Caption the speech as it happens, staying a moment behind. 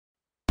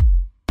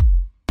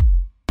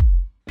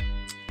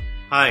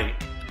Hi,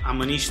 I'm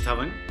Manish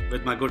Dhawan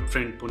with my good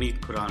friend Puneet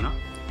Khurana.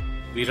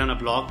 We run a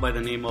blog by the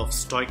name of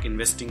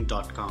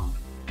stoicinvesting.com.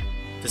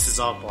 This is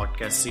our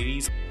podcast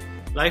series.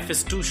 Life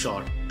is too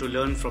short to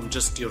learn from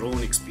just your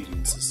own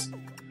experiences.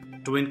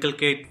 To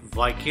inculcate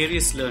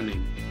vicarious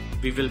learning,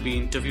 we will be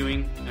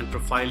interviewing and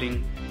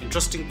profiling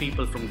interesting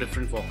people from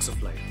different walks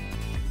of life.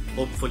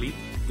 Hopefully,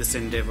 this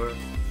endeavor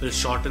will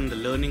shorten the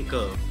learning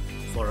curve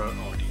for our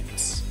audience.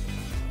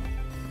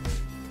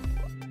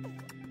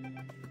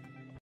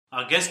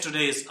 Our guest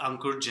today is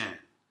Ankur Jain,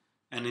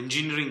 an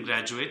engineering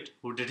graduate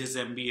who did his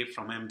MBA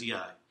from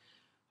MDI.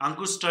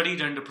 Ankur studied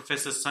under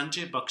Professor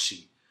Sanjay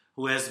Bakshi,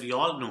 who, as we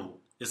all know,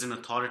 is an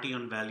authority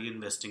on value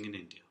investing in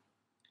India.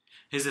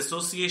 His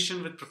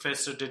association with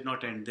Professor did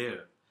not end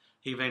there.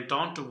 He went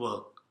on to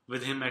work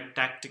with him at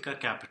Tactica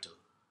Capital.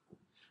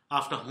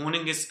 After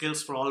honing his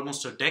skills for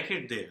almost a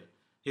decade there,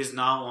 he is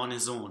now on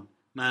his own,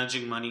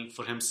 managing money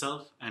for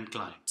himself and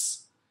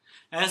clients.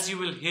 As you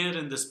will hear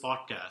in this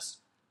podcast,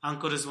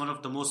 Ankur is one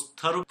of the most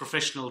thorough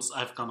professionals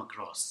I've come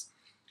across.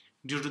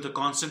 Due to the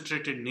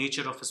concentrated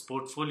nature of his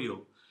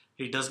portfolio,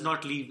 he does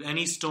not leave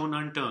any stone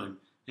unturned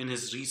in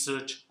his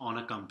research on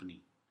a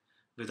company.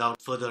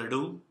 Without further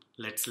ado,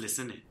 let's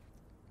listen in.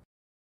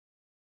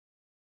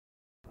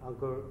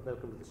 Ankur,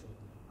 welcome to the show.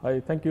 Hi,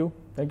 thank you.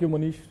 Thank you,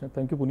 Manish.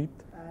 Thank you, Puneet.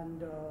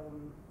 And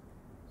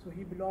so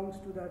he belongs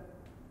to that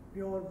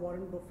pure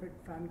Warren Buffett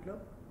fan club,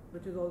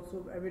 which is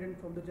also evident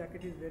from the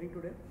jacket he's wearing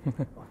today,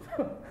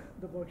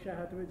 the Berkshire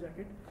Hathaway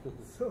jacket.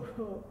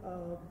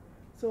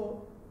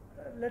 So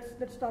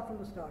let's start from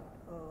the start.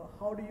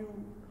 How did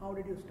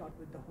you start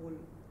with the whole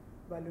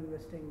value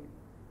investing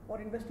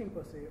or investing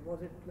per se?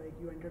 Was it like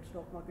you entered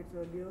stock markets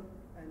earlier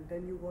and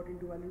then you got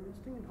into value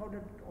investing, and how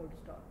did it all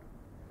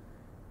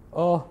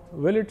start?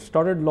 Well, it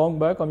started long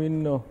back. I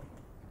mean,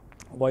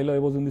 while I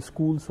was in the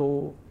school,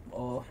 so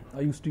I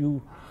used to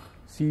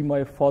see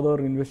my father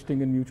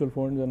investing in mutual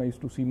funds, and I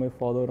used to see my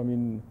father,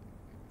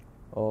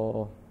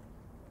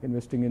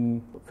 investing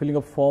in filling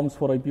up forms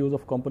for IPOs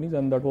of companies,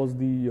 and that was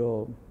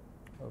the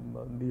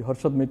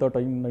Harshad Mehta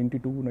time,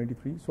 92,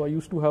 93. So I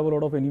used to have a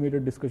lot of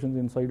animated discussions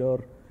inside our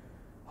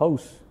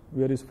house,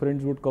 where his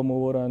friends would come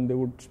over and they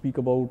would speak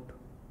about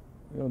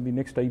the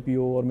next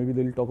IPO, or maybe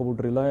they'll talk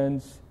about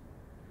Reliance.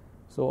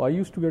 So I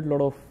used to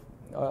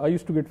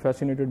get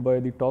fascinated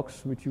by the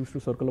talks which used to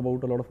circle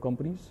about a lot of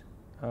companies,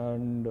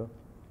 and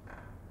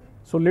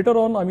so later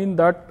on,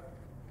 that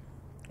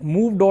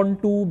moved on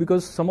to,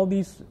 because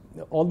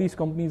all these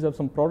companies have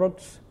some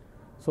products.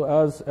 So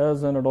as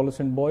an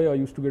adolescent boy, I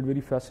used to get very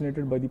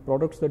fascinated by the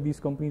products that these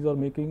companies are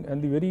making,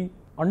 and the very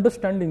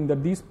understanding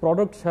that these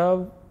products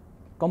have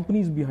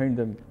companies behind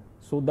them.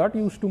 So that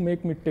used to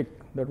make me tick,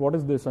 that what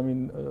is this?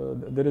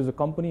 There is a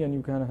company and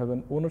you can have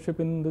an ownership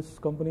in this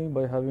company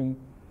by having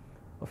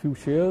a few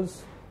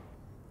shares.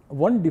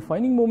 One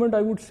defining moment,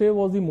 I would say,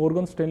 was the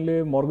Morgan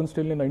Stanley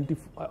 90.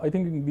 I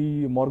think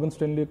the Morgan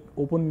Stanley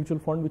Open Mutual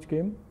Fund, which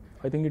came.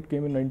 I think it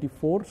came in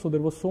 94. So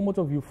there was so much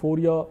of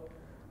euphoria,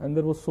 and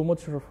there was so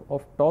much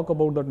of talk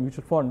about that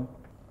mutual fund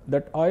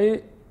that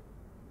I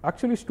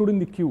actually stood in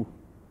the queue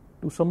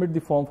to submit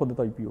the form for that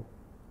IPO.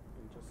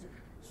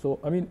 So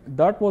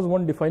that was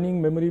one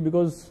defining memory,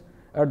 because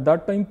at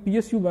that time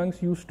PSU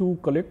banks used to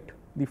collect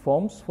the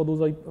forms for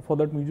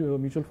that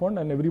mutual fund,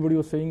 and everybody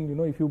was saying,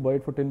 if you buy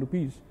it for 10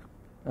 rupees.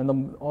 And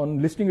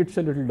on listing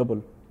itself, it will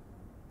double.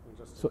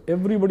 So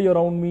everybody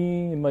around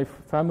me, in my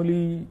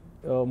family,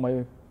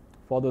 my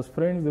father's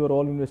friends, they were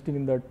all investing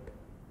in that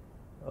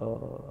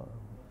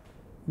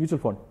mutual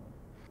fund.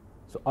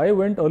 So I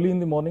went early in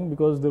the morning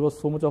because there was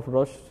so much of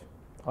rush.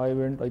 I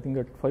went, I think,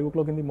 at 5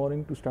 o'clock in the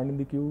morning to stand in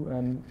the queue,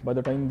 and by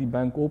the time the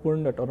bank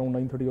opened at around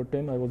 9:30 or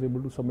 10, I was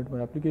able to submit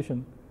my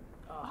application.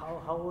 How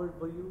old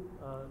were you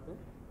then?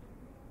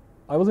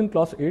 I was in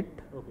class 8.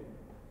 Okay.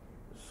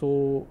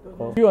 So,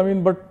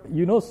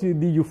 see,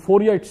 the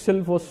euphoria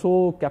itself was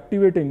so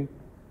captivating,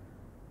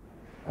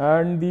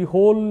 and the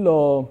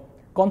whole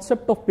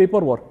concept of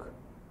paperwork,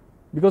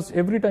 because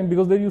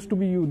there used to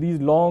be these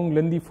long,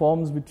 lengthy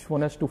forms which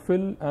one has to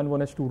fill and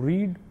one has to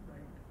read.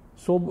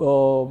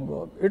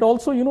 So, it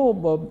also,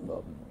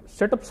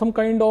 set up some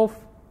kind of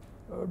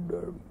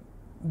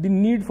the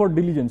need for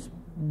diligence.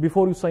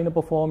 Before you sign up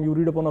a form, you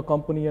read upon a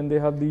company, and they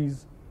have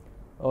these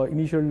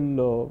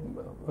initial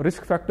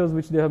risk factors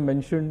which they have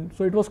mentioned.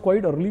 So it was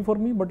quite early for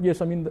me, but yes,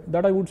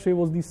 that I would say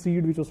was the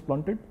seed which was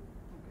planted.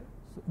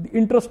 So the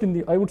interest and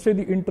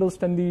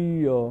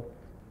a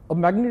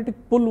magnetic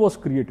pull was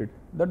created,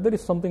 that there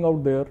is something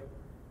out there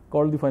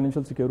called the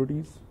financial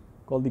securities,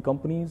 called the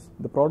companies,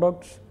 the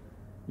products.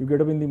 You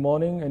get up in the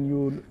morning and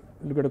you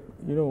look at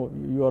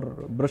you are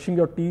brushing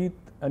your teeth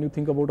and you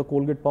think about a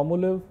Colgate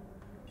Palmolive,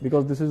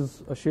 because this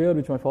is a share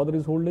which my father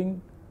is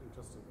holding.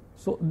 Interesting.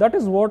 So that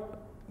is what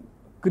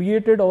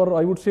created, or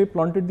I would say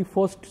planted, the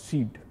first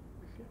seed.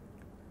 Okay.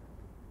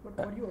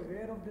 But were you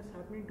aware of this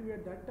happening to you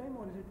at that time,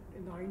 or is it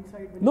in the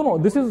hindsight? No,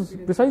 this is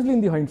precisely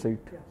in the hindsight.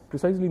 Yes.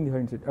 Precisely in the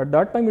hindsight. At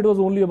that time, it was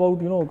only about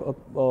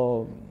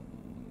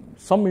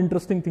some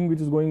interesting thing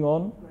which is going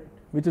on, Right.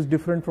 which is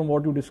different from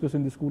what you discuss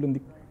in the school.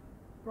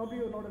 Probably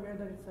you're not aware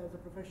that it's as a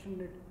profession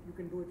that you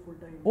can do it full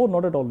time. Oh,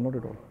 not at all, not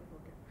at all.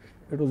 Okay.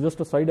 It was just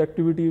a side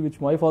activity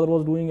which my father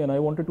was doing, and I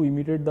wanted to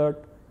imitate that.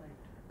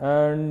 Right.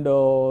 And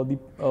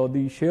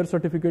the share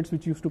certificates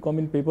which used to come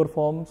in paper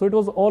form. So it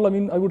was all, I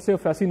mean, I would say a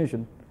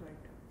fascination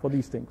for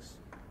these things.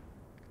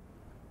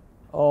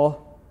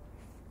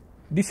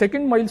 The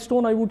second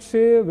milestone, I would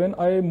say, when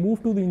I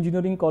moved to the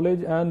engineering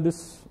college, and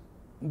this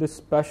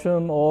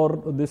passion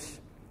or this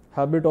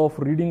habit of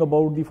reading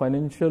about the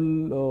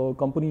financial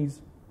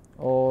companies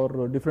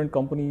or different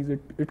companies,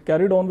 it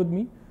carried on with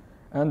me.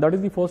 And that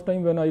is the first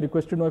time when I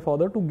requested my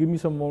father to give me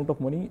some amount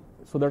of money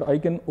so that I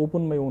can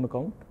open my own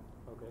account.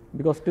 Okay.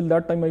 Because till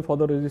that time my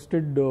father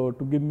resisted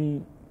to give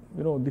me,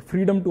 the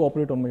freedom to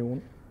operate on my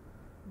own.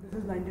 This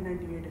is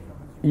 1998, if I'm not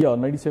wrong. Yeah,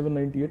 97,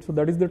 98. So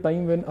that is the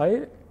time when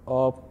I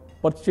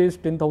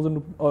purchased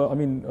 10,000.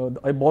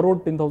 I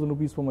borrowed 10,000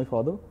 rupees from my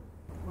father.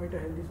 Quite a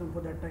healthy sum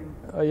for that time.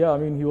 Yeah, I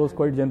mean, he was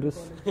quite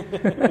generous. And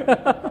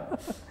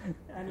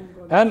in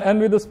college. And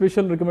with a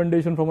special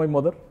recommendation from my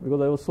mother,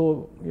 because I was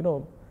so,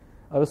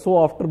 I was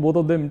so after both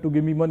of them to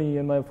give me money,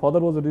 and my father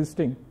was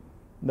resisting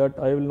that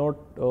I will not,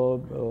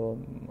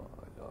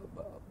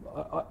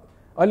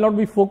 I'll not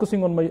be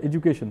focusing on my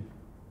education.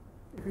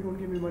 If you don't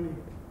give me money.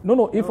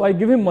 No, if I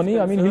give him money,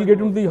 I mean, he'll get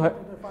into the, The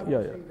father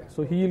was saying that.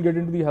 So he'll get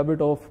into the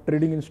habit of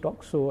trading in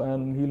stocks,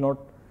 and he'll not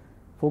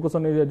focus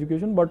on his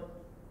education, but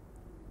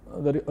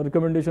the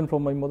recommendation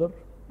from my mother,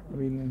 I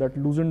mean, that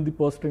loosened the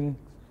purse string,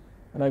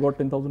 and I got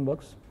 10,000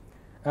 bucks.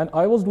 And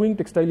I was doing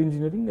textile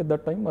engineering at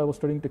that time. I was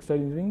studying textile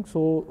engineering.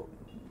 So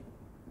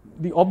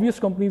the obvious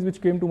companies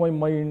which came to my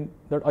mind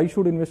that I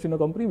should invest in a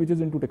company which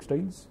is into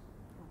textiles.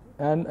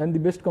 And the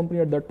best company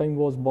at that time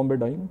was Bombay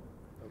Dyeing.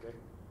 Okay.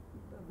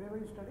 Where were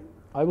you studying?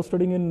 I was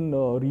studying in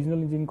Regional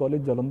Engineering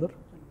College, Jalandhar,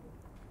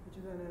 Which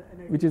is an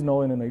NIT. which is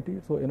now an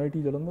NIT. So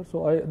NIT Jalandhar.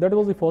 So that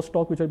was the first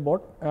stock which I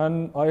bought,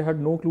 and I had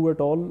no clue at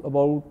all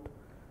about,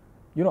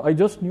 I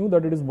just knew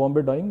that it is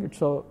Bombay Dyeing.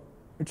 It's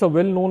a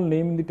well-known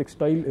name in the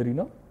textile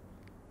arena,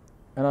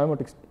 and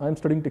I'm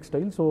studying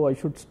textile, so I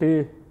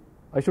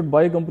should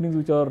buy companies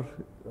which are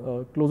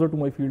closer to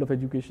my field of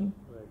education.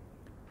 Right.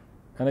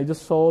 And I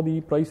just saw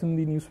the price in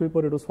the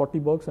newspaper. It was 40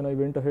 bucks, and I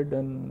went ahead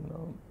and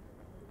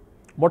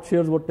bought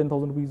shares worth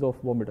 10,000 rupees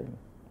of Bombay Dyeing.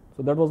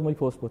 So that was my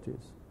first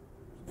purchase.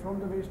 From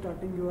the way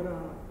starting, you are a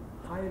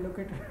high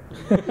allocator.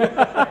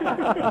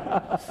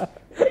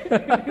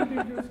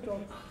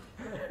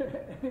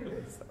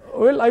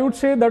 Well, I would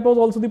say that was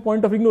also the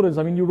point of ignorance.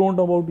 I mean, you don't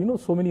know about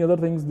so many other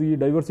things, the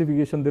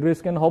diversification, the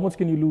risk, and how much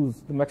can you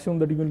lose. The maximum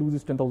that you can lose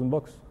is 10,000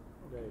 bucks.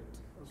 Right.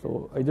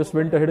 So I just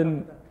went ahead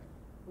and,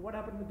 What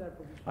happened with that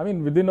position? I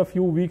mean, within a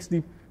few weeks,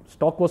 the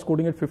stock was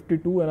quoting at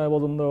 52, and I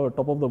was on the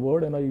top of the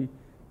board, and I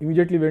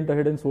immediately went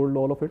ahead and sold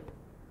all of it.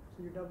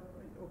 So you dubbed,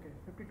 okay,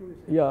 52 is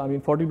Yeah, I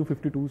mean, 40 to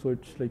 52, so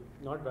it's like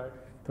Not bad.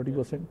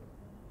 30%.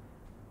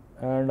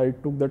 And I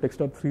took that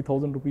extra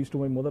 3,000 rupees to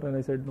my mother, and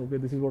I said, okay,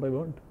 this is what I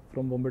want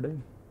from Bombay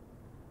Dyeing.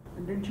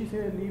 And didn't she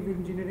say leave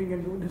engineering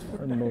and do this?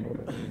 No.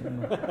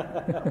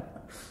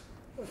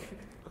 Okay,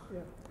 yeah.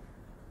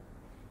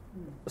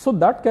 So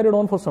that carried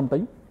on for some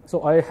time.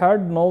 So I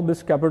had now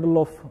this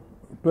capital of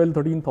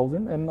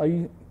 13,000, and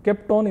I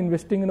kept on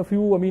investing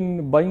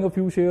in buying a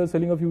few shares,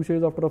 selling a few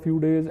shares after a few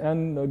days,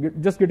 and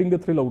just getting the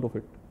thrill out of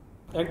it.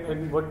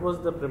 And what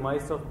was the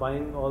premise of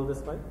buying all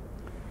this time?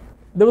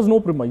 There was no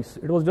premise.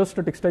 It was just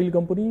a textile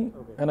company,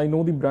 Okay. and I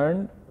know the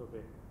brand,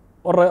 Okay.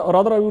 or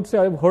rather I would say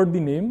I've heard the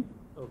name.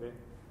 Okay.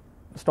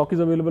 Stock is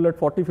available at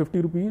 40,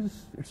 50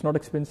 rupees. It's not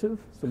expensive,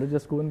 so let's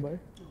just go and buy.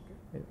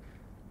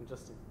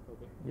 Interesting.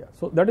 Okay. Yeah,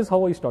 so that is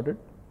how I started.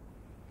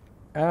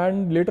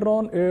 And later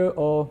on,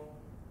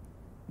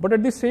 but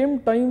at the same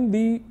time,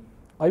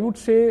 I would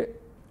say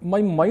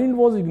my mind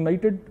was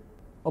ignited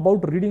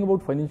about reading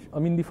about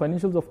the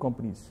financials of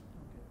companies.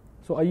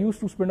 So I used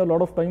to spend a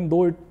lot of time,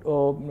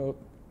 though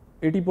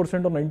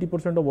 80% or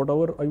 90% of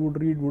whatever I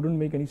would read wouldn't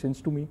make any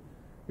sense to me.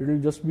 It will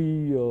just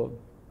be,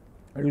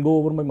 it will go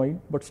over my mind.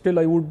 But still,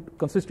 I would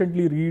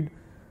consistently read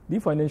the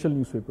financial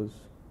newspapers.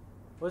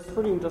 Well, it's a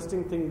pretty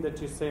interesting thing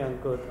that you say,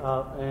 Ankur.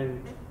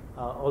 And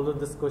although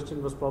this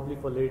question was probably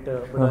for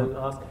later, but I'll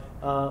ask.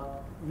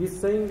 You're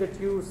saying that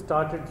you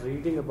started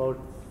reading about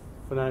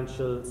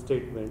financial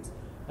statements,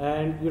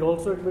 and you're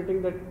also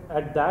admitting that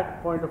at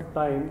that point of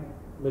time,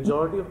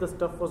 majority of the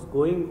stuff was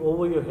going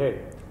over your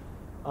head.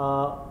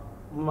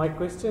 My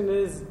question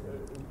is,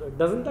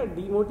 doesn't that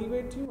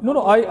demotivate you?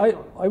 No,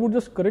 I would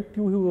just correct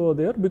you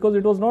there, because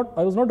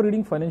I was not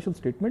reading financial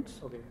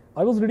statements. Okay.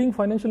 I was reading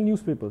financial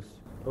newspapers.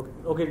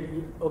 Okay.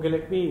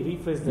 Let me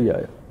rephrase that.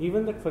 Yeah.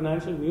 Even that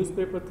financial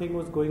newspaper thing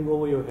was going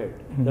over your head.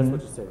 That's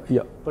what you said.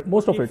 Yeah, But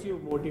most what of keeps it. you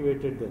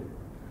motivated then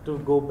to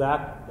go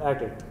back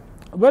at it?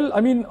 Well,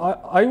 I mean,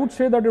 I would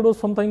say that it was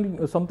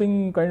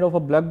something kind of a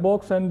black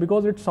box, and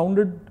because it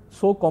sounded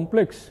so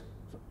complex,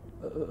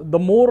 the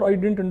more I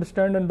didn't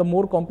understand and the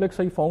more complex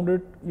I found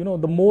it,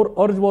 the more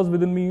urge was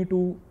within me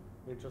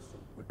Interesting.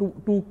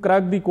 to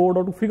crack the code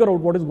or to figure out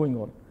what is going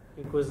on.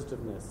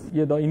 Inquisitiveness.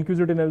 Yeah, the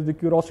inquisitiveness, the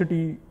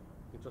curiosity.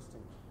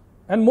 Interesting.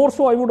 And more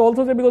so, I would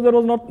also say, because there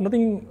was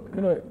nothing,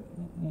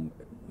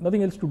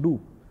 nothing else to do.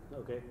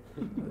 Okay.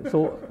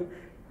 So,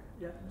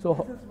 Yeah, so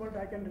this is what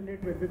I can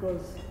relate with,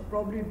 because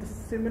probably the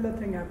similar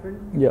thing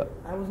happened. yeah,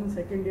 I was in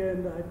second year,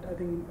 and I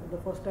think the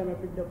first time I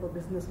picked up a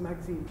business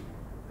magazine,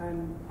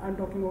 and I'm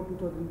talking about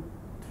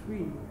 2003,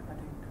 I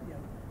think,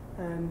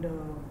 yeah. And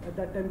at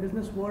that time,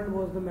 Business World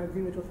was the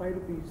magazine which was 5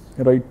 rupees.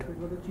 right. So it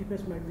was the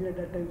cheapest magazine at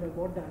that time, so I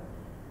bought that.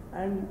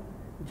 And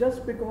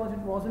just because it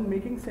wasn't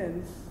making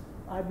sense,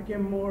 I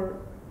became more,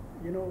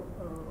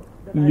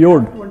 that I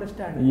Lured. have to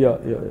understand. Yeah,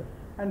 yeah, yeah.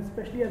 And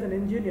especially as an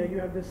engineer, you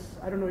have this,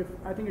 I don't know if,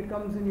 I think it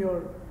comes in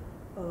your,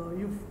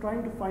 you're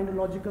trying to find a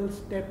logical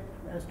step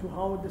as to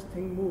how this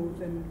thing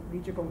moves and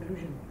reach a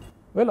conclusion.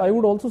 Well, I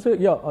would also say,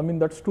 yeah, I mean,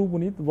 that's true,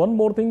 Puneet. One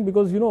more thing,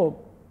 because,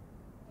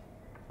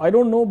 I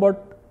don't know,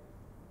 but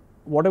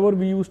whatever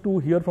we used to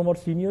hear from our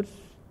seniors,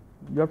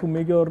 you have to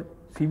make your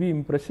CV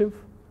impressive.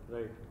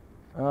 Right.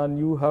 And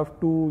you have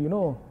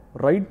to,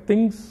 write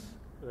things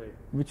Right.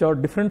 which are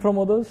different from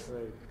others,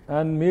 Right.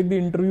 and make the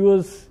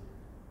interviewers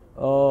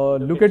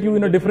look at you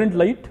in a different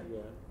light. Yeah.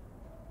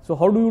 So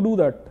how do you do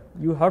that?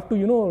 You have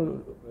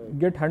to,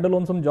 get handle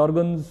on some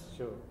jargons.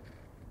 Sure.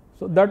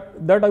 So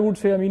that I would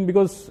say, I mean,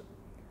 because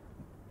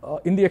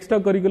in the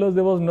extracurriculars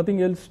there was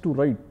nothing else to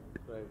write,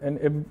 Right.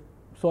 and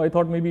so I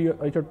thought maybe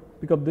I should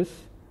pick up this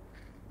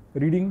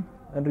reading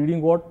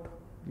what,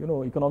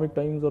 Economic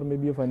Times or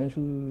maybe a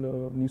financial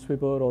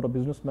newspaper or a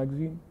business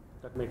magazine.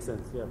 That makes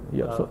sense. Yeah.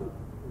 Yeah, so-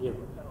 yeah.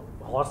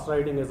 Horse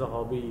riding as a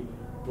hobby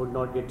would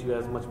not get you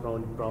as much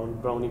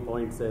brownie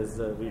points as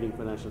reading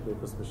financial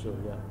papers for sure.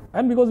 Yeah.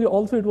 And because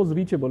also it was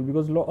reachable,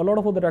 because a lot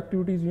of other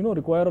activities,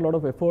 require a lot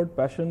of effort,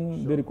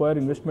 passion. They require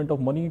investment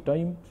of money,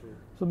 time. True.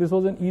 So this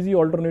was an easy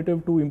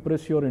alternative to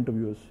impress your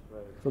interviewers.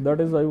 Right. So that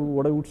is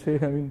what I would say.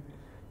 I mean,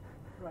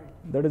 Right.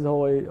 that is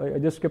how I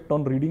just kept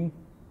on reading.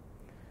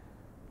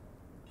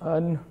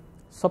 And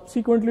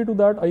subsequently to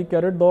that, I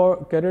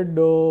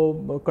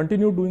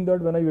continued doing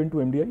that when I went to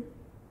MDI.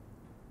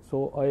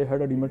 So I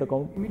had a demat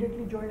account.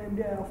 Immediately join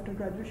MDI after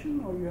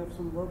graduation, or you have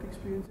some work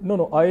experience?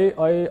 No,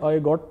 I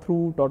got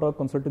through Tata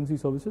Consultancy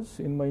Services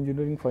in my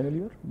engineering final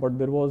year, but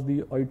there was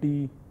the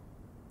IT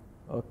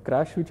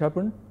crash which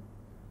happened.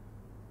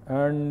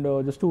 And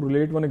just to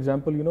relate one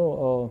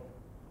example,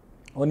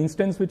 one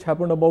instance which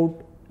happened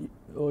about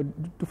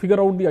to figure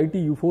out the IT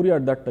euphoria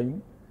at that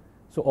time.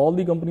 So all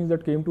the companies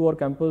that came to our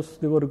campus,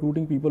 they were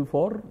recruiting people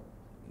for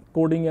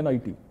coding and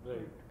IT. Right.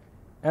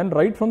 And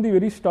right from the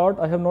very start,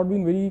 I have not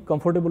been very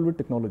comfortable with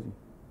technology.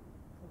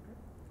 Okay.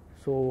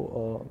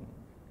 So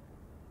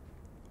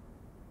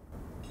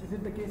Is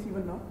it the case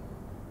even now?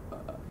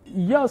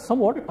 yeah,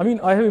 somewhat. I mean,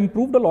 I have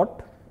improved a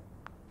lot.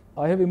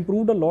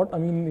 I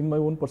mean, in my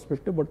own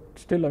perspective, but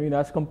still, I mean,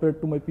 as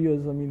compared to my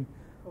peers, I mean,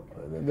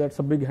 Okay. that's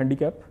a big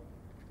handicap.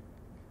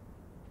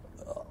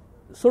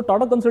 So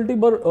Tata Consulting,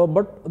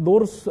 but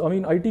those, I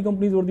mean, IT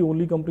companies were the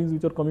only companies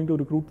which are coming to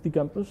recruit the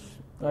campus.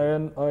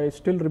 And I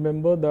still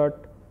remember that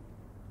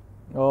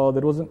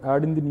there was an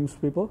ad in the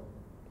newspaper.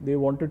 They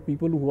wanted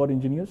people who are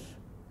engineers,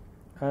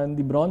 and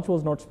the branch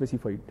was not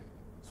specified.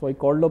 So I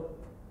called up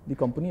the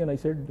company and I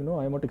said,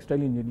 I am a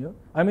textile engineer.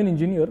 I'm an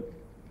engineer,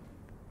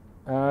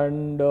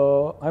 and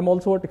I'm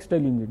also a textile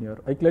engineer.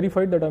 I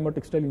clarified that I'm a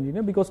textile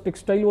engineer because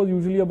textile was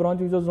usually a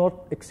branch which was not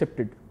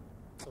accepted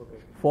Okay.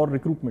 for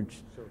recruitments.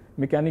 Sure.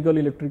 Mechanical,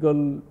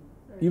 electrical,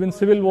 even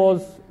civil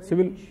was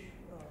civil.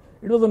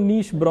 It was a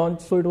niche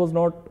branch, so it was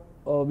not.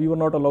 We were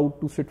not allowed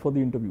to sit for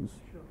the interviews.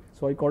 Sure.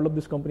 So I called up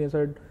this company and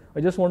said, I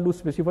just want to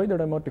specify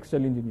that I'm a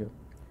textile engineer.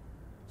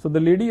 So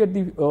the lady at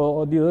the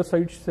other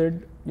side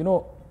said,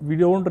 we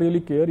don't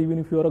really care, even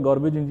if you are a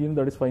garbage engineer,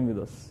 that is fine with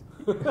us.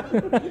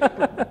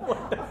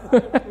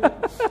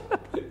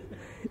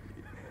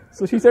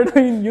 So she said,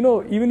 I mean,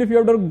 even if you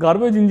have done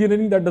garbage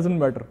engineering, that doesn't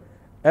matter.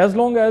 As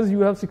long as you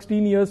have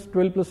 16 years,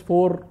 12 plus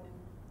 4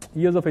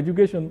 years of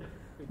education,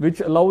 which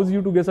allows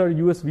you to get a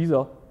US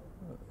visa,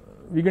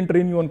 we can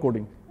train you on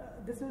coding.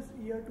 This is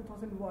year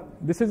 2001.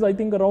 This is, I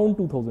think, around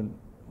 2000,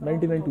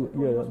 1992. It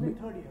was Yeah, my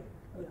third year.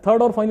 Yeah.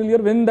 third or final year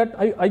when that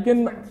I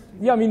can,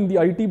 yeah, I mean, the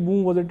IT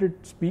boom was at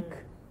its peak.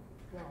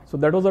 Wow. So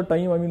that was a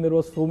time, I mean, there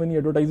was so many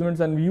advertisements,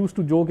 and we used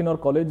to joke in our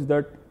college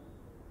that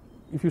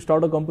if you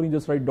start a company,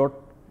 just write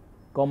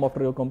 .com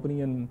after your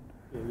company, and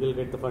You'll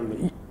get the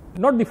funding.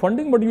 not the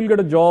funding, but you will get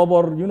a job,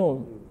 or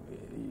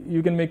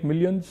you can make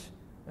millions.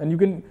 And you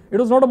can. It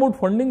was not about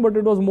funding, but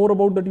it was more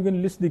about that you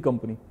can list the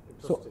company.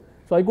 So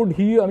I could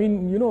hear. I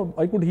mean,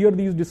 I could hear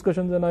these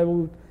discussions, and I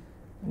would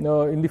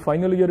in the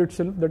final year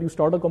itself that you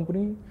start a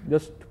company,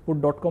 just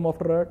put .com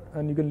after that,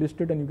 and you can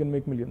list it, and you can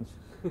make millions.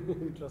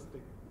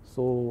 Interesting.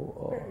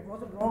 So It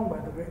wasn't wrong, by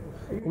the way.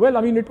 well,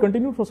 I mean, it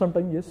continued for some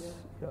time. Yes.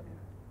 Yeah.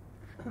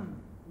 Okay.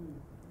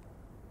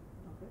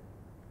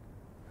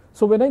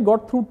 So when I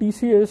got through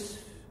TCS,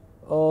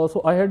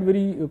 so I had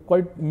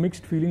quite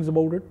mixed feelings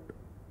about it.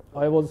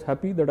 I was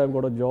happy that I've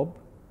got a job,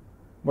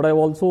 but I'm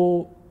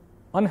also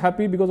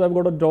unhappy because I've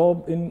got a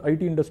job in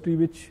IT industry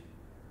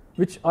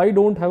which I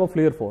don't have a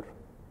flair for.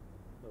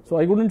 So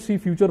I couldn't see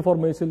future for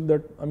myself.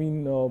 That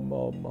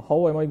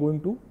how am I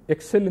going to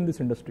excel in this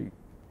industry?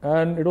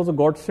 And it was a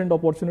godsend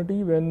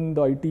opportunity when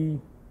the IT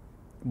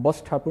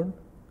bust happened,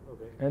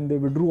 Okay. and they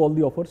withdrew all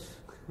the offers.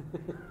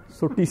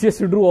 So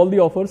TCS withdrew all the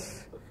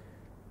offers,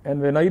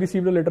 and when I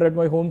received a letter at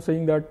my home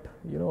saying that,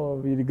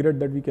 we regret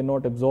that we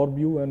cannot absorb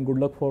you and good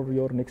luck for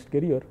your next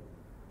career.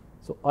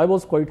 So I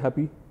was quite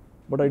happy,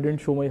 but I didn't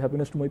show my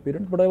happiness to my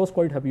parents, but I was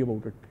quite happy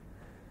about it.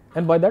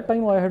 And by that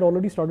time I had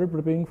already started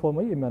preparing for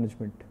my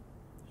management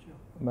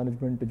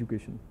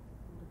education,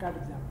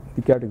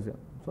 the CAT exam.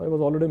 So I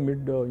was already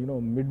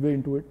midway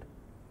into it,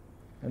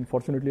 and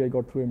fortunately I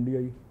got through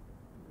MDI.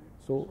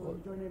 So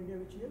you joined MDI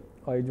which year?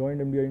 I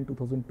joined MDI in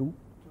 2002.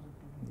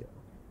 Yeah.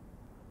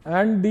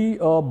 And the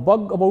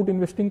bug about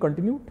investing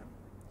continued.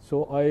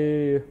 So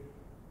I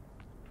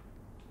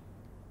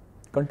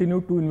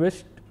continued to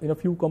invest in a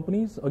few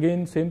companies.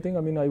 Again, same thing.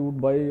 I mean, I would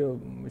buy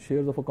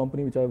shares of a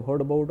company which I've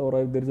heard about,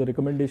 or there is a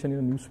recommendation in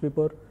a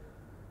newspaper.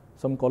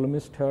 Some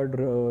columnist had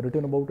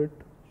written about it.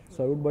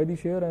 So I would buy the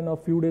share, and a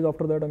few days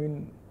after that,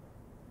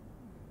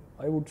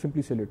 I would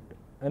simply sell it.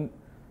 And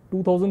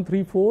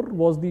 2003-04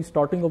 was the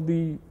starting of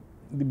the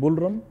bull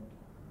run.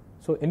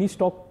 So any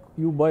stock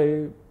you buy,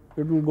 it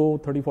will go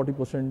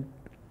 30-40%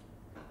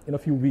 in a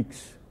few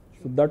weeks.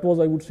 So that was,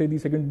 I would say, the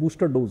second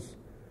booster dose,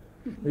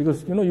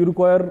 because you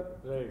require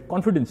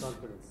confidence.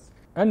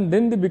 And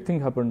then the big thing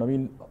happened. I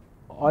mean,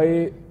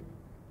 I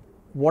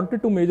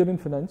wanted to major in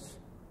finance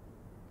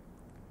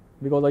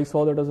because I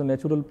saw that as a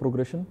natural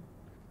progression.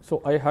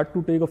 So I had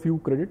to take a few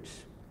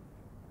credits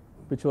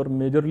which were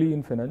majorly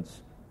in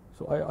finance.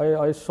 So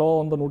I saw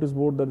on the notice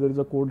board that there is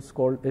a course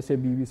called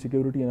SABV,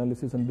 Security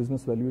Analysis and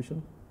Business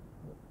Valuation.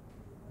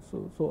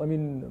 So I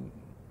mean,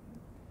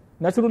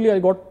 naturally I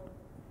got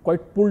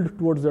quite pulled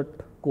towards that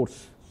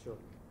course. Sure.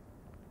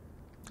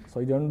 So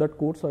I joined that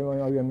course.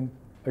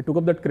 I took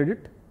up that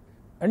credit.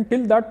 And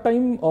till that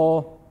time,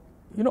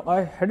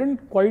 I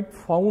hadn't quite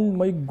found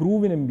my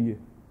groove in MBA.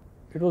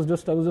 I was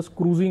just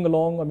cruising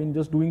along,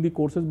 just doing the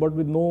courses, but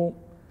with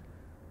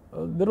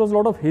there was a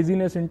lot of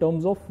haziness in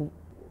terms of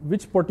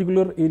which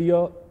particular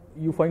area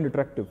you find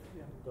attractive.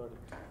 Yeah,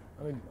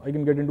 got it. I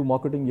can get into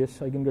marketing,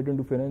 yes. I can get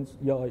into finance,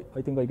 yeah,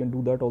 I think I can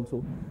do that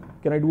also.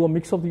 Can I do a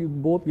mix of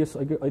both? Yes,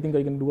 I think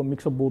I can do a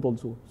mix of both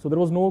also. So there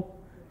was no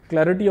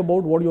clarity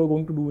about what you are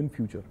going to do in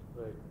future.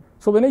 Right.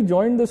 So when I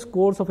joined this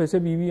course of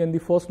SABV, and the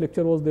first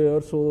lecture was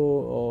there,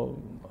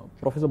 so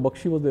Professor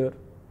Bakshi was there,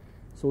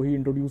 so he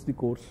introduced the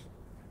course.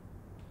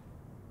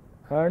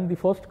 And the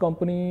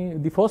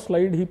first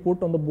slide he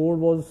put on the board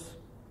was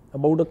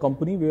about a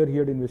company where he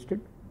had invested.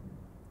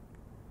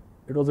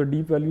 It was a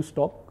deep value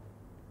stock,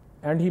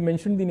 and he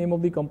mentioned the name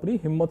of the company,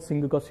 Himmat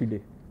Singh Ka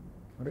Seede.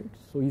 Right?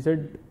 So he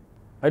said,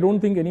 I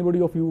don't think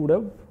anybody of you would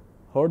have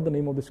heard the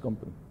name of this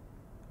company.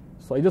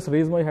 So I just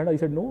raised my hand. I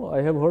said, no,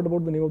 I have heard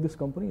about the name of this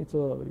company. It's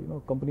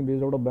a company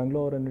based out of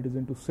Bangalore, and it is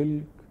into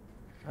silk,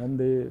 and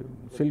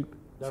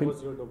That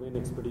was your domain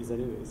expertise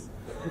anyways.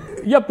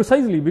 Yeah,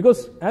 precisely,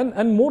 because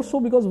and more so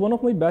because one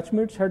of my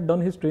batchmates had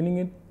done his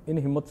training in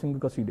Himmat Singh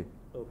Ka Seede.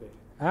 Okay.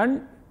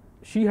 And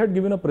she had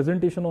given a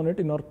presentation on it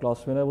in our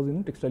class when I was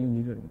in textile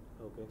engineering.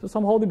 Okay. So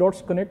somehow the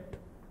dots connect.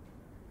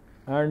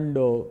 And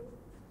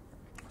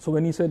so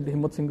when he said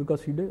Himmat Singh Ka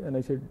Seede, and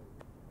I said,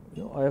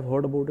 I have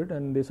heard about it,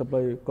 and they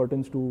supply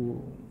curtains to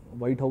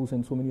White House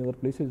and so many other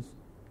places.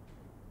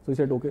 So he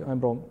said, okay, I'm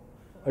wrong.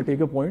 I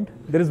take a point.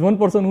 There is one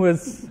person who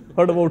has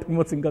heard about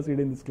Himmat Singh Ka Seede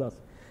in this class.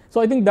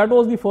 So I think that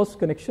was the first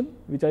connection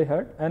which I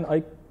had, and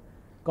I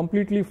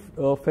completely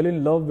fell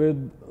in love with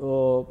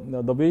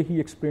the way he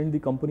explained the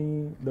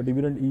company, the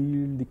dividend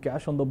yield, the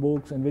cash on the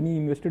books, and when he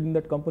invested in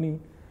that company,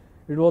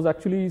 it was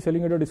actually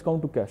selling at a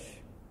discount to cash,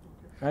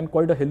 and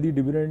quite a healthy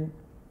dividend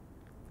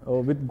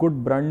with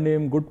good brand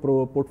name, good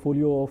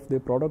portfolio of their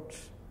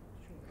products,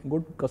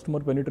 good customer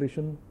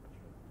penetration.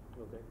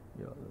 Okay.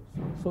 Yeah.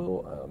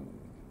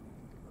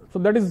 So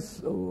that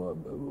is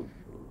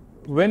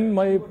when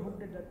my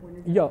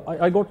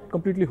I got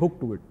completely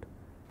hooked to it.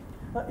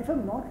 If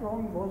I'm not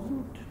wrong,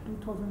 wasn't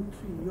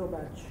 2003 your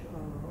batch?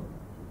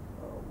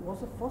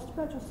 Was the first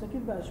batch or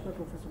second batch by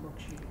Professor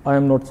Bakshi? I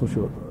am not so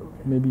sure.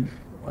 Maybe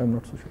I am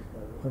not so sure.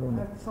 I don't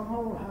know. I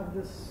somehow have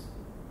this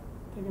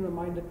thing in my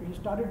mind that he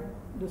started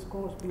this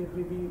course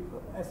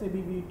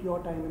SABV at your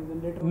time, and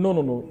then later.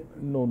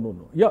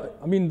 No. Yeah,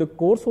 the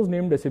course was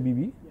named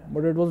SABV,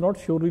 but it was not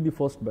surely the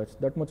first batch.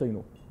 That much I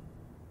know.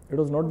 It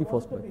was not the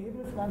first batch. The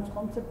behavioral finance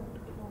concept,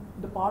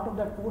 the part of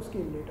that course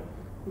came later.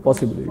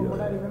 Possibly. From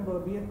what I remember,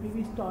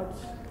 BFPV starts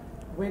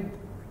with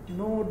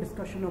no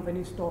discussion of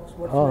any stocks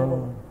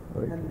whatsoever.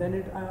 Right. And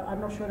then I'm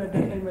not sure at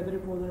that time whether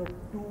it was a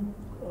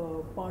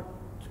two-part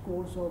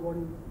course or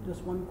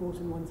just one course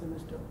in one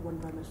trimester.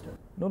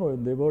 No,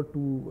 there were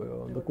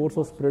two. The course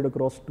was spread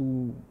across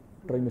 2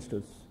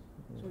 trimesters.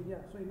 So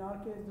in our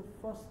case, the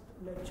first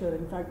lecture,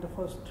 in fact, the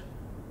first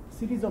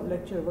series of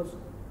lecture was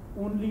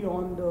only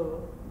on the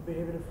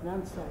behavioral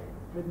finance side,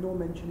 with no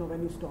mention of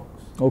any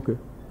stocks. Okay.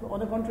 So on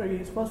the contrary,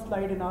 his first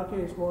slide in our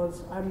case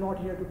was, I'm not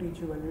here to teach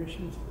you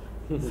valuations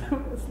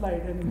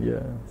slide. And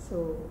yeah.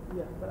 So,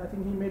 but I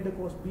think he made the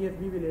course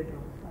BFBV later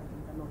on.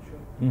 I'm not sure.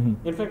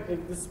 In fact,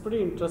 this is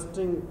pretty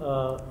interesting.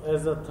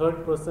 As a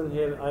third person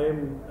here, I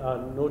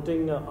am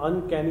noting an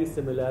uncanny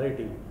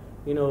similarity.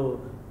 You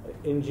know,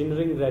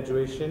 engineering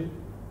graduation,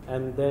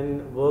 and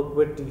then work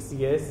with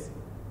TCS,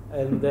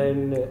 and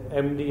then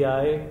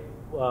MDI,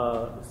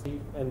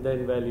 and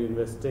then value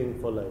investing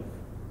for life.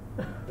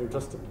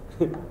 Interesting.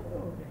 Okay,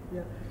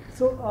 yeah.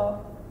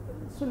 So,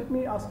 so let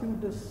me ask you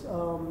this: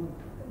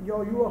 you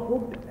were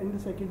hooked in the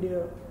second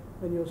year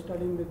when you were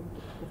studying with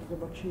Professor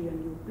Bakshi,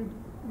 and you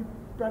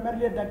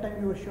primarily at that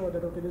time you were sure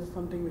that okay, this is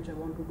something which I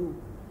want to do.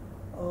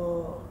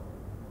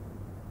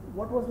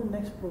 What was the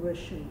next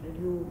progression? Did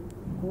you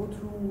go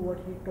through what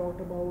he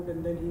talked about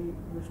and then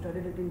you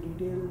studied it in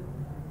detail,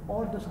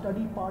 or the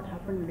study part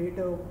happened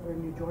later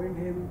when you joined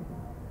him?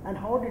 And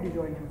how did you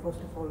join him?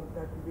 First of all,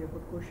 that would be a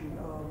good question.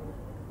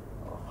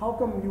 How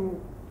come you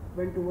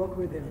went to work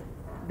with him?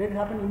 Did it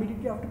happen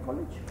immediately after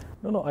college?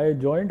 No, I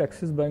joined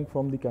Axis Bank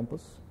from the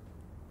campus.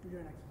 You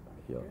joined Axis Bank.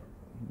 Yeah,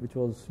 Okay. which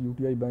was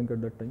UTI Bank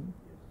at that time.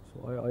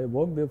 So I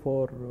worked there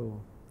for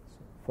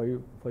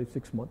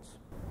 5-6 months.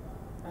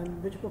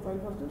 And which profile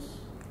was this?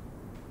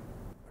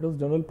 It was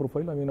general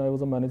profile. I mean, I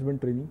was a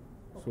management trainee,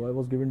 so I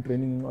was given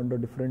training under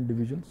different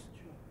divisions.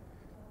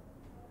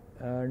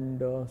 Sure.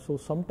 And so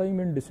sometime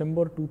in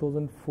December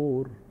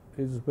 2004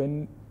 is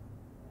when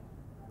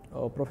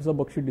Professor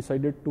Bakshi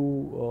decided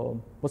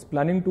to, was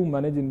planning to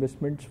manage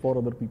investments for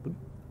other people.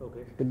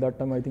 Okay. Till that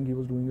time, I think he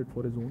was doing it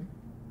for his own.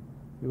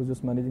 He was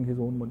just managing his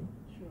own money.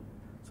 Sure.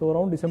 So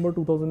around December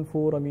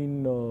 2004, I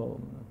mean,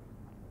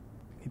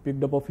 he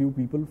picked up a few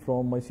people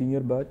from my senior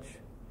batch,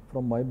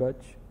 from my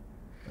batch,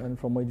 and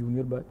from my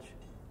junior batch.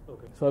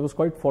 Okay. So I was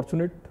quite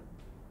fortunate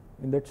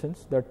in that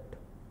sense that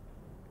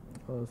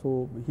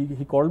so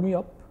he called me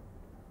up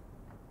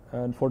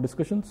and for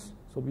discussions.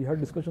 So we had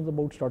discussions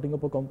about starting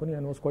up a company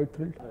and was quite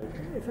thrilled.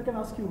 If I can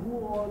ask you, who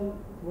all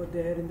were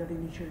there in that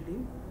initial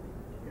team?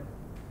 Yeah.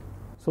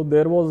 So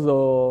there was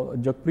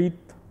Jakpreet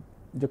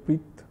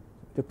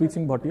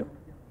Singh Bhatia,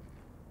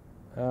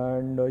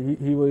 and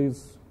he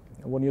was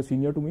 1 year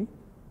senior to me.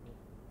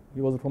 He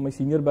was from my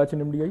senior batch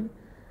in MDI,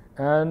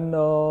 and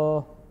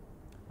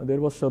there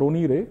was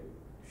Sharoni Ray.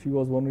 She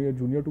was 1 year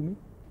junior to me.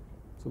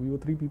 So we were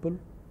 3 people,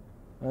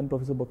 and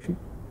Professor Bakshi.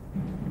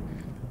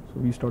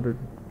 So we started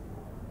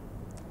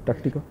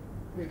Tactica.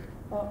 Great.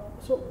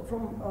 So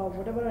from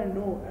whatever I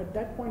know, at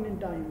that point in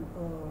time,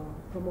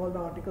 from all the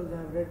articles I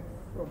have read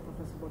from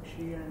Professor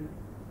Bakshi and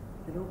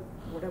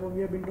whatever we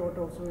have been taught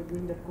also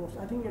during that course,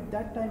 I think at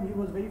that time he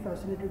was very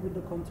fascinated with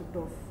the concept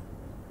of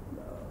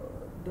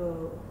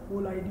the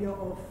whole idea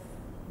of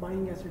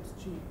buying assets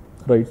cheap.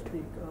 Right. So to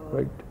speak,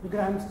 Right. The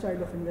Graham's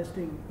style of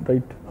investing.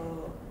 Right.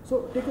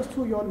 So take us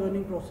through your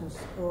learning process.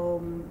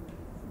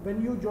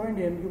 When you joined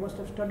him, you must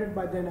have studied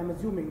by then. I'm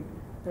assuming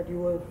that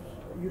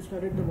you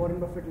studied the Warren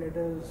Buffett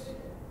letters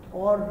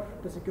or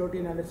the security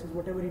analysis,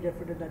 whatever he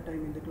referred at that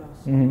time in the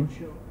class. I'm not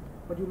sure,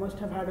 but you must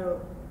have had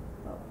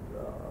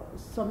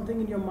something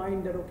in your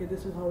mind that okay,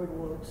 this is how it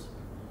works.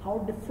 How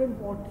different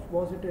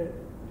was it?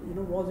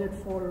 Was it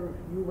for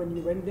you when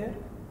you went there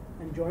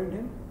and joined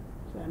him?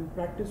 And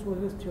practice was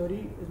his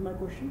theory is my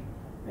question.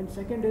 And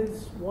second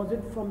is, was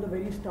it from the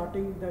very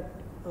starting that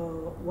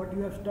what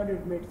you have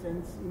studied made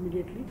sense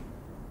immediately,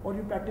 or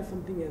you practice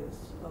something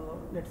else?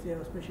 Let's say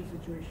special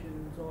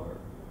situations or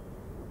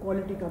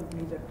quality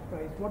companies at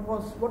price.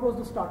 What was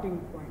the starting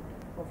point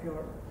of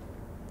your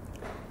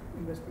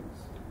investments?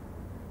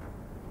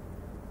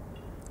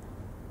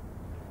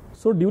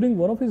 So during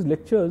one of his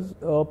lectures,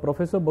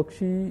 Professor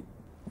Bakshi,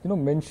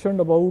 mentioned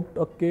about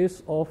a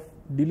case of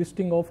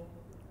delisting of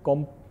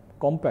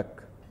Compaq.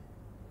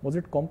 Was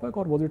it Compaq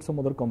or was it some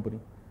other company,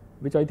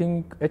 which I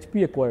think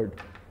HP acquired?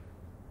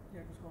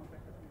 Yeah, it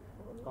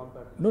was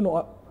Compaq.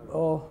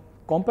 No.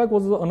 Compaq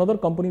was another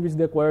company which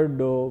they acquired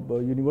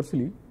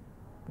universally,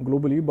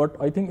 globally. But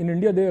I think in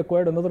India they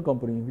acquired another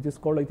company which is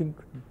called, I think,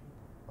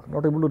 I'm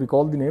not able to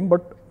recall the name.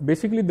 But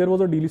basically there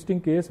was a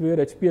delisting case where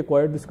HP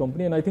acquired this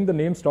company, and I think the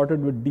name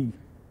started with D.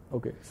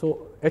 Okay,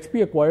 so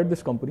HP acquired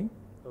this company.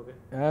 Okay.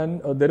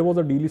 And there was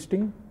a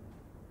delisting.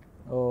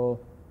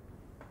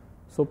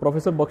 So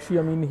Professor Bakshi,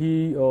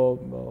 he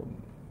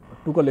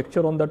took a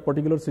lecture on that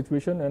particular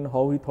situation and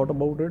how he thought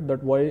about it,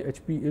 that why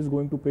HP is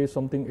going to pay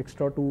something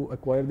extra to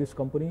acquire this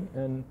company.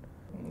 And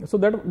so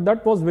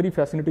that was very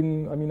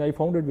fascinating. I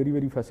found it very,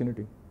 very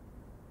fascinating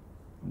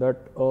that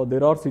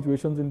there are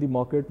situations in the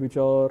market which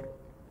are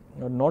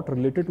not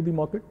related to the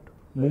market,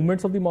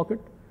 movements of the market,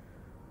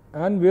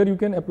 and where you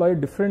can apply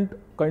different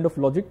kind of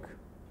logic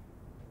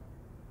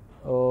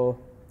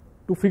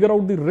to figure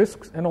out the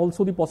risks and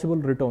also the possible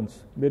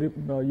returns. Where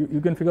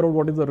you can figure out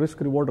what is the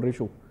risk-reward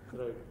ratio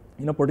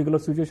in a particular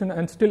situation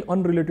and still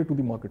unrelated to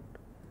the market.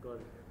 Got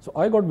it. So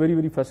I got very,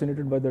 very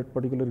fascinated by that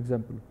particular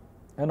example,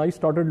 and I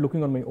started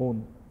looking on my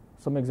own,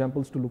 some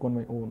examples to look on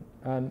my own.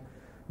 And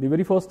the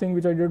very first thing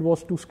which I did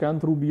was to scan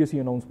through BSE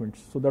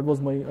announcements. So that was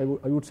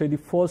I would say the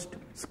first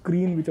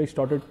screen which I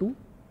started to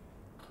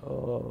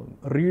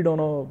read on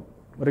a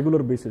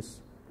regular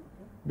basis.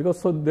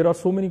 Because there are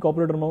so many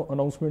corporate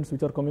announcements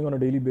which are coming on a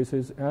daily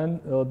basis, and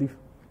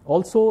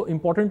Also,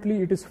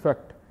 importantly, it is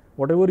fact.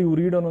 Whatever you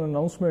read on an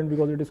announcement,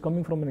 because it is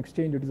coming from an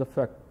exchange, it is a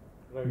fact.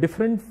 Right.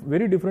 Different,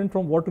 very different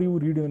from what you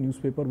read in a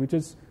newspaper, which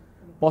is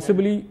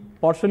possibly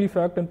partially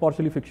fact and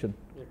partially fiction.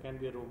 Yeah, can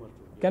be a rumor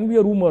too. Yeah. Can be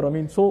a rumor. I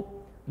mean, so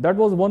that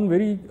was one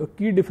very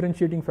key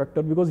differentiating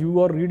factor, because you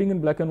are reading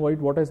in black and white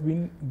what has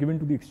been given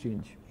to the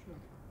exchange. Sure.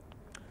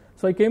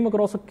 So I came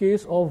across a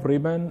case of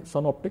Ray-Ban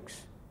Sun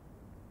Optics.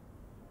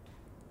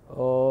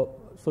 So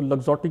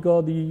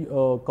Luxottica,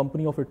 the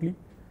company of Italy,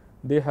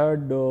 they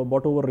had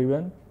bought over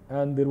Ray-Ban,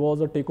 and there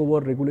was a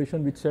takeover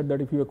regulation which said that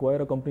if you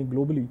acquire a company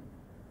globally,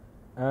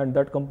 and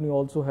that company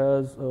also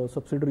has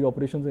subsidiary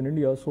operations in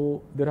India,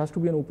 so there has to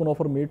be an open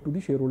offer made to the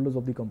shareholders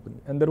of the company.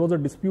 And there was a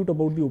dispute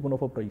about the open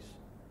offer price,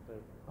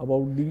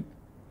 about the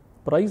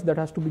price that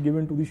has to be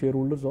given to the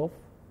shareholders of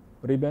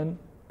Ray-Ban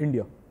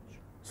India.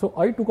 So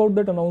I took out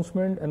that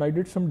announcement and I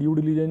did some due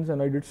diligence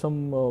and I did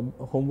some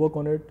homework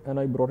on it, and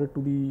I brought it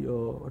to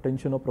the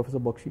attention of Professor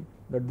Bakshi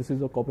that this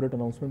is a corporate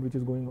announcement which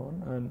is going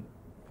on, and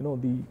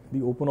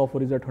the open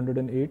offer is at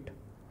 108.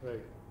 Right.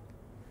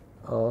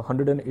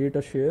 108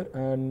 a share,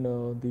 and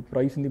the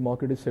price in the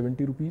market is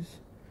 70 rupees,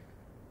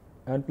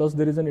 and plus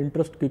there is an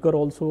interest kicker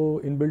also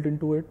inbuilt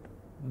into it.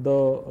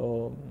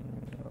 The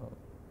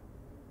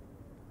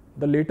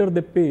later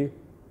they pay,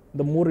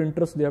 the more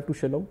interest they have to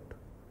shell out.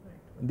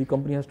 Right. The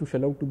company has to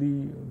shell out to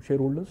the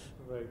shareholders.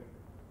 Right.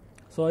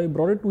 So I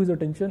brought it to his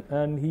attention,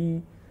 and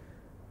he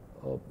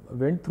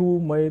went through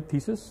my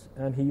thesis,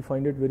 and he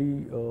find it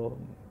very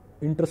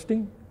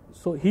interesting.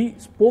 So he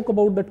spoke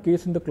about that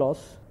case in the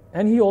class.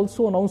 And he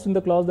also announced in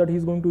the class that he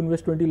is going to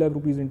invest 20 lakh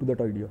rupees into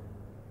that idea.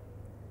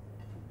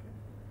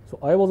 So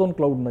I was on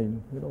cloud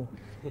 9,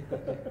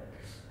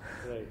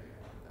 Right.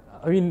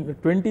 I mean,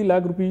 20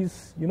 lakh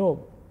rupees,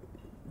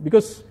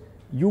 because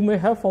you may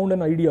have found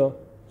an idea.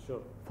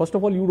 Sure. First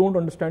of all, you don't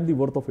understand the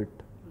worth of it.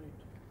 Right.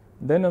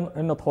 Then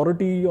an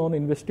authority on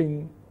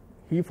investing,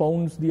 he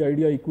finds the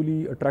idea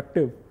equally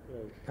attractive.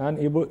 Right.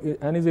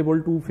 And is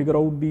able to figure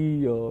out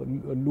the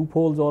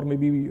loopholes or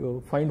maybe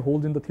find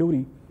holes in the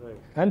theory.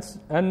 And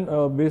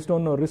based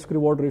on a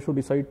risk-reward ratio,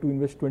 decide to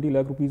invest 20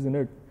 lakh rupees in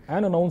it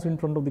and announce in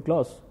front of the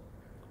class.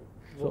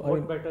 So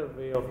what better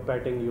way of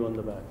patting you on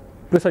the back?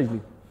 Precisely.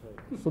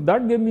 Right. So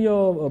that gave me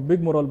a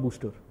big morale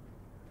booster.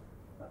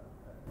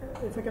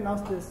 If I can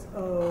ask this,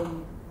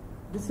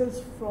 this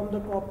is from the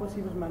corpus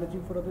he was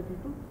managing for other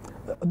people?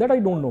 That I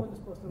don't know.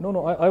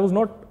 No, I was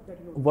not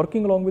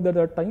working along with at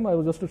that time. I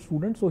was just a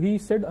student. So he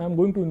said, I am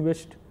going to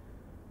invest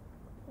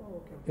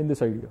in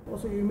this idea. Oh,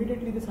 so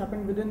immediately this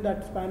happened within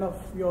that span of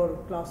your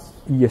class?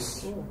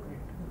 Yes. Oh, great.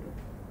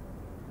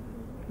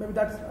 Maybe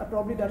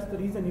that's the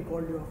reason he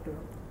called you after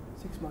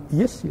 6 months.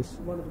 Yes.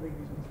 One of the big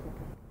reasons.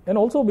 Okay. And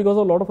also because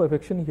of a lot of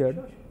affection he had.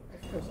 Sure.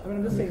 Of course. I mean,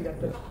 I'm just saying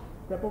that the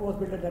rapport was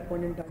built at that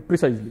point in time.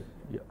 Precisely.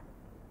 Yeah.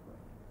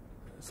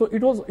 So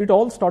it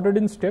all started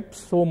in steps.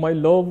 So my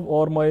love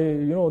or my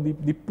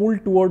the pull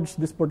towards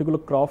this particular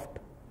craft,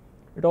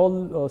 it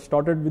all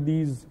started with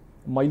these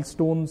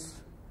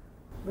milestones.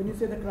 When you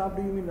say the craft,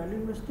 do you mean value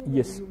investing?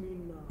 Yes. Or do you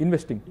mean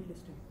investing.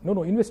 Delisting?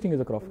 No, investing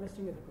is a craft.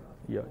 Investing is a craft.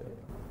 Yeah.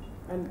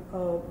 And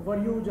were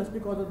you, just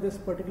because of this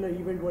particular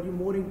event, were you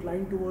more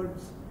inclined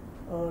towards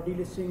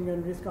delisting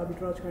and risk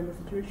arbitrage kind of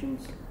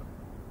situations?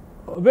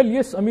 Well,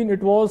 yes. I mean,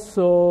 it was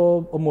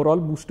a morale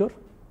booster,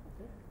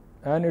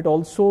 and it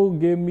also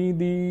gave me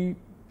the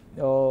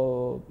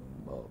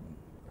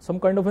some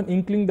kind of an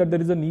inkling that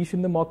there is a niche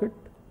in the market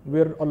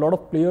where a lot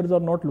of players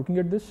are not looking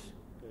at this.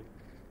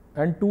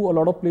 And two, a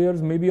lot of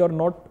players maybe are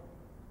not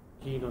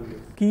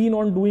keen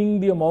on doing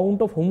the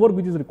amount of homework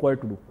which is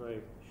required to do.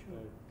 Right.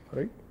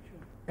 Right.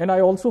 And I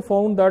also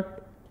found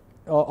that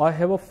I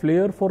have a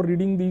flair for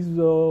reading these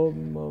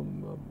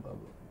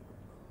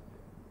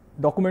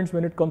documents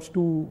when it comes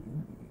to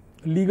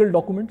legal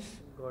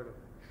documents. Got it.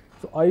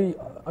 So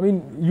I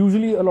mean,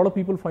 usually a lot of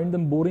people find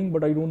them boring,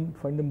 but I don't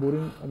find them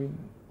boring. I mean,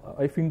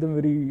 I find them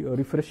very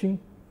refreshing.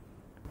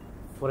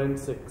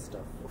 Forensic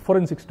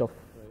stuff.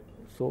 Right.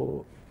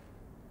 So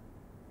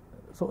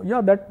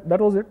yeah,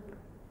 that was it.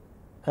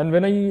 And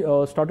when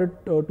I started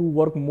to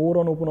work more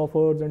on open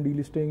offers and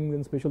delisting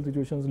in special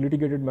situations,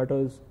 litigated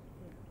matters,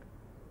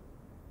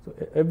 so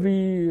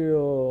every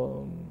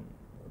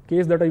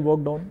case that I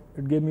worked on,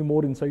 it gave me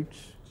more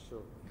insights.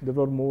 Sure. There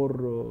were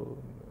more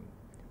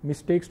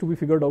mistakes to be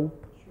figured out,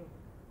 Sure.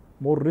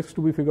 more risks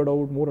to be figured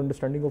out, more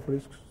understanding of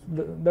risks.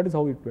 That is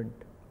how it went.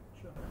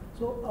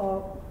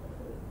 Sure.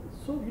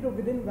 So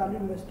within value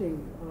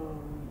investing,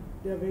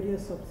 there are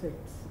various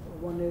subsets.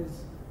 One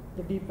is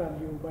the deep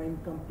value, buying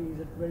companies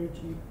at very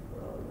cheap.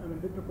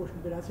 With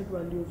proportion to their asset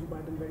values, you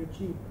buy them very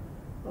cheap.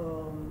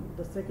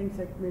 The second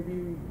sect may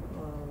be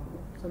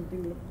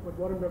something like what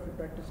Warren Buffett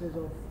practices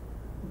of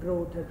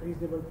growth at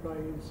reasonable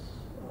price,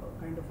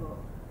 kind of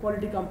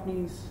quality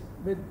companies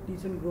with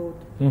decent growth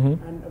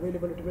and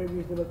available at a very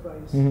reasonable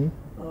price. Then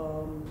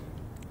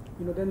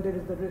there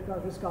is the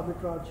risk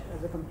arbitrage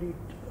as a complete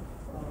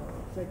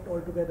sect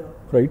altogether.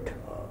 Right.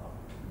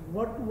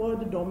 What were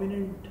the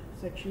dominant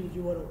sections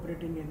you were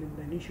operating in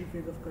the initial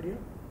phase of career,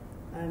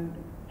 and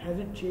has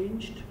it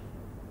changed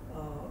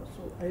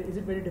Is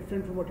it very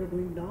different from what you're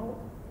doing now?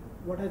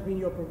 What has been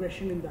your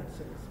progression in that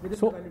sense within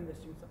the value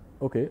investing side?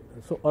 Okay,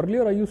 so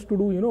earlier I used to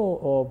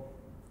do,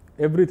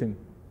 everything.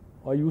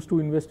 I used to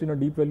invest in a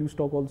deep value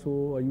stock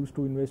also. I used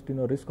to invest in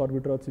a risk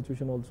arbitrage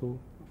situation also. Okay.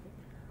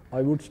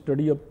 I would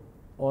study up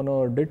on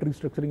a debt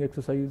restructuring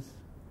exercise.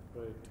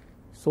 Right.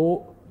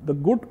 So the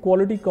good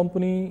quality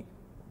company,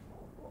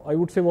 I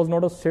would say, was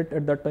not a set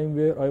at that time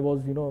where I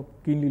was,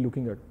 keenly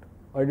looking at.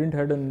 I didn't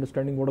have an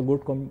understanding what a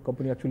good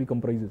company actually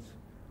comprises.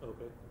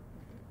 Okay.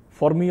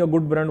 For me, a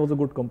good brand was a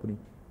good company.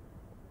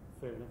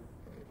 Fair enough.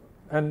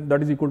 And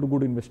that is equal to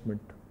good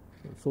investment.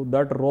 So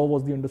that raw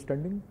was the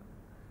understanding.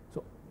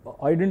 So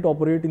I didn't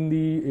operate in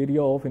the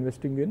area of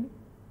investing in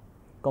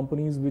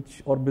companies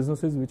or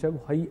businesses which have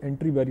high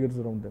entry barriers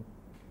around them.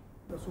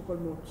 The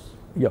so-called moats.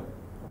 Yeah.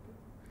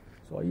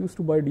 So I used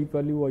to buy deep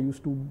value. I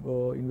used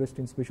to invest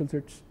in special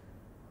sets.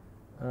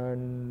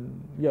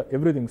 And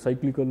everything,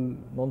 cyclical,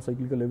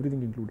 non-cyclical,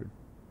 everything included.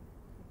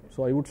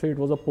 So I would say it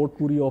was a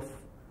potpourri of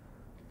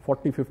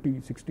 40,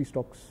 50, 60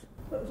 stocks.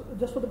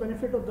 Just for the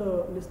benefit of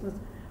the listeners,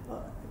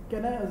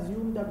 can I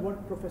assume that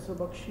what Professor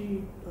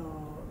Bakshi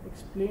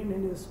explained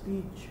in his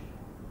speech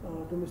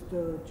to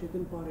Mr.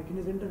 Chetan Parekh in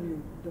his interview,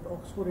 that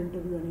Oxford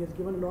interview, and he has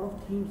given a lot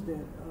of themes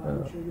there,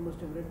 I'm sure you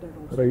must have read that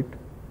also. Right.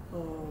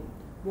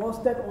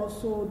 Was that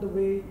also the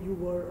way you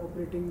were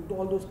operating?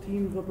 All those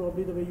themes were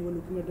probably the way you were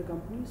looking at the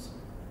companies?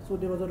 So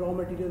there was a raw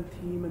material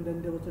theme, and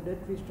then there was a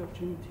debt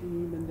restructuring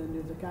theme, and then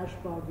there's a cash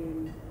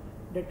bargain,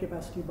 debt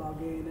capacity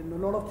bargain, and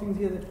a lot of things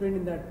he has explained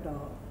in that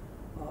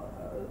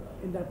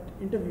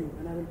interview.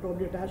 And I will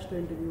probably attach the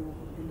interview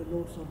in the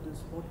notes of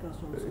this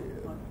podcast also.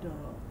 But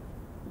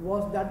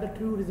was that the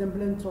true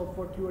resemblance of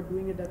what you were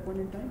doing at that point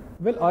in time?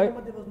 Well, I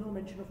remember there was no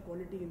mention of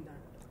quality in that.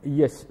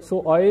 Yes.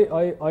 So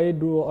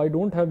I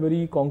don't have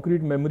very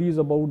concrete memories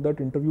about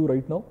that interview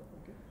right now.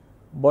 Okay.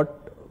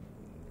 But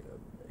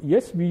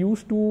yes, we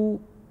used to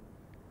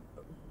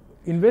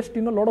invest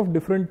in a lot of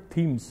different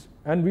themes,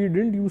 and we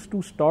didn't used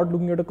to start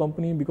looking at a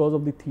company because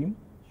of the theme.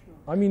 Sure.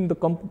 I mean, the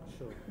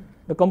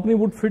company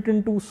would fit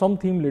into some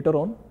theme later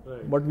on,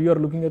 right. But we are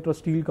looking at a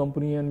steel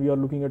company and we are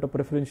looking at a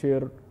preference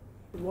share.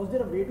 Was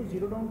there a way to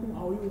zero down to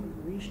how you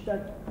reached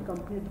that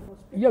company at the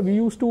first place? Yeah, we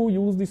used to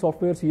use the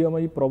software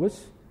CMI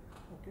Provis.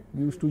 Okay.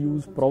 We used to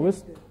use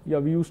Provis. Yeah,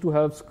 we used to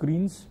have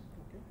screens.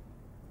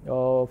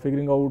 Okay.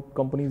 Figuring out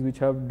companies which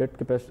have debt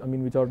capacity,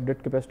 which are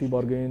debt capacity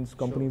bargains,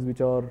 companies which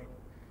are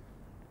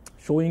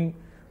showing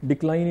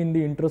decline in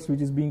the interest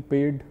which is being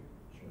paid,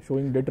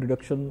 showing debt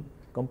reduction,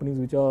 companies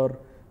which are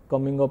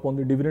coming up on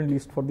the dividend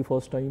list for the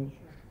first time,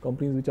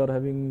 companies which are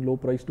having low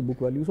price to book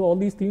value. So all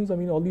these things,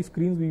 all these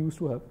screens we used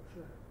to have.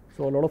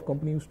 So a lot of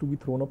companies used to be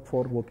thrown up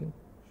for working.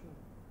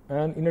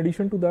 And in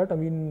addition to that,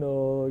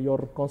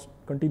 your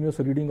continuous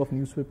reading of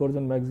newspapers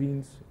and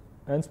magazines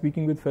and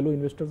speaking with fellow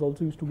investors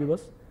also used to give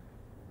us,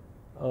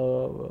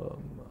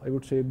 I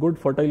would say, good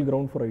fertile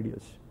ground for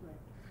ideas.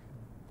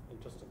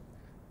 Interesting.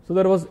 So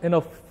there was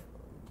enough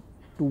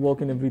to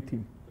work in every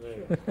theme.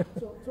 Sure.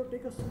 So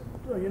take us,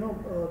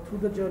 through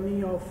the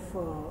journey of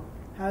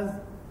has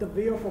the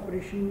way of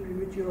operation in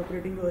which you're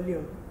operating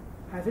earlier,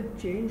 has it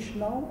changed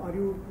now? Are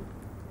you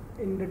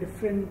in a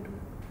different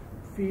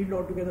field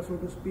altogether, so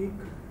to speak,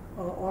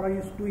 or are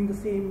you doing the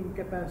same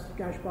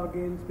cash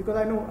bargains? Because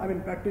I know,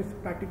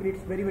 practically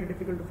it's very, very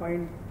difficult to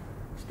find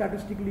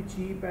statistically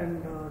cheap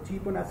and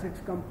cheap on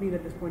assets companies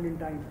at this point in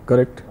time.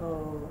 Correct.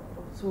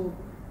 So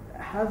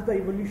has the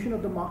evolution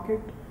of the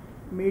market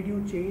made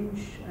you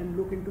change and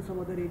look into some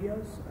other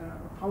areas?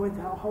 How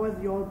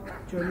has your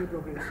journey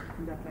progressed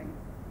in that line?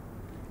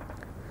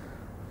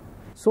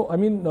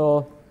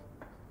 So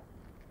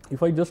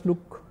if I just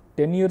look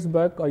 10 years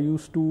back, I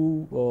used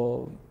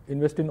to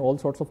invest in all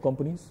sorts of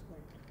companies,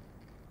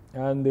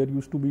 and there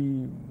used to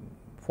be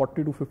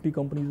 40 to 50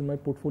 companies in my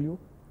portfolio.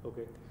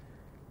 Okay.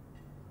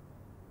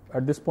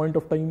 At this point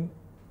of time,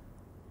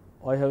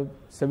 I have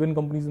 7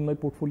 companies in my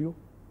portfolio.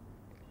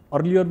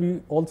 Earlier,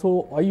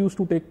 I used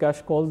to take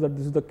cash calls that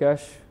this is the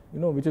cash,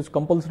 which is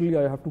compulsorily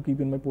I have to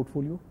keep in my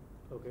portfolio,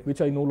 okay, which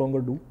I no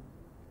longer do.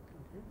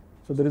 Okay.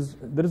 So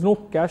there is no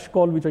cash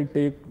call which I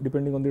take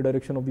depending on the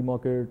direction of the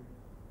market.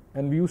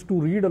 And we used to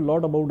read a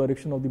lot about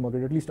direction of the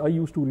market. At least I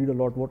used to read a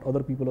lot what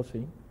other people are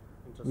saying,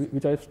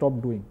 which I have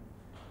stopped doing.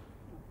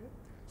 Okay.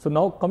 So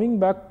now coming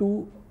back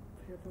to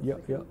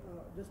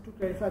just to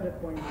clarify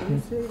that point, when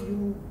you say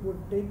you would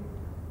take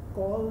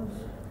calls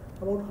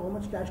about how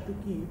much cash to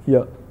keep,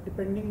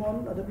 depending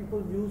on other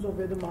people's views of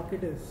where the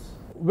market is.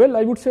 Well,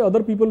 I would say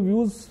other people's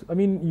views.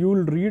 You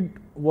will read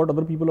what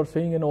other people are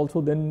saying, and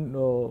also then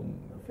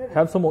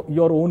have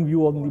your own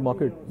view on the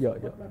market.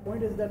 My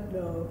point is that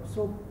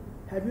so.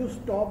 Have you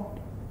stopped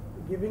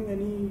giving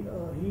any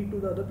heed to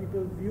the other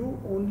people's view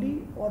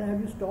only, or have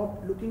you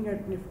stopped looking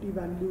at Nifty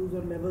values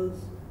or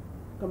levels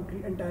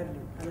entirely?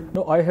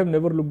 No, I have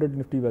never looked at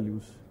Nifty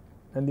values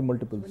and the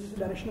multiples. When you say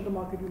direction of the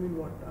market, you mean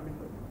what?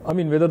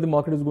 Whether the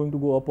market is going to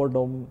go up or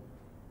down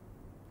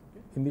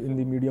in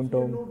the medium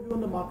term. You have no view on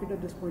the market at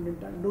this point in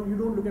time. No, you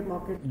don't look at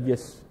market.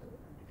 Yes.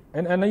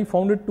 And I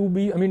found it to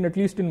be, I mean, at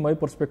least in my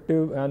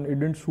perspective, and it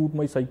didn't suit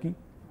my psyche.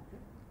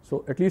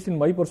 So at least in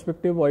my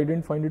perspective, I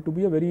didn't find it to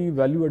be a very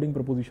value-adding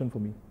proposition for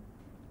me.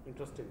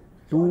 Interesting.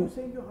 So are you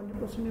saying you're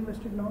 100%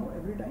 invested now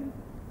every time?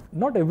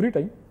 Not every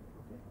time,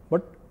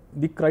 but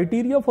the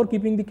criteria for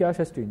keeping the cash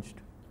has changed.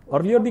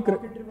 Earlier, the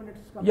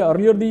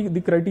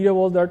criteria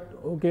was that,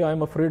 okay,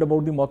 I'm afraid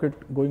about the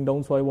market going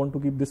down, so I want to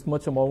keep this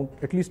much amount,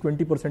 at least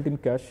 20% in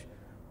cash.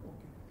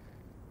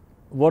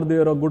 Were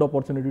there a good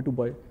opportunity to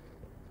buy,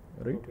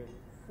 right? Okay.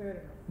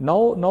 Fair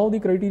enough. Now the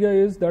criteria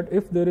is that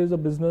if there is a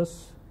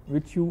business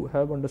which you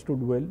have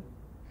understood well,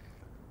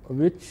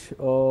 which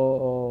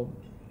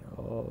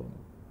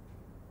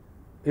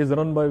is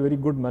run by very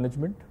good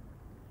management,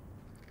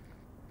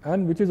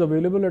 and which is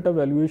available at a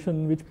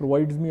valuation which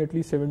provides me at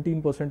least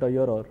 17%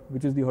 IRR,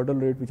 which is the hurdle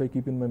rate which I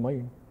keep in my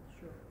mind.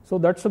 Sure. So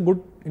that's a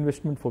good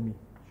investment for me.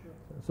 Sure.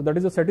 So that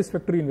is a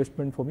satisfactory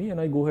investment for me,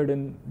 and I go ahead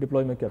and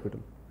deploy my capital.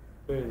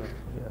 Fair enough.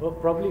 Yeah. Well,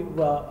 probably,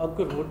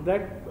 Ankur,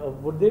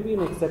 would there be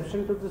an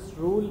exception to this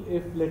rule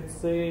if, let's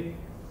say,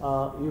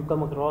 you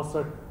come across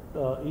a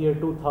year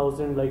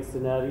 2000 like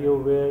scenario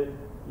where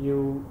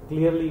you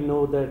clearly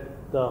know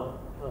that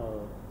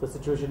the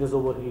situation is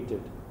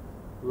overheated,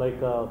 like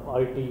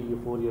IT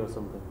euphoria or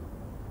something,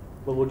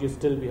 but would you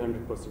still be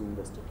 100%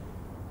 invested?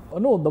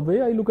 No, the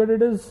way I look at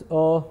it is,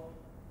 so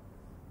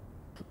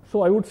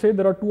I would say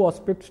there are two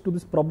aspects to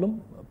this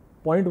problem.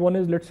 Point one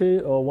is, let's say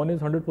one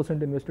is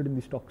 100% invested in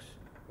the stocks,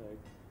 Right.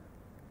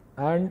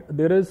 and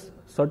there is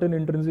certain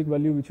intrinsic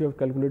value which you have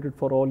calculated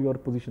for all your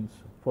positions,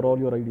 for all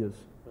your ideas.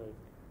 Right.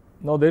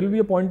 Now there will be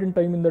a point in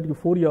time in that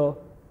euphoria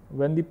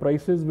when the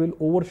prices will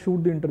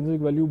overshoot the intrinsic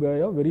value by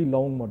a very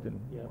long margin,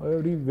 Yeah.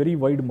 a very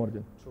wide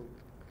margin. True.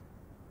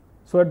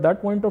 So at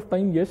that point of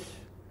time, yes,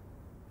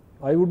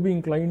 I would be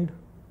inclined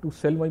to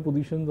sell my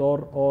positions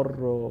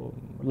or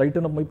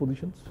lighten up my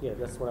positions. Yeah,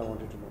 that's what I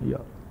wanted to know.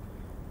 Yeah.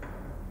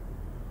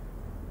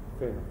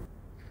 Fair enough.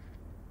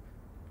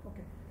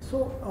 Okay.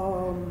 So,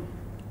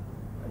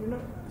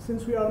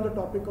 since we are on the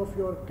topic of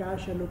your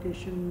cash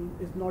allocation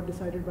is not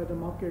decided by the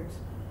markets,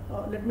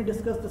 let me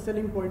discuss the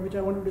selling point, which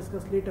I want to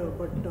discuss later.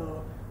 But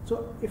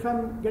so, if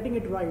I'm getting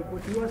it right,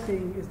 what you are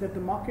saying is that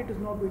the market is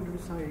not going to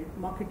decide,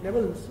 market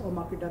levels or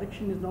market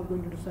direction is not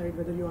going to decide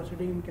whether you are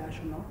sitting in cash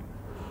or not.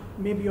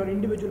 Maybe your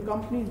individual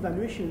company's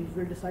valuations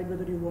will decide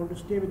whether you want to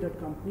stay with that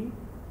company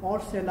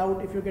or sell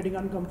out if you're getting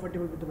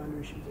uncomfortable with the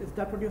valuations. Is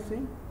that what you're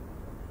saying?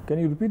 Can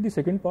you repeat the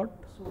second part?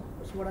 So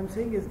what I'm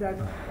saying is that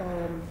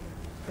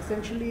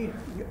essentially,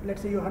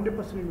 let's say you're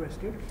 100%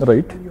 invested,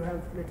 Right. and you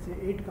have, let's say,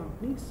 8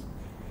 companies.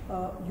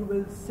 You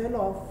will sell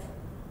off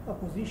a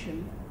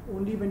position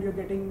only when you're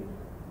getting,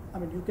 I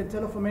mean, you can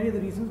sell off for many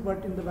other reasons,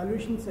 but in the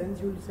valuation sense,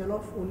 you will sell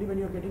off only when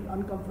you're getting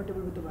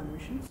uncomfortable with the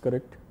valuations.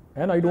 Correct.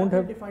 And I don't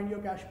have, define your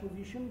cash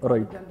position Right.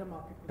 rather than the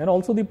market. and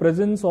also the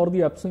presence or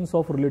the absence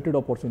of related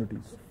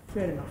opportunities.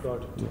 Fair enough.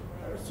 Got it.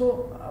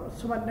 So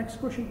my next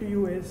question to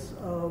you is,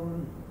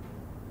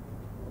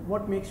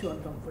 what makes you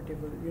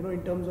uncomfortable?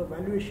 In terms of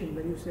valuation,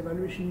 when you say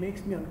valuation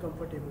makes me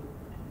uncomfortable,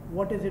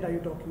 what is it are you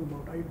talking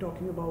about? Are you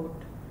talking about,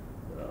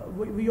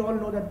 we all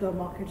know that the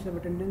markets have a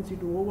tendency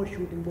to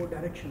overshoot in both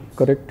directions.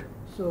 Correct.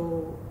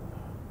 So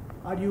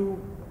are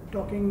you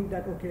talking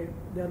that, okay,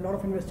 there are a lot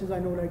of investors I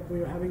know, like we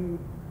were having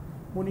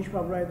Monish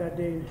Pabrai that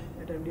day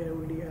at MDI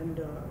only,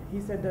 and he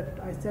said that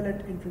I sell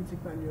at intrinsic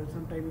value,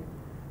 sometime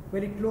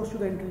very close to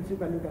the intrinsic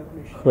value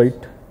calculation.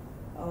 Right.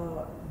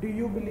 Do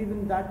you believe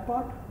in that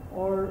part,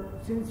 or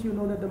since you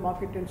know that the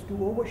market tends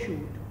to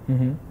overshoot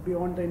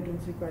beyond the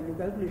intrinsic value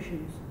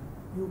calculations,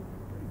 you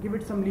give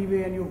it some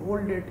leeway and you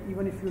hold it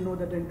even if you know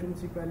that the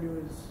intrinsic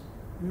value is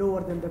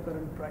lower than the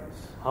current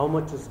price? How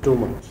much is too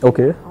much?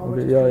 Okay. How much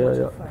Okay. is Yeah. too Yeah. much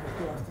Yeah. if I have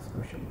to ask this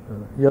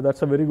question? Yeah,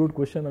 that's a very good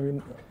question. I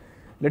mean,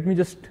 let me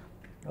just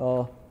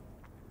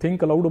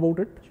think aloud about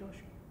it, Sure.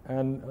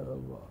 and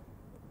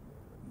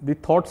the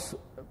thoughts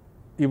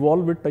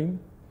evolve with time.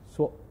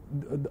 So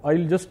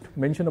I'll just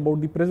mention about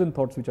the present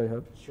thoughts which I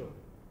have. Sure.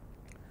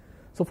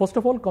 So first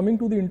of all, coming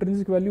to the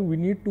intrinsic value, we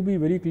need to be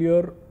very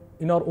clear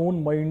in our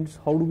own minds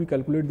how do we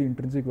calculate the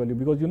intrinsic value,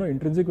 because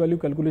intrinsic value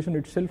calculation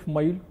itself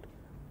might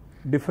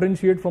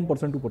differentiate from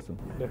person to person.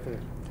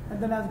 Definitely.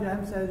 And then, as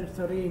Graham says, it's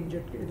a range.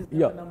 It is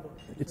Yeah, a number.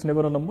 it's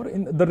never a number.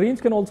 The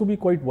range can also be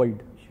quite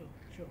wide.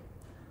 Sure.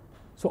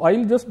 So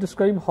I'll just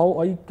describe how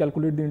I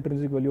calculate the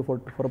intrinsic value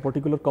for a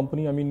particular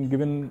company. I mean,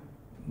 given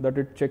that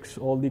it checks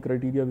all the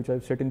criteria which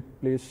I've set in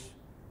place,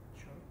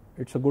 Sure.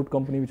 it's a good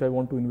company which I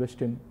want to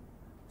invest in.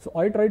 So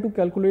I try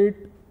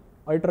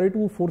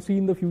to foresee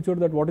in the future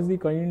that what is the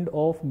kind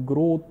of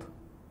growth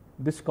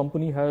this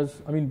company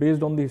has, I mean,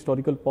 based on the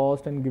historical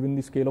past and given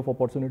the scale of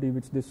opportunity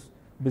which this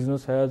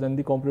business has and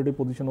the competitive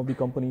position of the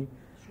company,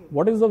 Sure.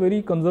 what is the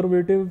very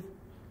conservative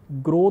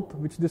growth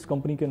which this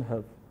company can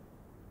have?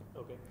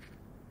 Okay.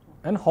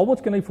 And how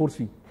much can I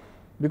foresee?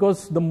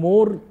 Because the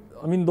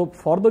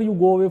farther you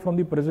go away from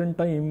the present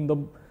time, the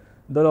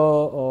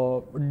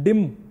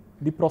dim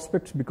the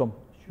prospects become.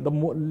 The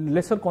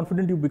lesser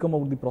confident you become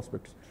about the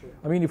prospects. Sure.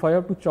 I mean, if I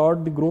have to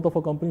chart the growth of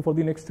a company for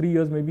the next 3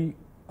 years, maybe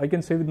I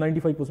can say with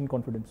 95%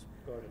 confidence.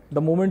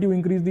 The moment you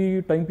increase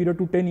the time period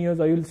to 10 years,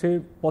 I will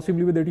say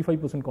possibly with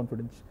 85%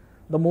 confidence.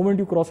 The moment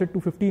you cross it to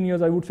 15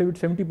 years, I would say with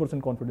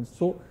 70% confidence.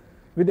 So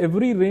with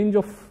every range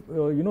of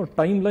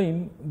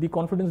timeline, the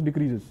confidence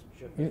decreases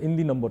in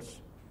the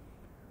numbers.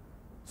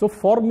 So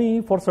for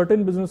me, for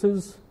certain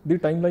businesses, the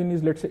timeline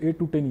is, let's say, 8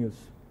 to 10 years,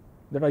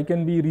 that I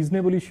can be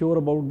reasonably sure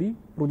about the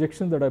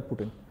projections that I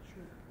put in.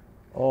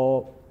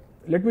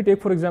 Let me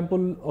take, for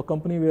example, a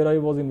company where I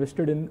was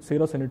invested in,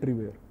 CERA Sanitary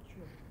ware.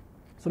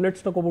 So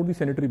let's talk about the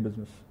sanitary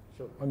business.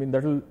 I mean,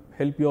 that will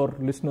help your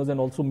listeners and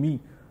also me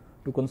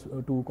to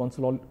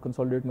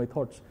consolidate my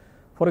thoughts.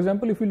 For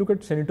example, if you look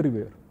at sanitary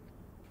ware,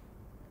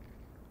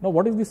 now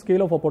what is the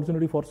scale of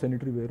opportunity for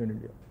sanitary ware in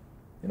India?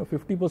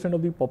 50%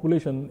 of the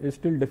population is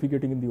still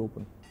defecating in the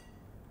open.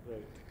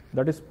 Right.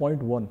 That is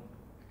point one.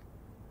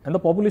 And the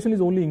population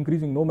is only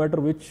increasing, no matter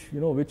where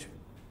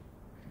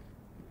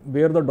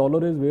the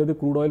dollar is, where the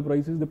crude oil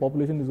price is, the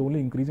population is only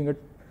increasing at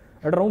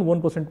around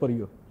 1% per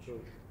year. Sure.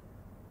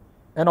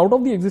 And out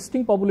of the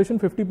existing population,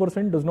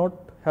 50% does not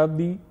have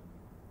the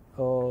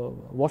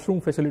washroom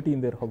facility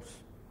in their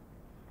house,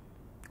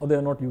 or they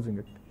are not using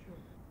it. Sure.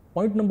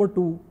 Point number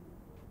two,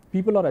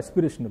 people are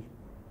aspirational.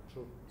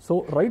 True.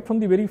 So right from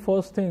the very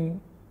first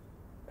thing,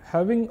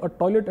 having a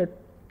toilet at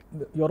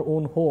your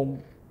own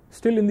home,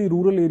 still in the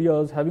rural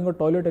areas, having a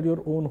toilet at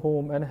your own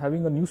home and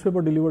having a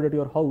newspaper delivered at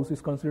your house is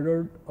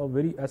considered a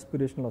very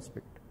aspirational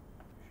aspect.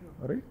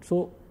 Sure. Right?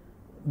 So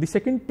the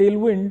second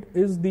tailwind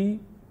is the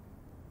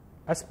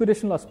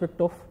aspirational aspect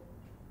of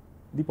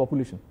the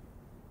population.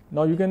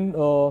 Now you can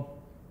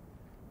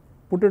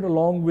put it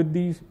along with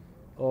the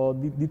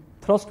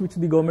thrust which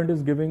the government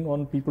is giving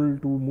on people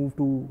to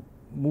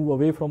move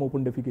away from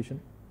open defecation.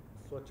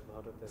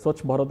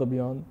 Swachh Bharat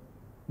Abhiyan.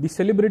 The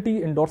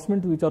celebrity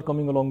endorsements which are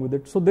coming along with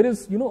it. So there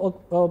is,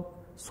 a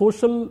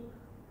social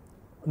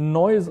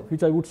noise,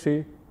 which I would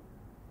say,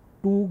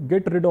 to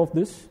get rid of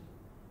this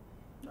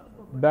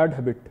bad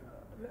habit.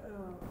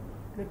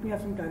 Let me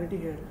have some clarity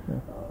here. Yeah.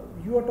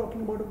 You are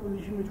talking about a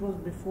position which was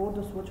before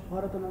the Swachh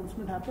Bharat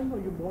announcement happened, or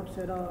you bought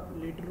CERA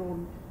later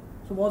on?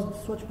 So was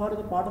Swachh Bharat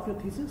a part of your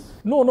thesis?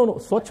 No.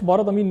 Swachh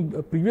Bharat, I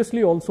mean,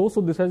 previously also,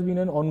 so this has been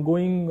an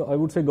ongoing, I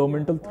would say,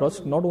 governmental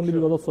thrust, not only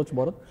because of Swachh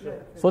Bharat. Sure.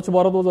 Swachh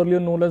Bharat was earlier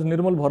known as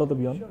Nirmal Bharat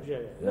Abhiyan.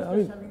 Sure. I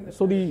mean,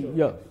 so the,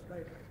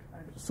 Right.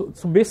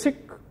 so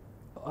basic,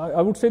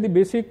 I would say the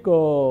basic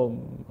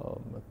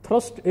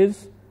thrust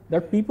is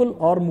that people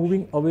are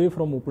moving away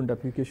from open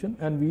defecation,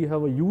 and we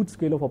have a huge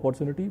scale of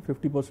opportunity.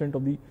 56%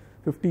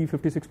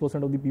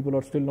 of the people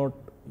are still not,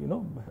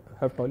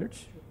 have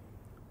toilets.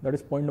 That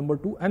is point number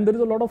two. And there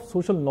is a lot of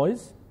social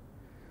noise.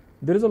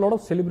 There is a lot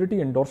of celebrity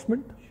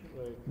endorsement.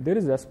 Right. There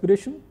is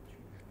aspiration.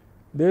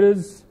 There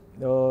is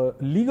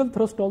legal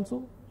thrust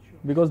also,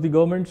 because the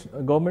governments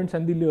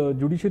and the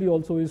judiciary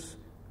also is,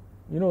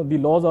 the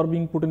laws are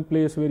being put in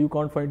place where you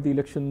can't fight the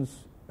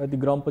elections at the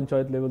Gram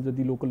Panchayat levels, at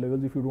the local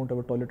levels, if you don't have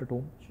a toilet at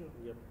home. Sure.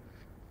 Yep.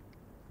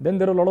 Then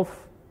there are a lot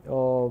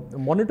of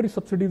monetary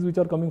subsidies which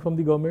are coming from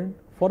the government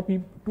for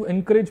to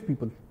encourage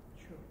people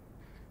Sure.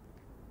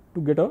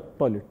 to get a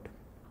toilet.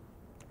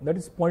 That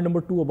is point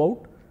number two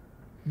about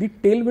the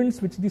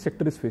tailwinds which the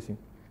sector is facing.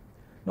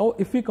 Now,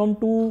 if we come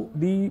to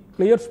the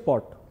players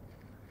part,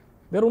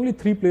 there are only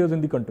 3 players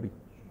in the country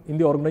in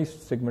the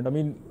organized segment. I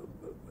mean,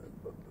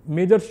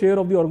 major share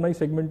of the organized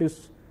segment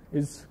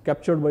is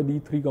captured by the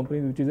 3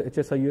 companies, which is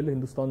HSIL,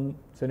 Hindustan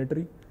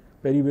Sanitary,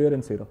 Perriware,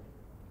 and CERA.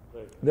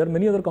 Right. There are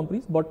many other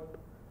companies, but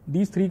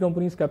these 3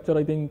 companies capture,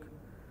 I think,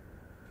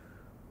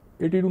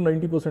 80 to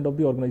 90% of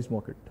the organized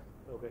market.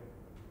 Okay.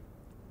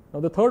 Now,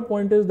 the third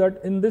point is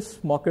that in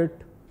this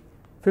market,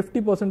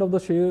 50% of the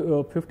share,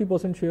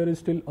 50% share is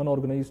still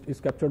unorganized, is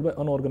captured by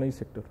unorganized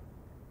sector.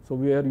 So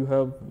where you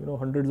have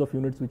hundreds of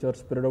units which are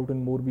spread out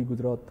in Morbi,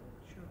 Gujarat,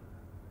 Sure.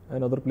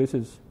 and other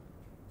places.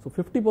 So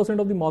 50%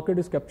 of the market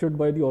is captured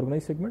by the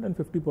organized segment, and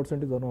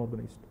 50% is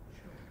unorganized.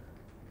 Sure.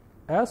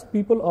 As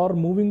people are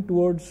moving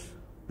towards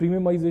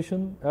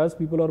premiumization, as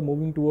people are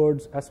moving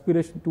towards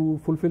aspiration to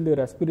fulfill their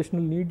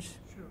aspirational needs,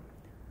 Sure.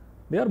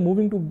 they are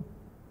moving to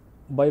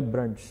buy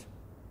brands.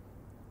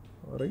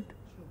 All right.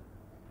 Sure.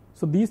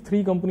 So these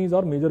 3 companies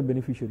are major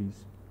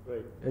beneficiaries: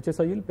 Right.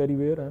 HSIL,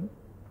 Perriware, and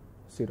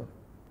CERA.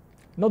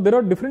 Now there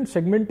are different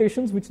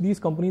segmentations which these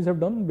companies have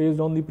done based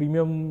on the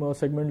premium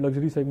segment,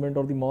 luxury segment,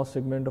 or the mass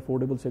segment,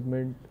 affordable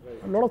segment.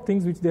 Right. A lot of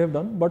things which they have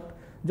done. But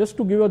just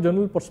to give a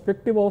general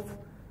perspective of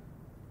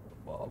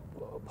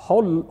how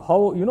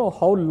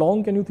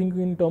long can you think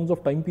in terms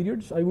of time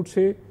periods, I would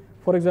say,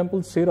 for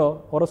example, CERA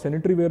or a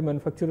sanitary ware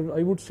manufacturer,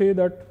 I would say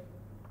that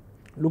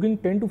looking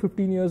 10 to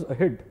 15 years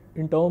ahead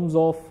in terms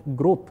of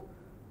growth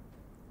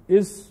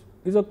is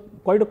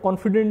quite a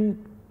confident,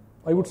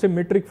 I would say,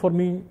 metric for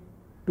me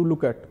to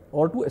look at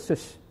or to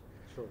assess.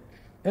 Sure.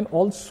 And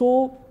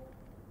also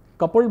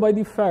coupled by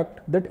the fact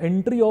that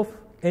entry of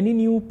any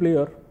new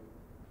player,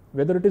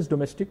 whether it is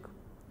domestic,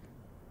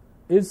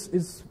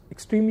 is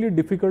extremely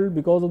difficult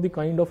because of the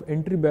kind of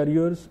entry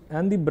barriers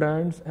and the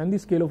brands and the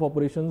scale of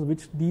operations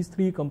which these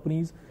 3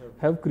 companies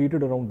have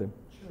created around them.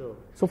 Sure.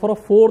 So for a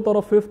fourth or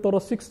a fifth or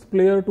a sixth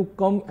player to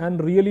come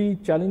and really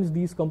challenge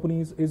these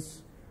companies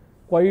is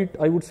quite,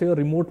 I would say, a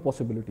remote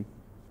possibility.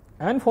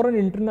 And for an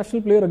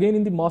international player, again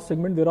in the mass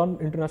segment, there are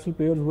international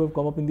players who have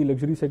come up in the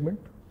luxury segment.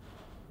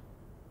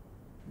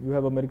 You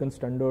have American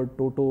Standard,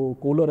 Toto,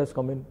 Kohler has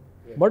come in.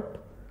 Yeah.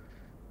 But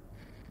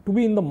to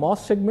be in the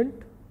mass segment,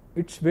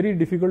 it's very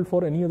difficult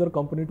for any other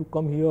company to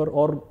come here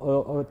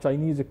or a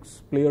Chinese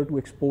player to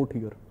export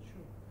here.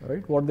 Sure.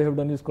 Right? What they have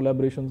done is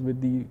collaborations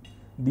with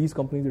these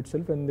companies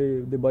itself, and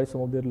they buy some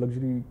of their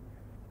luxury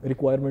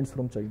requirements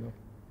from China.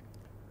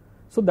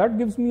 So that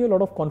gives me a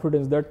lot of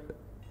confidence that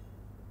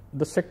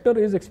the sector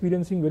is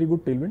experiencing very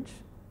good tailwinds.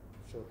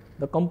 Sure.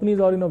 The companies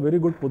are in a very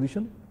good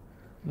position.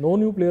 No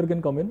new player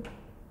can come in.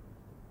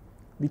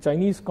 The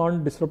Chinese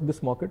can't disrupt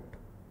this market.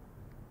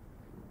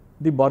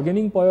 The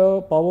bargaining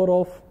power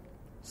of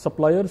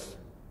suppliers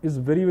is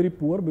very, very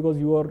poor because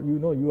you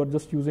are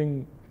just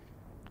using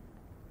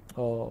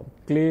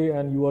clay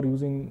and you are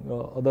using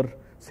other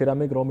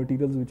ceramic raw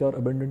materials which are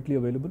abundantly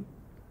available.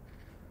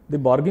 The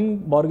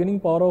bargaining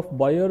power of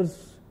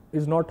buyers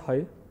is not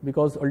high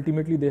because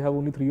ultimately they have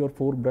only 3 or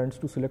 4 brands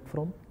to select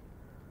from.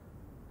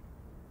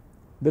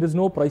 There is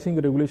no pricing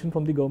regulation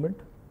from the government.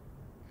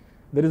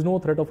 There is no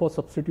threat of a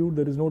substitute.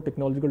 There is no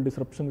technological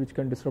disruption which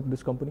can disrupt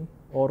this company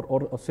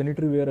or a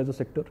sanitary ware as a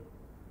sector.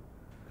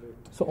 Great.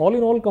 So all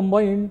in all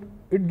combined,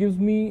 it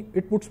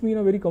puts me in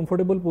a very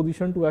comfortable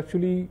position to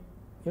actually,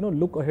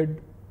 look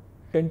ahead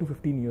 10 to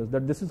 15 years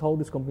that this is how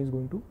this company is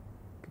going to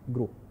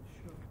grow.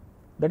 Sure.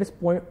 That is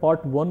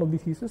part one of the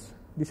thesis.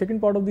 The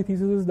second part of the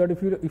thesis is that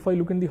if I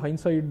look in the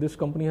hindsight, this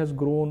company has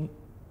grown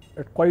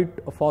at quite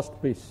a fast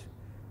pace.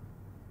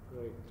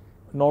 Right.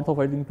 North of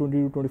I think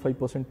 20 to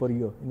 25% per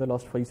year in the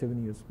last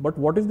 5-7 years. But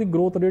what is the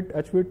growth rate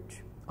at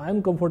which I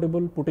am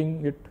comfortable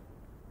putting it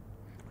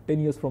 10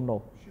 years from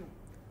now? Sure.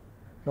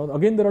 Now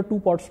again there are two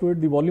parts to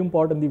it, the volume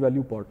part and the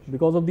value part.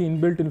 Because of the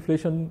inbuilt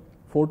inflation,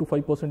 4 to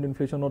 5%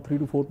 inflation or 3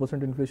 to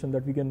 4% inflation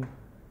that we can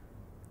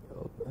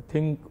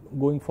think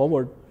going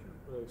forward.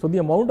 Right. So the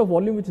amount of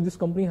volume which this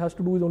company has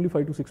to do is only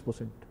 5 to 6%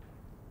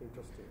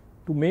 Interesting.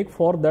 to make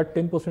for that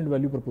 10%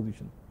 value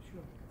proposition, Sure.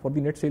 for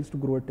the net sales to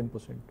grow at 10%.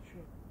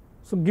 Sure.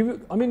 So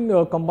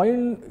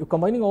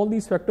combining all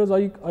these factors,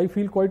 I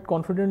feel quite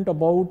confident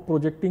about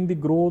projecting the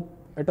growth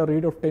at a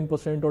rate of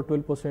 10% or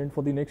 12%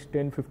 for the next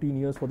 10-15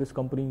 years for this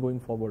company going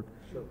forward.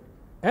 Sure.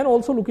 And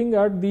also looking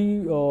at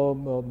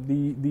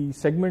the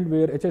segment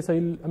where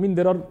HSIL,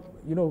 there are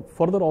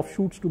further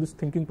offshoots to this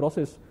thinking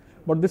process,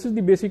 but this is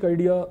the basic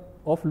idea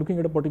of looking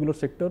at a particular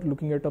sector,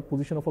 looking at a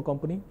position of a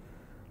company,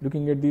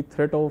 looking at the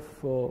threat of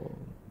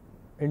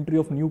entry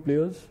of new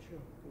players,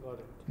 Got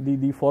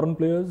it. the foreign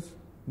players,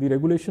 the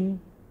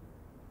regulation,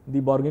 the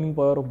bargaining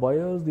power of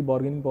buyers, the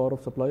bargaining power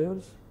of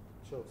suppliers.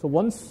 Sure. So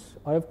once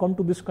I have come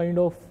to this kind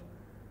of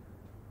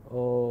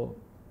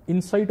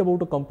insight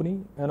about a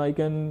company and I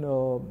can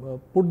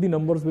put the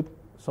numbers with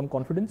some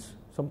confidence,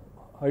 some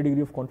high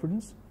degree of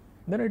confidence,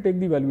 then I take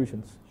the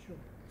valuations. Sure.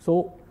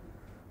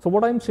 So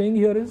what I am saying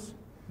here is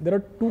there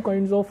are two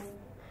kinds of,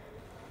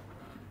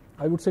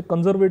 I would say,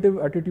 conservative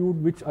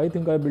attitude which I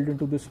think I built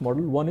into this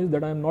model. One is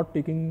that I am not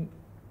taking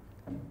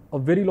a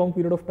very long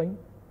period of time.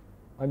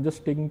 I'm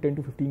just taking 10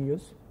 to 15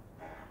 years.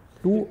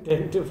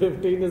 10 to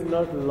 15 is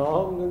not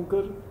long,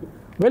 Ankur.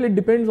 Well, it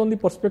depends on the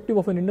perspective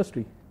of an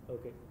industry.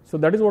 Okay. So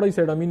that is what I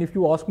said. If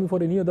you ask me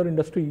for any other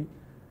industry,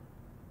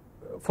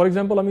 for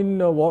example,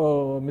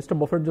 Mr.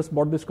 Buffett just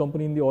bought this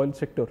company in the oil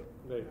sector,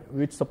 Right.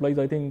 which supplies,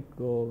 I think,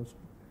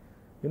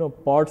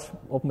 parts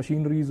of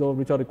machineries or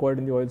which are required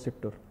in the oil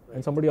sector. Right.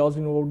 And somebody asked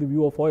him about the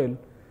view of oil.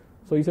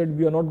 So he said,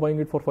 we are not buying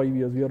it for 5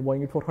 years, we are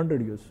buying it for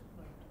 100 years.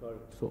 Got it.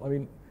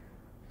 So,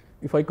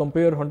 if I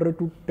compare 100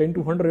 to 10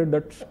 to 100,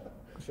 that's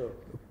Sure.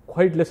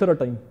 quite lesser a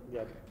time.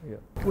 Yeah. Yeah.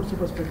 Puts the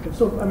perspective.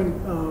 So,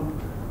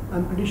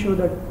 I'm pretty sure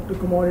that the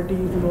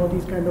commodities,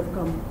 these kind of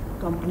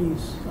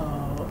companies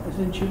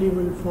essentially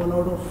will fall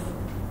out of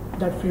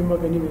that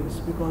framework anyways,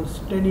 because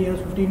 10 years,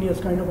 15 years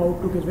kind of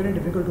outlook is very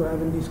difficult to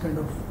have in these kind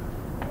of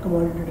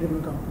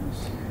commodity-driven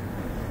companies.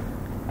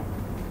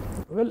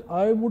 Well,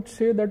 I would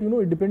say that,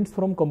 it depends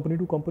from company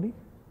to company.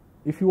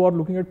 If you are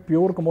looking at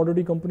pure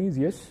commodity companies,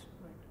 yes,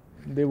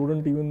 they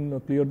wouldn't even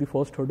clear the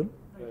first hurdle.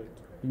 Right.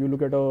 You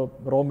look at a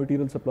raw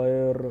material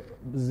supplier,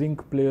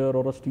 zinc player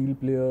or a steel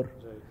player,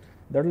 Right.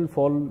 that will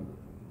fall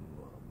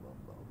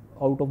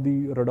out of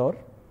the radar.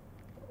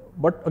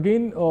 But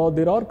again,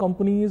 there are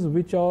companies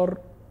which are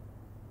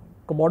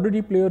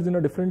commodity players in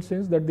a different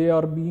sense, that they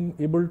are being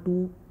able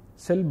to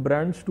sell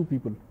brands to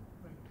people.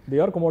 They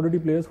are commodity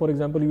players. For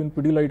example, even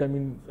Pidilite,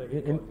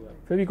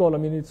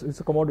 Fevicol, it's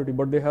a commodity,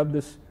 but they have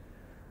this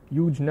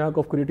huge knack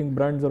of creating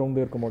brands around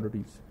their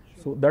commodities.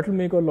 So that will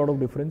make a lot of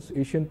difference.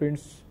 Asian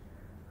Paints.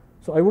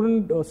 So I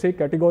wouldn't say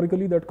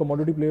categorically that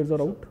commodity players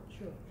are out,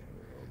 Sure.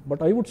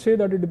 but I would say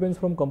that it depends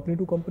from company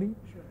to company.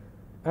 Sure.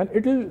 And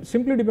it will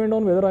simply depend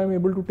on whether I am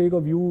able to take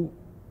a view,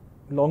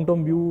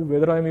 long-term view,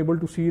 whether I am able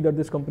to see that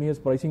this company has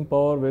pricing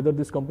power, whether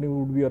this company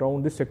would be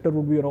around, this sector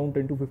would be around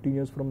 10 to 15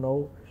 years from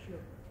now. Sure.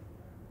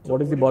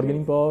 what is the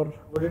bargaining power.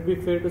 Would it be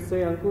fair to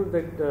say, Ankur,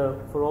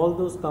 that for all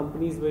those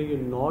companies where you're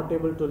not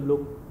able to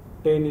look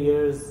 10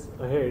 years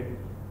ahead,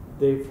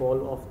 they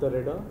fall off the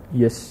radar?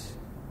 Yes.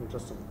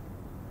 Interesting.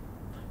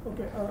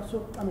 Okay,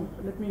 so I mean,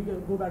 let me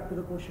go back to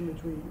the question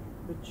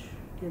which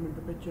came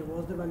into picture.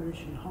 Was the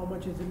valuation, how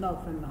much is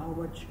enough and how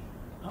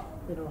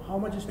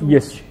much is too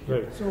Yes. much?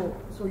 Right.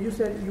 So you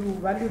said you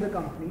value the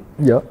company,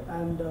 Yeah.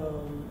 and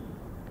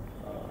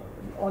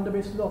on the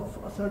basis of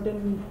a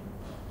certain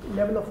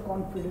level of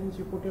confidence,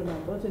 you put your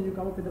numbers and you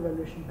come up with a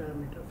valuation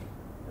parameter,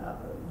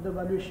 the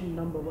valuation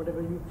number,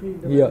 whatever you feel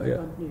the value of the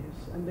company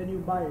is, and then you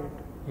buy it.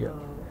 Yeah.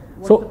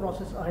 What's the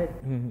process ahead?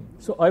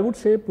 So I would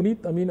say,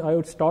 Puneet, I mean, I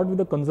would start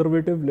with a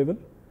conservative level.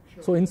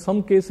 Sure. So in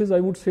some cases, I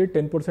would say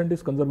 10%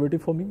 is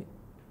conservative for me.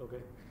 Okay.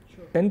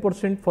 Sure.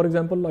 10%, for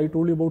example, I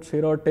told you about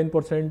CERA,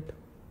 10%,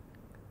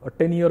 a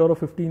 10-year or a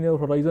 15-year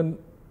horizon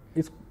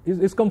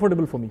is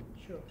comfortable for me.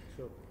 Sure.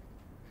 Sure.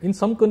 In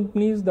some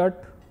companies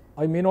that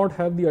I may not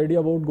have the idea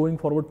about going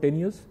forward 10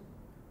 years,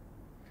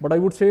 but I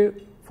would say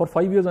for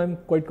 5 years, I'm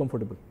quite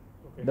comfortable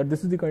that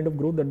this is the kind of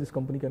growth that this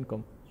company can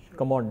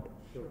command,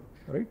 Sure.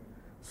 right?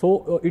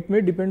 So it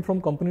may depend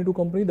from company to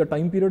company. The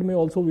time period may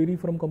also vary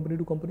from company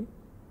to company.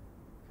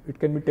 It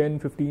can be 10,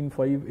 15,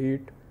 5,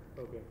 8.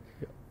 Okay.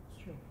 Yeah.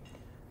 Sure.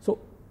 So,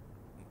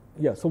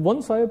 yeah. So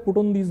once I put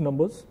on these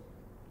numbers,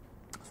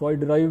 so I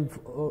derive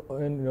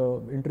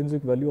an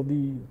intrinsic value of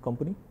the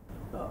company.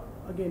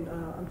 Again,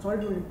 I'm sorry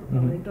to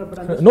interrupt, but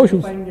I'm just No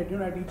issues. clarifying it.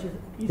 At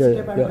each Yeah,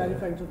 step I'm yeah.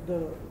 clarifying so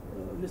the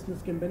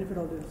listeners can benefit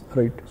of this.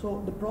 Right.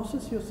 So the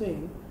process you're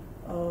saying,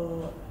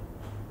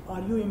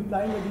 are you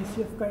implying a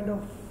DCF kind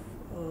of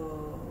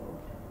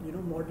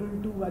model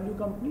to value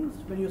companies?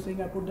 When you're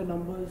saying I put the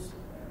numbers,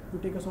 you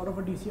take a sort of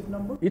a DCF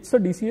number? It's a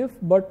DCF,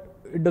 but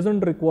it doesn't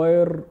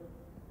require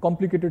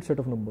complicated set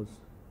of numbers.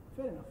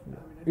 Fair enough. Yeah. I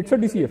mean, at It's the a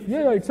end of the DCF. day,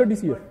 Yeah, it's a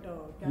nothing DCF. But,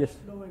 cash Yes.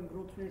 flow and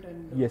growth rate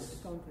and Yes.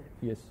 discount rate.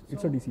 Yes,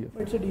 it's So a DCF.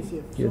 It's a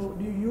DCF. Yes. So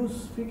do you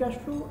use free cash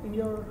flow in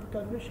your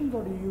calculations,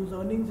 or do you use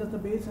earnings as the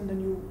base and then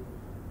you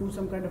do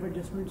some kind of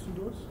adjustments to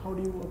those? How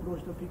do you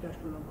approach the free cash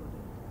flow number there?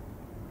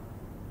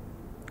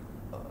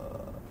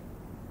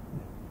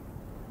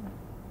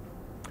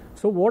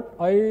 So what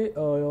I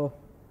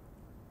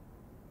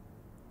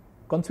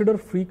consider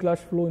free cash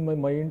flow in my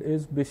mind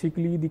is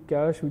basically the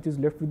cash which is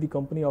left with the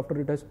company after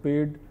it has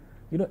paid,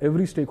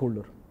 every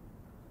stakeholder,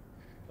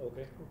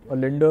 Okay. a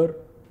lender,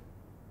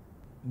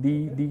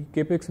 the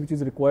capex which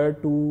is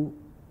required to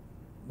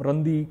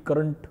run the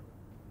current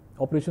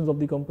operations of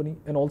the company,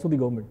 and also the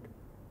government,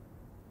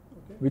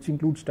 Okay. which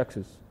includes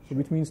taxes. So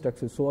which means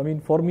taxes. So I mean,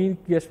 for me,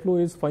 cash flow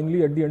is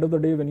finally at the end of the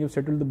day when you've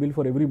settled the bill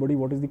for everybody,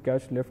 what is the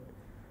cash left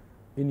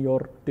in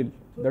your till?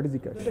 So That is the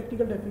The cash.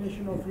 technical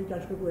definition of free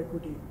cash flow to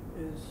equity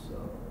is.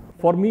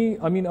 For me,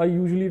 I mean, I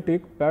usually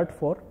take PAT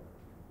for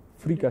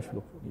free cash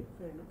flow. Okay,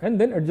 fair enough. And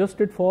then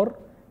adjust it for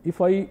if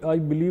I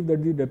believe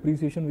that the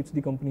depreciation which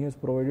the company has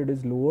provided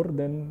is lower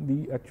than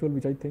the actual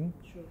which I think.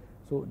 Sure,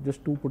 So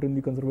just to put in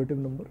the conservative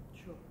number.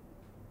 sure.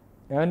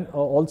 And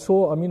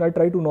also, I mean, I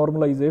try to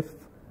normalize if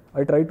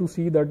I try to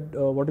see that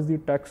what is the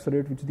tax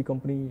rate which the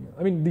company,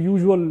 I mean, the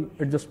usual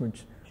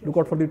adjustments. Sure. Look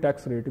out for the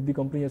tax rate. If the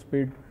company has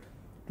paid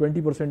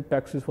 20%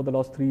 taxes for the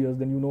last 3 years,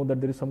 then you know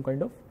that there is some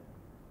kind of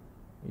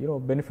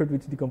benefit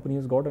which the company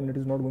has got, and it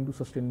is not going to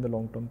sustain in the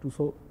long term.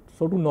 So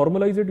to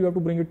normalize it, you have to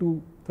bring it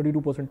to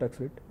 32% tax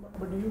rate.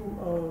 But do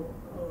you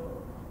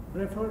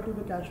refer to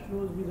the cash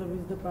flows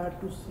vis-a-vis the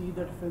PAT to see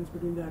the difference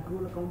between the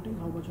accrual accounting,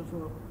 how much of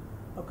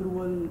a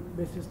accrual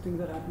basis things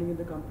are happening in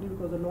the company?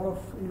 Because in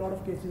a lot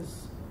of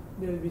cases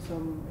there will be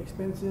some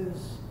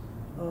expenses,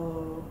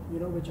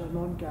 which are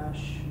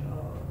non-cash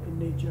in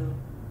nature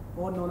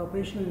or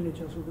non-operational in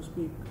nature, so to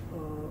speak.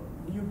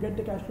 Do you get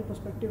the cash flow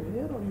perspective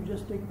here, or you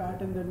just take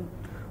PAT and then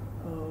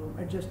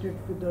adjust it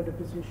with the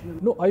depreciation?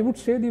 No, I would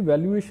say the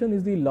valuation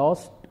is the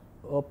last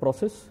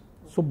process.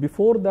 So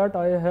before that,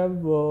 I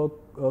have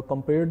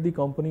compared the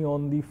company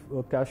on the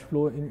cash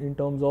flow in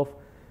terms of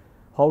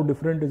how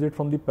different is it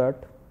from the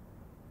PAT.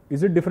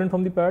 Is it different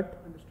from the PAT?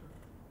 Understood.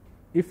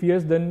 If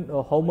yes, then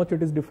how much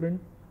it is different,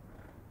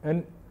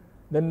 and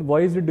then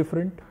why is it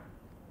different?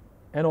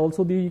 And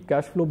also the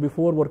cash flow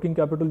before working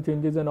capital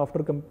changes and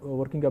after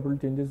working capital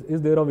changes,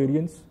 is there a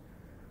variance?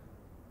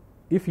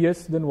 If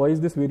yes, then why is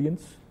this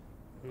variance?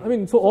 I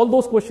mean, so all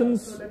those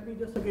questions. So let me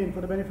just again,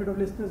 for the benefit of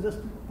listeners,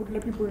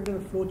 let me put it in a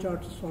flow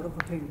chart sort of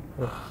a thing.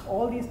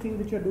 All these things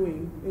which you're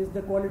doing is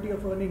the quality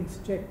of earnings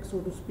check,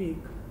 so to speak,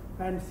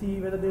 and see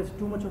whether there's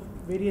too much of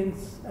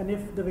variance, and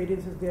if the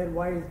variance is there,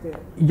 why is there?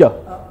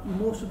 Yeah.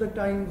 Most of the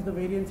times, the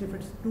variance, if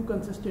it's too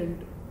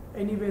consistent,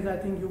 anyways, I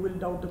think you will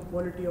doubt the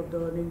quality of the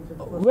earnings in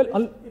the first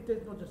place, if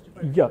there's no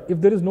justification. Yeah, if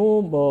there is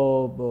no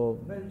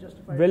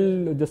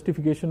Well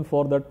justification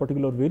for that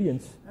particular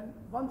variance. And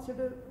once it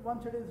is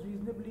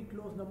reasonably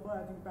close number,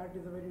 I think PAT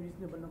is a very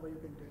reasonable number you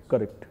can take.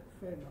 Correct.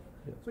 Fair enough.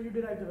 Yeah. So you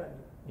derive the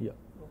value. Yeah.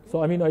 Okay.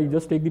 So I mean, I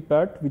just take the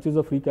PAT, which is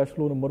a free cash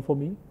flow number for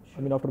me. Sure.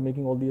 I mean, after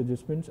making all the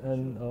adjustments,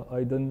 and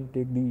I then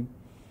take the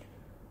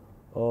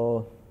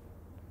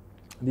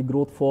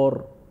growth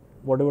for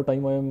whatever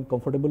time I am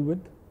comfortable with.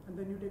 And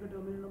then you take a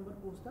terminal number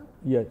post that?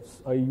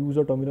 Yes, I use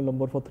a terminal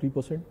number for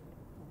 3%,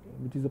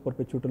 which is a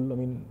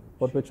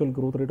perpetual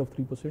growth rate of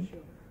 3%. Sure.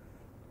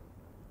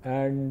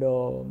 And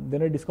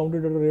then I discount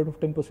it at a rate of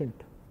 10%.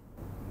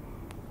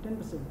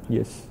 10%?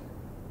 Yes.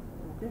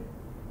 Okay.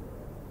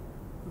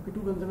 Okay,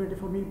 too conservative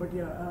for me, but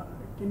yeah,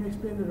 can you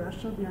explain the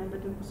rationale behind the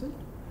 10%?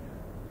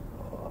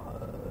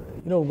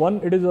 One,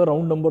 it is a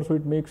round number, so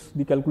it makes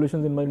the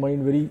calculations in my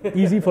mind very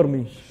easy for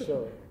me.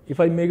 Sure.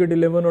 If I make it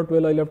 11 or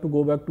 12, I'll have to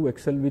go back to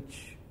Excel,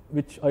 which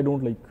I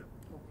don't like.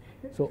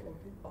 Okay. So,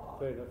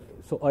 Fair enough.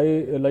 so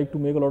I like to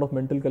make a lot of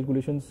mental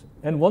calculations.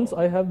 And once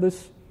I have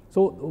this,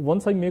 so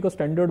once I make a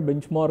standard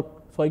benchmark,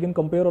 so I can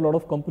compare a lot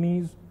of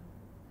companies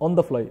on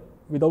the fly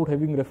without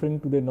having referring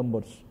to their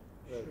numbers.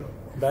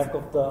 Right. Back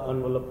of the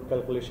envelope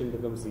calculation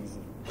becomes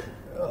easy.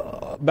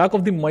 Back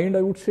of the mind,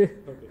 I would say.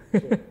 Okay,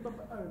 sure.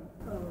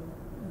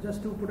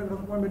 Just to put a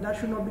point, but that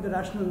should not be the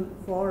rationale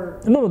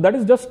for... No, that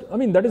is just,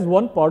 that is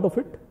one part of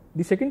it.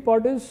 The second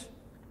part is,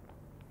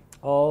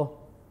 the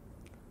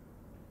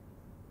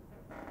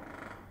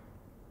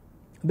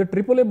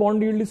AAA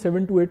bond yield is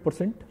 7 to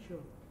 8%. Sure.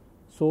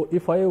 So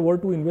if I were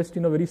to invest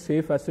in a very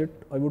safe asset,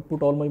 I would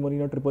put all my money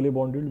in a AAA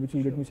bond yield, which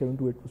will get me 7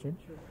 to 8%. Sure.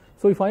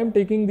 So if I am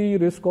taking the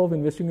risk of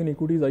investing in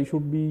equities, I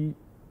should be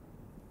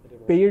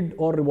paid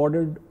or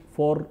rewarded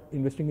for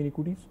investing in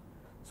equities.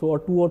 So a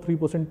 2 or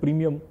 3%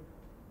 premium.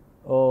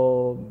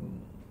 Fair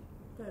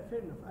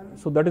enough.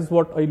 So that is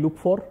what I look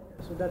for.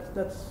 So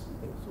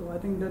so I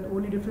think that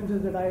only difference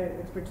is that I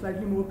expect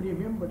slightly more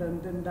premium, but then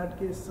in that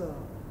case,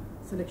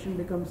 selection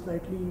becomes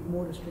slightly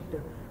more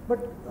restrictive.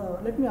 But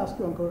let me ask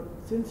you, Ankur,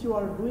 since you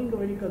are doing a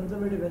very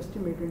conservative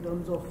estimate in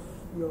terms of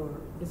your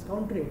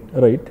discount rate,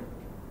 Right.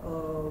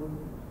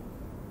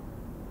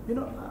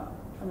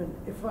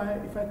 If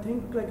I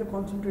think like a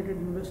concentrated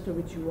investor,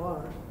 which you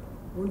are,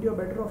 wouldn't you be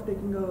better off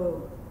taking a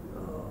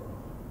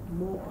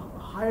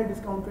higher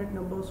discount rate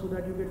number so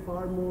that you get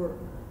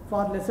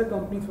far lesser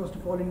companies first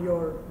of all in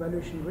your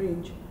valuation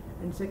range,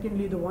 and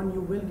secondly the one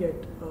you will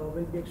get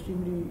will be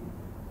extremely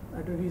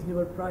at a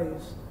reasonable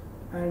price,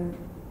 and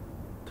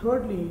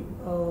thirdly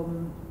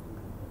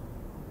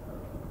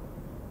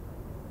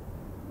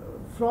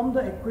from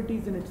the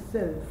equities in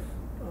itself,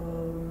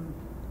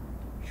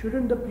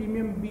 shouldn't the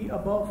premium be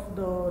above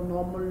the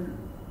normal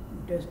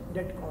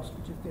debt cost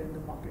which is there in the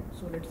market?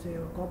 So let's say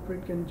a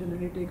corporate can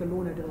generally take a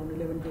loan at around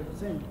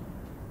 11%.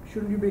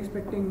 Shouldn't you be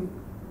expecting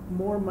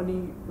more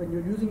money when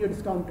you're using your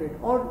discount rate?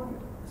 Or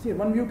see,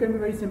 one view can be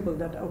very simple,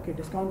 that okay,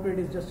 discount rate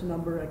is just a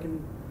number, I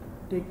can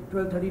take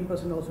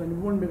 12-13% also and it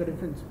won't make a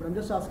difference. But I'm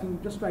just asking,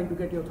 just trying to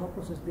get your thought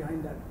process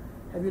behind that.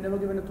 Have you never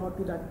given a thought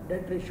to that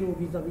debt ratio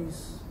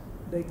vis-a-vis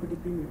the equity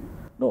premium?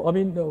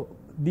 No,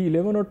 the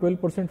 11 or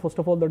 12%, first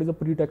of all, that is a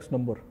pre-tax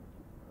number.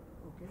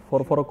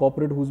 Okay. For a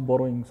corporate who's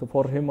borrowing. So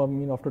for him,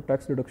 after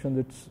tax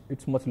deductions,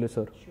 it's much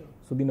lesser. Sure.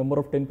 So the number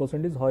of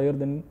 10% is higher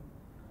than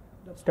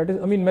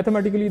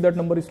mathematically that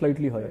number is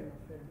slightly higher.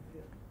 Fair enough,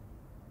 yeah.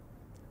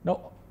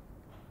 Now,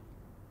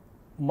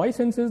 my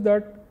sense is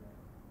that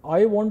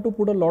I want to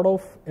put a lot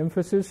of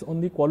emphasis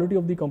on the quality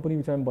of the company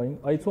which I am buying.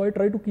 So I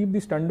try to keep the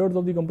standards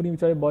of the company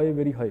which I buy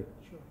very high.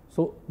 Sure.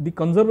 So the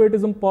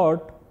conservatism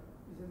part,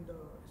 Is in the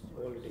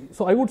estimate.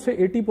 so I would say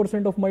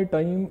 80% of my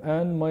time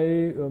and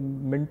my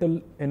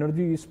mental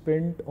energy is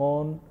spent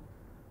on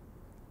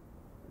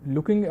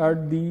looking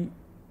at the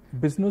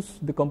business,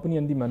 the company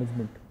and the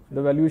management.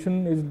 The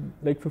valuation is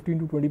like 15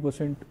 to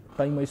 20%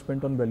 time I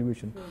spent on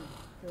valuation. Fair enough.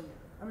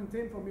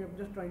 Same for me, I'm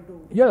just trying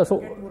to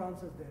get more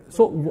answers there.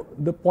 So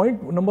the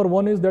point number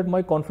one is that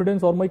my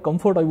confidence or my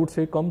comfort, I would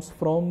say, comes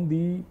from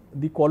the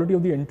quality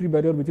of the entry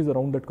barrier which is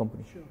around that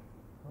company. Sure.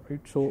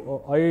 Right.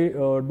 So I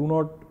do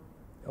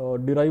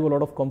not derive a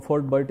lot of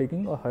comfort by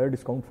taking a higher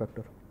discount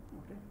factor.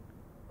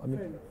 Okay.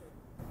 Fair enough.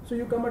 So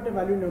you come at a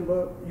value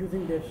number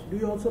using this. Do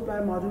you also apply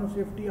a margin of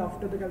safety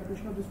after the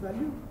calculation of this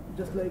value,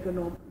 just like a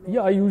norm?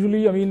 Yeah, I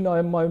usually, I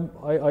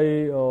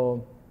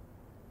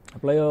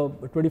apply a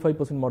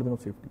 25% margin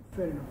of safety.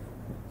 Fair enough.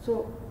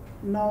 So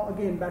now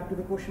again back to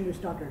the question you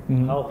started.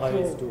 Mm-hmm. How high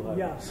is too high?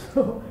 Yeah.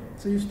 So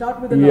you start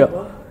with a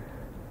number.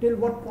 Till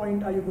what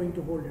point are you going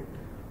to hold it?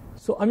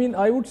 So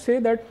I would say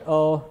that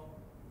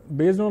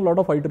based on a lot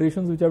of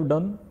iterations which I've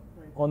done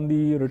on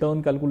the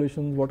return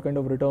calculations, what kind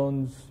of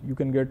returns you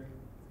can get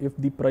if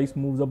the price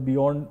moves up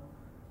beyond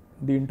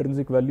the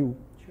intrinsic value,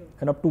 Sure.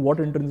 and up to what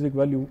intrinsic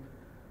value.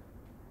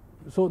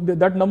 So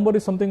that number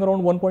is something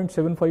around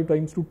 1.75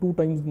 times to 2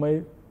 times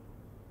my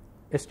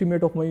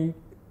estimate of my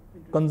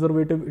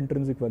conservative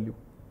intrinsic value.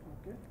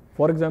 Okay.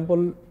 For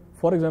example,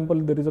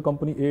 there is a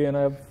company A, and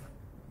I have,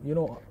 I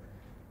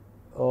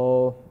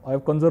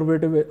have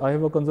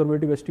a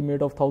conservative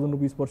estimate of 1,000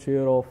 rupees per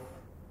share of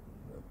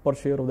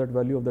that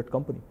value of that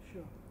company.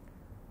 Sure.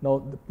 Now,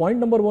 the point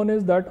number one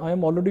is that I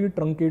am already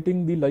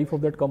truncating the life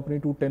of that company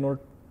to 10 or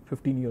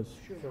 15 years.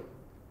 Sure.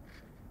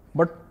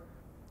 But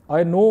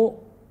I know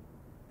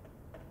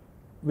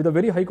with a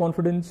very high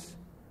confidence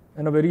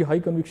and a very high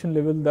conviction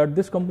level that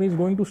this company is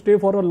going to stay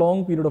for a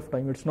long period of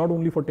time. It's not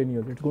only for 10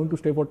 years, it's going to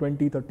stay for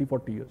 20, 30,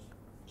 40 years,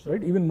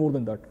 right? Even more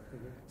than that.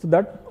 So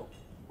that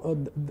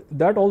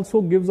that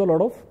also gives a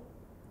lot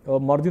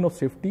of margin of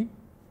safety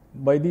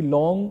by the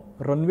long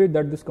runway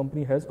that this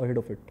company has ahead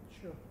of it.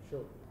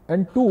 Sure.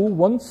 And two,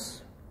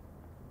 once,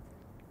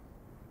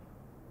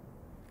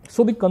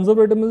 so the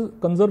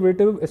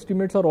conservative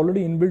estimates are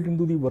already inbuilt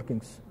into the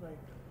workings. Right.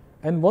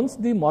 And once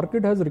the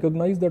market has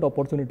recognized that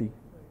opportunity,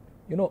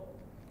 you know,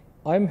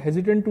 I am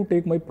hesitant to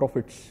take my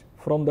profits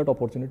from that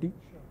opportunity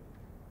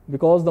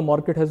because the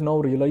market has now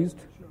realized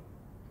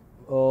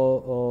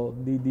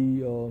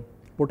the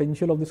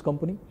potential of this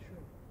company.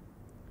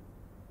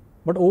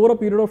 But over a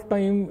period of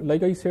time,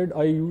 like I said,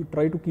 I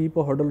try to keep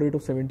a hurdle rate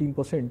of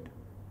 17%.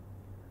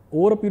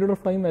 Over a period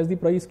of time, as the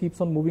price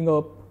keeps on moving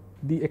up,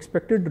 the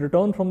expected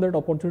return from that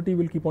opportunity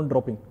will keep on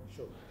dropping.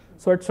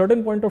 So at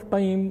certain point of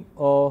time,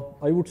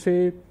 I would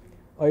say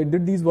I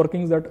did these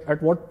workings that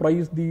at what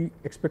price the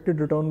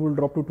expected return will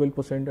drop to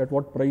 12%, at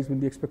what price will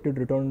the expected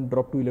return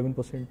drop to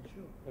 11%,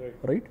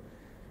 right?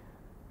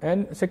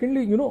 And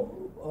secondly, you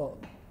know,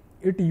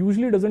 it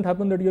usually doesn't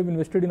happen that you have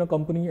invested in a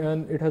company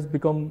and it has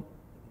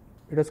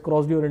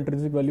crossed your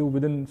intrinsic value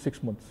within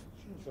 6 months.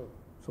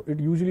 So it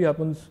usually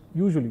happens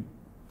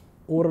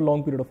over a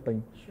long period of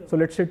time. So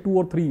let's say 2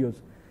 or 3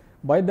 years.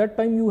 By that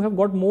time, you have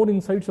got more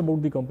insights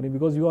about the company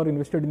because you are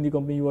invested in the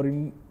company, you are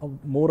in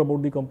more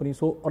about the company.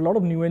 So a lot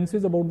of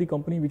nuances about the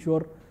company which you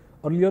are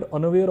earlier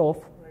unaware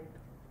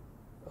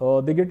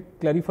of, they get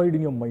clarified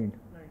in your mind.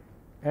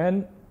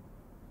 And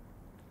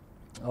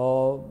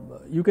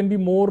you can be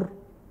more,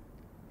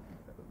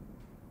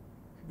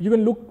 you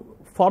can look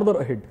farther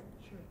ahead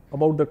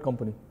about that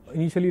company.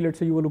 Initially, let's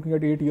say you were looking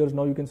at 8 years,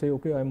 now you can say,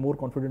 okay, I'm more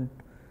confident.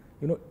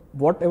 You know,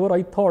 whatever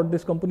I thought,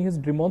 this company has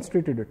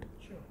demonstrated it.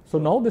 So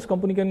now this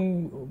company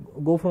can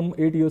go from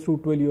 8 years to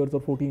 12 years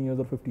or 14 years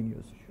or 15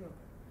 years.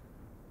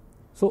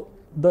 So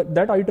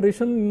that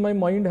iteration in my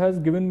mind has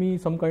given me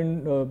some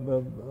kind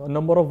a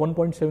number of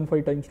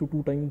 1.75 times to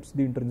 2 times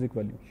the intrinsic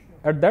value.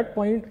 At that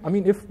point, I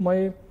mean, if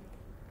my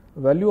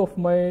value of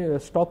my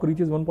stock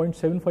reaches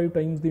 1.75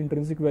 times the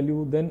intrinsic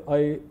value, then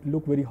I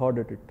look very hard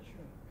at it.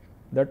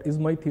 That is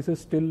my thesis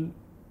still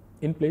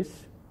in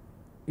place?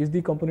 Is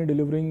the company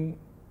delivering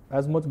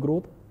as much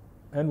growth?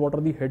 And what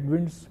are the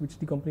headwinds which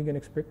the company can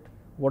expect?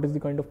 What is the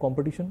kind of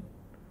competition?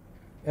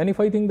 And if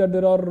I think that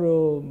there are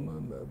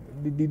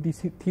the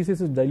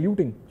thesis is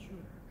diluting,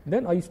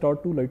 then I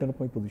start to lighten up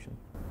my position.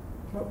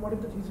 But what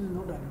if the thesis is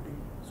not diluting?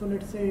 So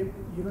let's say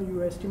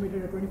you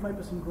estimated a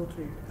 25% growth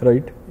rate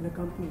right in a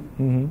company,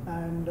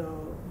 and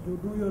you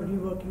do your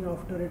reworking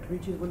after it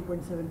reaches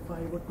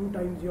 1.75 or 2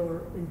 times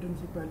your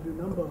intrinsic value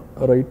number.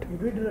 Right. You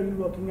did the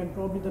reworking and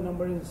probably the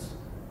number is,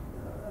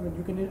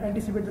 you can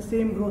anticipate the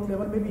same growth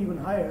level, maybe even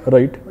higher.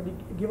 Right.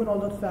 But given all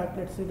that fact,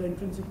 let's say the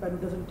intrinsic value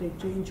doesn't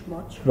change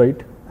much.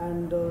 Right.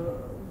 And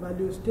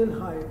value is still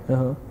high.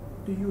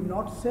 Do you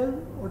not sell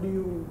or do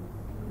you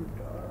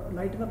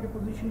lighten up your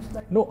position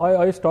slightly? No,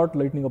 I start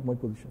lightening up my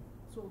position.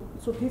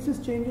 So thesis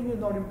changing is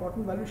not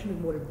important, valuation is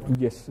more important.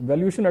 Yes,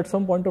 valuation at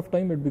some point of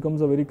time it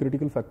becomes a very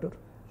critical factor.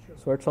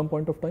 So at some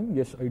point of time,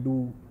 yes, I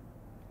do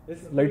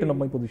lighten up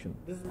my position.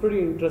 This is pretty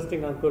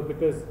interesting, Ankur,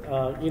 because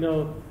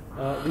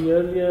we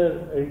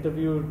earlier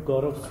interviewed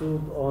Gaurav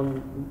Sood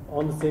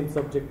on the same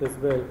subject as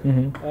well.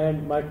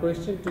 And my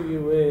question to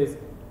you is,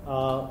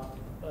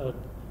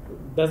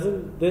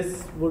 doesn't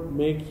this would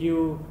make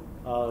you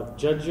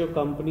judge your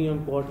company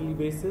on quarterly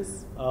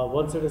basis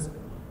once it has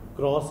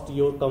crossed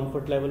your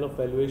comfort level of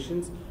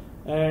valuations?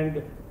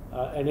 And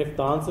if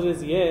the answer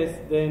is yes,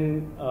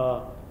 then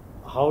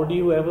how do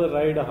you ever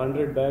ride a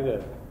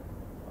 100-bagger?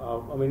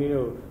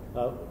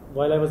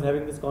 While I was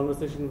having this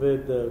conversation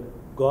with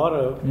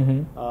Gaurav,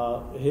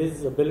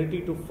 his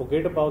ability to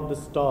forget about the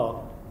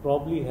stock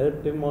probably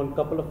helped him on a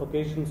couple of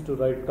occasions to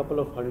write a couple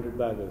of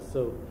 100-baggers.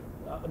 So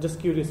just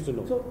curious to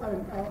know. So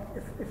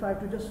if I have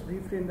to just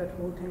reframe that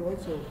whole thing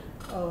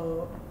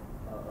also,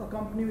 a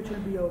company which will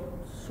be a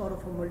sort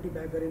of a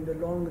multi-bagger in the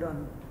long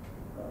run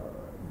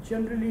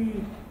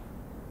generally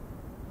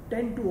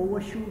tend to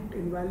overshoot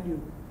in value.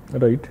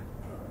 Right.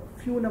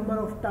 Few number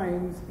of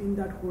times in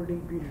that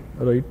holding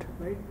period.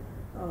 Right.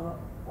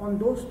 On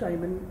those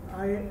times, and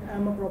I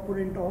am a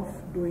proponent of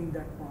doing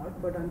that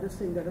part, but I'm just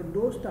saying that on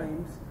those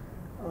times,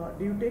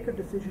 do you take a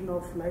decision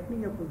of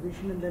lightening your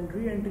position and then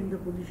re-entering the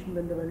position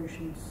when the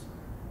valuations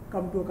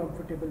come to a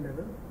comfortable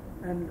level?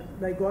 And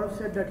like Gaurav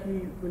said that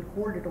he will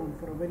hold it on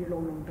for a very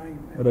long time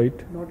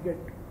and not get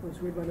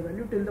persuaded by the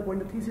value till the point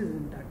the thesis is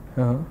intact.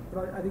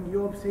 But I think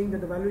you're saying that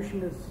the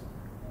valuation is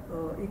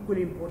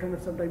equally important or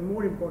sometimes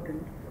more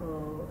important,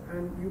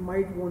 and you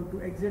might want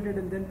to exit it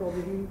and then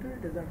probably re-enter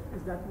it.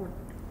 Is that what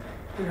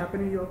will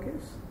happen in your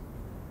case?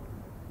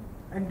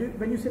 And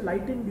when you say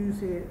lighten, do you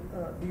say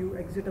do you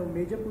exit a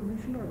major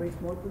position or a very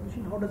small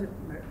position? How does it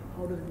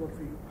work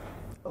for you?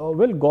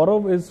 Well,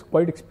 Gaurav is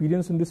quite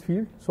experienced in this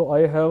field, so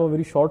I have a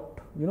very short,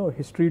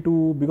 history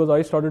because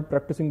I started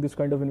practicing this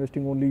kind of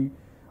investing only,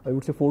 I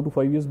would say 4 to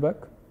 5 years back.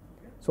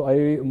 So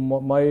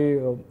my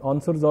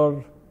answers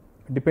are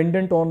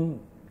dependent on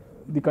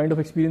the kind of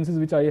experiences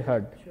which I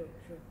had. Sure.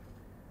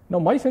 Now,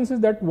 my sense is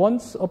that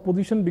once a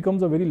position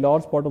becomes a very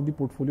large part of the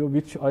portfolio,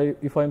 which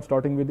if I am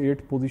starting with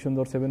 8 positions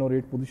or 7 or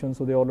 8 positions,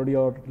 so they already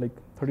are like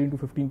 13 to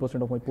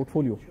 15% of my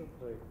portfolio. Sure.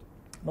 Right.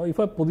 Now, if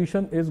a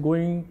position is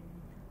going,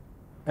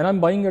 and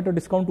I'm buying at a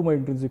discount to my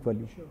intrinsic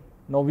value. Sure.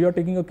 Now, we are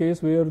taking a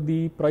case where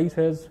the price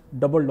has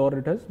doubled or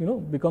it has,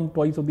 become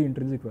twice of the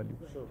intrinsic value.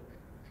 Sure.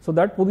 So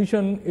that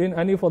position,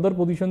 and if other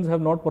positions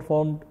have not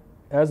performed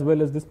as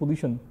well as this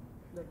position,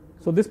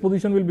 so this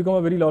position will become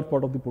a very large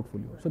part of the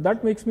portfolio. So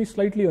that makes me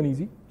slightly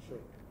uneasy. Sure.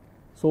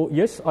 So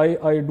yes,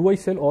 I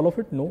sell all of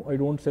it? No, I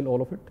don't sell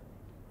all of it.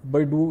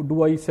 But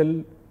do I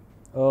sell?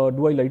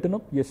 Do I lighten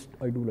up? Yes,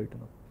 I do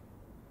lighten up.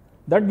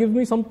 That gives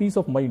me some peace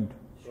of mind.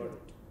 Sure.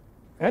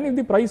 And if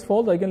the price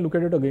falls, I can look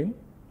at it again.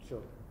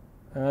 Sure.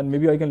 And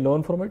maybe I can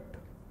learn from it.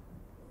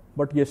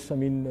 But yes, I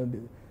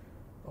mean,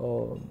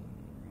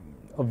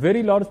 a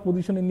very large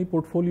position in the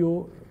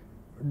portfolio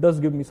does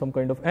give me some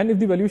kind of, and if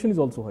the valuation is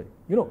also high,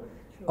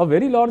 a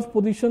very large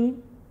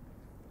position,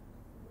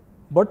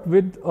 but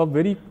with a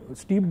very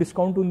steep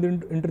discount to the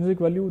intrinsic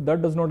value,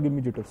 that does not give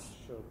me jitters.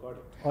 Sure,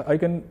 got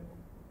it.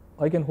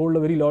 I can hold a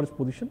very large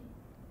position.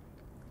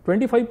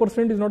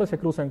 25% is not a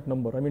sacrosanct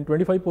number. I mean,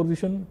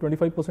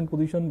 25%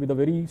 position with a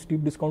very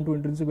steep discount to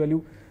intrinsic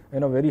value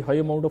and a very high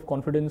amount of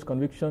confidence,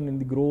 conviction in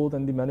the growth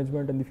and the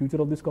management and the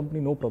future of this company,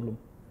 no problem.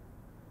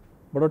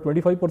 But a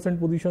 25%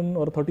 position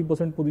or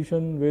 30%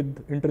 position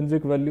with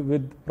intrinsic value,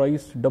 with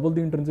price double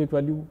the intrinsic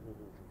value,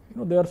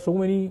 there are so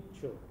many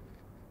Sure.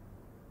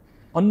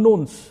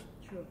 unknowns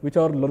Sure. which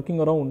are lurking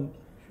around.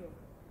 Sure.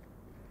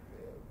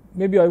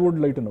 Maybe I would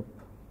lighten up.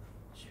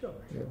 Sure.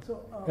 Yeah. So,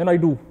 And I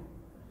do.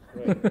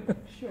 Right.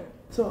 sure.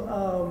 So,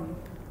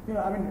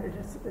 I mean,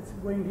 it's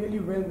going really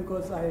well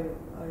because I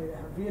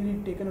have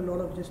really taken a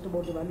lot of just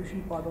about the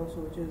valuation part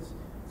also, which is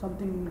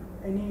something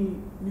any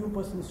new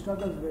person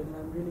struggles with, and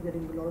I'm really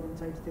getting a lot of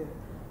insights there.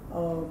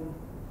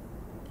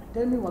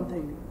 Tell me one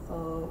thing,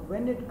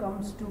 when it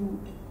comes to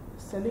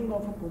selling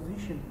off a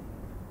position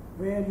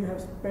where you have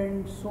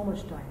spent so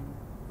much time,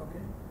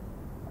 okay,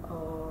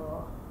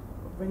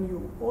 when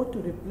you ought to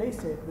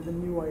replace it with a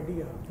new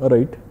idea, All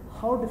right.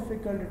 how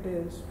difficult it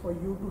is for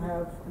you to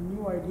have a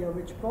new idea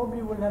which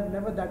probably will have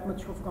never that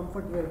much of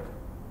comfort with,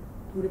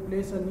 to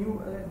replace a new,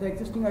 the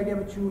existing idea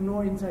which you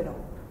know inside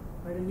out.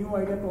 Right? A new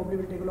idea probably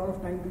will take a lot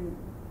of time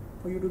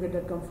for you to get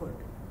that comfort.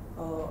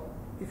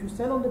 If you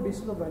sell on the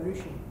basis of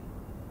valuation,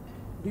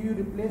 do you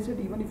replace it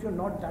even if you're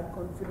not that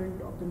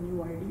confident of the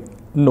new idea?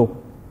 No.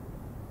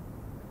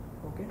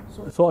 Okay.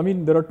 So, I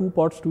mean, there are two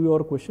parts to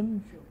your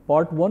question. Sure.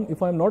 Part one,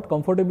 if I'm not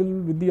comfortable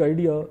with the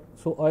idea,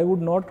 so I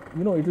would not,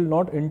 it will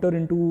not enter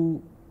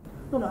into.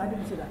 No, I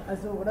didn't say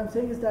that. So what I'm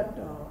saying is that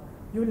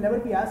you will never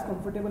be as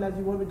comfortable as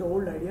you were with the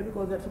old idea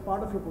because that's a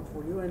part of your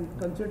portfolio, and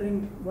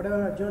considering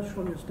whatever I judge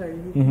from your style,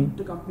 you keep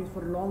the companies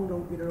for a long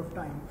period of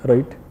time.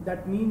 Right.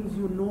 That means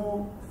you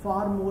know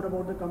far more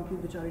about the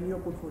companies which are in your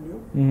portfolio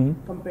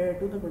compared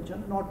to the which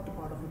are not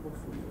part of your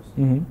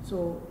portfolios.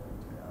 So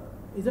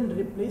isn't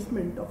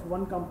replacement of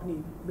one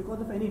company because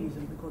of any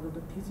reason, because of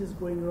the thesis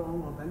going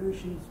wrong or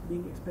valuations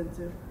being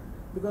expensive,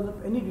 because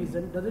of any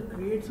reason, does it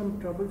create some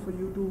trouble for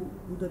you to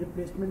do the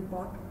replacement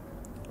part?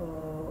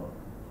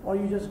 Or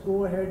you just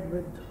go ahead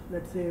with,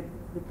 let's say,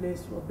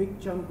 replace a big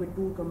chunk with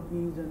 2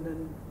 companies and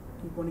then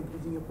keep on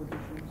increasing your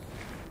positions?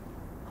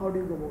 How do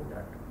you go about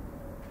that?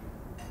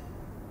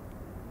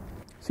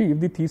 See, if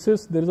the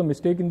thesis, there is a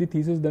mistake in the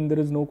thesis, then there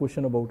is no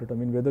question about it. I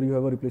mean, whether you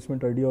have a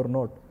replacement idea or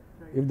not.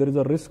 Right. If there is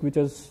a risk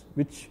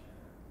which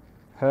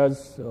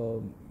has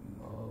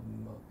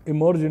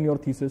emerged in your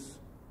thesis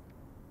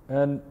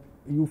and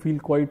you feel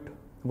quite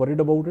worried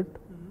about it,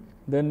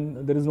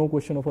 then there is no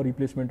question of a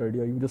replacement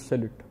idea. You just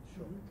sell it.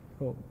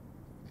 Sure.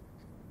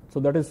 So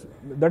that is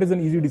an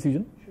easy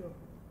decision. Sure.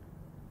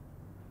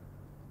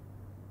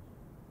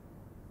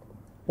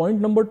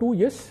 Point number 2,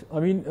 yes. I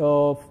mean,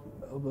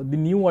 the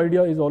new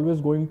idea is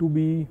always going to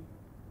be,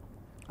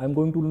 I'm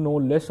going to know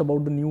less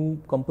about the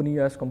new company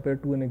as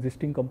compared to an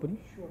existing company.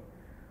 Sure.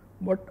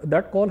 But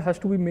that call has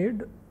to be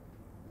made.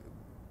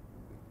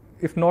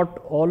 If not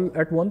all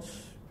at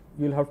once,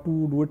 you'll have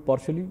to do it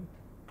partially.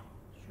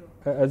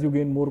 Sure. As you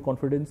gain more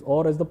confidence,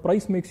 or as the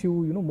price makes you,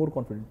 more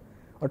confident.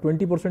 A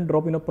 20%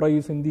 drop in a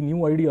price in the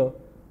new idea,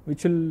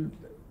 which will,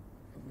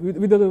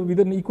 with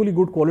an equally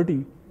good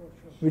quality,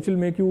 which will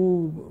make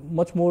you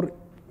much more,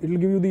 it will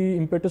give you the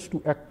impetus to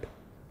act.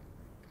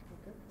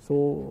 Okay.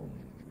 So,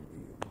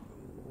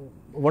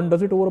 one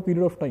does it over a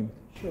period of time.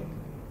 Sure.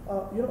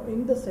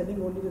 In the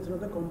selling only, there's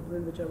another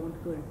component which I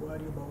wanted to inquire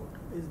you about,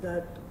 is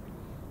that,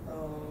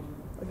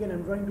 again,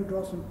 I'm trying to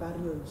draw some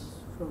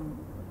parallels from,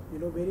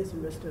 various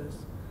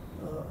investors.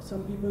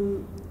 Some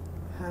people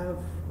have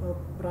a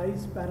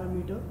price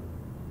parameter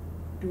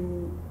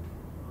to,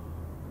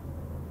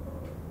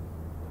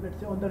 let's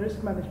say on the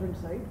risk management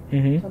side,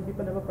 some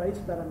people have a price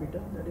parameter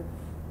that if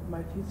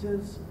my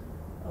thesis,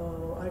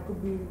 I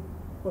could be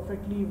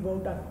perfectly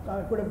worked,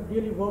 I could have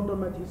really worked on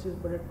my thesis,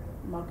 but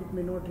market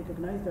may not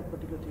recognize that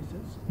particular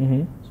thesis.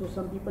 So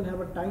some people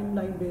have a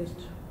timeline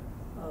based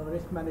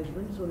risk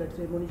management. So let's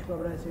say Monish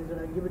Babra says that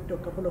I give it a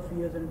couple of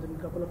years and in a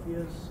couple of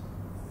years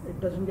it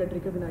doesn't get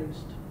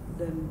recognized,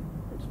 then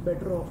it's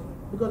better off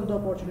because of the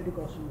opportunity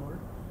cost involved.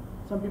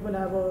 Some people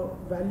have a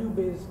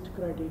price-based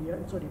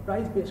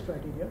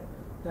criteria,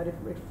 that if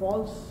it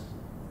falls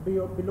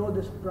below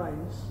this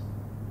price,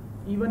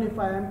 even if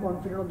I am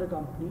confident of the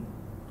company,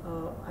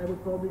 I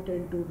would probably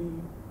tend to be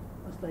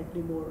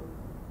slightly more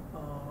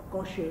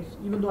cautious,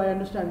 even though I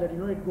understand that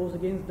it goes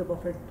against the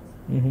Buffett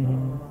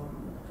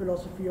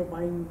philosophy of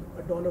buying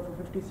 $1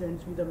 for 50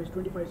 cents vis-a-vis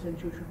 25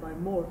 cents, you should buy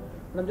more.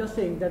 But I'm just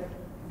saying that,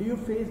 do you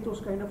face those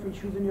kind of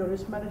issues in your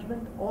risk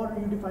management, or do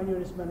you define your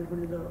risk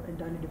management in an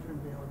entirely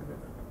different way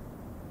altogether?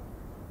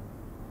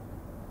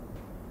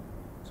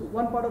 So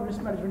one part of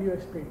risk management you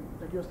explained,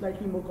 that you're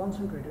slightly more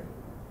concentrated.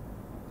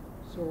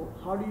 So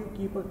how do you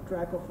keep a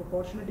track of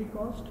opportunity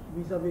cost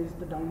vis-a-vis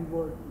the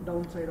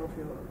downside of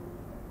your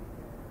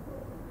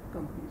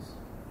companies?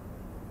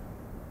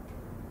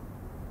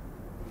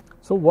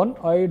 So one,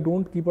 I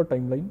don't keep a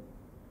timeline.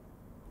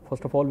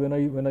 First of all,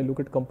 when I look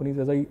at companies,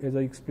 as I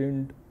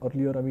explained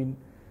earlier,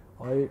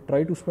 I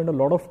try to spend a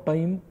lot of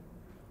time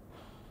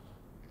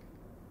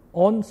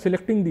on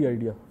selecting the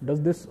idea.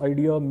 Does this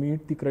idea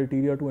meet the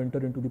criteria to enter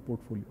into the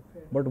portfolio?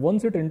 Okay. But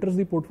once it enters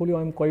the portfolio,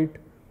 I am quite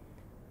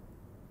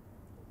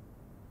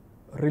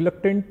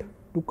reluctant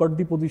to cut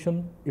the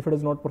position if it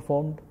has not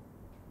performed,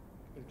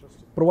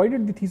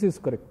 provided the thesis is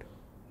correct.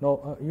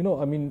 Now,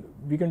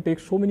 we can take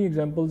so many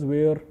examples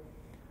where,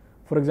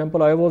 for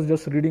example, I was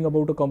just reading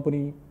about a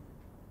company.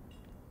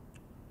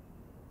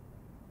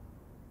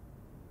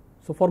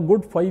 So for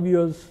good 5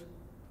 years,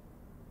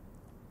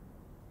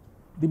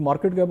 the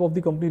market cap of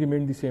the company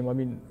remained the same.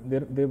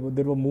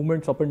 There were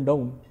movements up and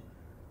down,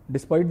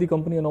 despite the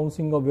company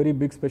announcing a very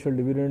big special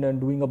dividend and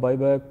doing a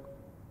buyback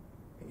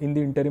in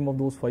the interim of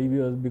those 5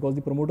 years, because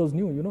the promoters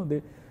knew,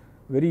 they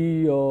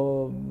very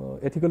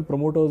ethical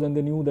promoters, and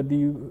they knew that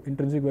the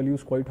intrinsic value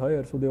is quite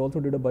higher, so they also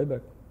did a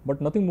buyback.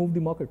 But nothing moved the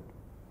market.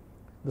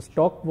 The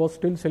stock was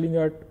still selling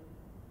at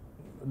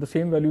the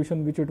same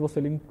valuation which it was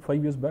selling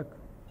 5 years back.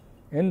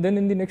 And then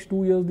in the next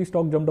 2 years, the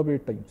stock jumped up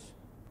 8 times.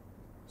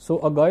 So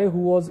a guy who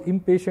was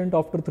impatient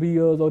after 3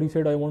 years, or he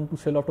said, I want to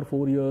sell after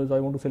 4 years, I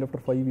want to sell after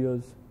 5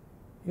 years,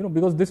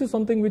 because this is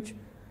something which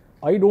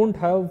I don't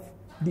have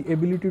the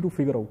ability to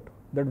figure out.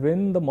 That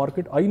when the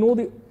market, I know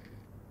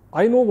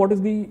what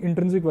is the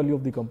intrinsic value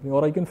of the company,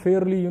 or I can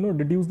fairly,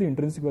 deduce the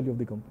intrinsic value of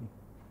the company.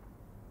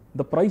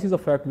 The price is a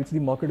fact which the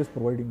market is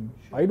providing me.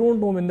 Sure. I don't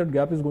know when that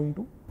gap is going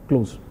to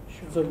close.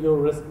 Sure. So your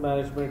risk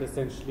management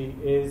essentially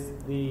is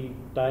the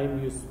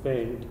time you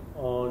spend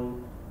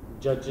on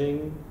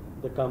judging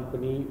the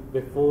company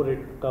before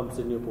it comes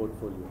in your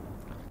portfolio.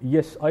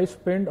 Yes, I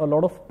spend a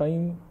lot of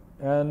time,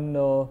 and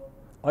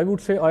I would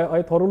say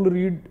I thoroughly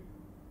read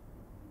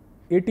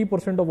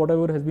 80% of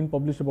whatever has been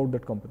published about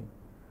that company.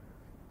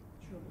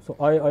 Sure.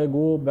 So I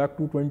go back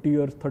to 20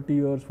 years, 30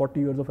 years, 40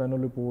 years of annual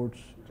reports.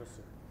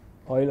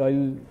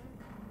 I'll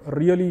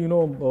really,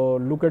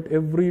 look at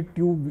every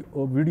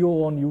video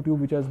on YouTube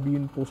which has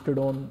been posted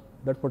on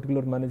that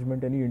particular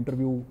management, any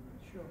interview.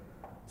 Sure.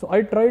 So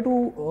I try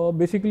to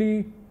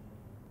basically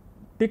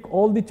tick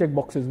all the check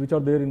boxes which are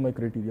there in my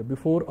criteria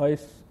before I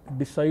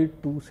decide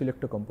to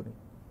select a company.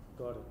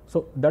 Got it.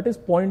 So that is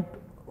point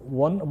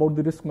one about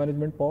the risk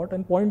management part,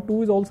 and point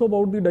two is also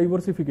about the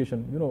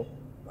diversification.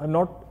 I'm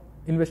not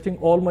investing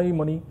all my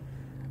money.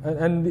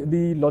 And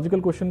the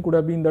logical question could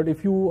have been that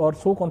if you are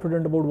so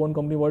confident about one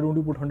company, why don't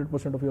you put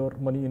 100% of your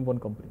money in one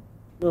company?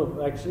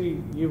 No,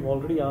 actually, you've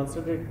already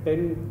answered it.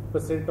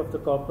 10% of the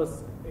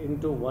corpus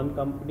into one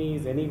company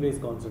is anyways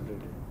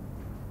concentrated.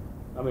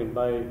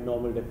 By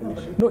normal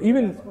definition. No,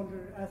 even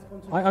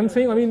I'm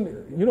saying,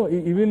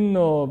 even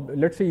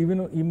let's say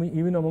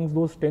even amongst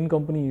those 10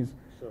 companies,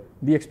 sure,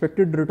 the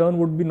expected return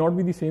would not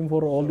be the same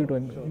for all the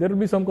 10. Sure. There will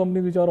be some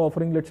companies which are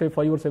offering, let's say,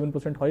 5 or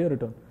 7% higher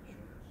return.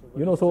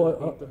 But need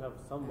to have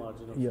some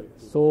margin of safety.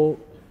 So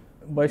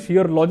by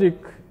sheer logic,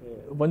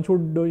 one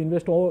should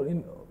invest all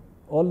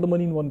the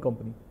money in one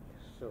company.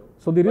 Sure.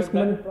 So the risk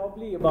that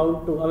probably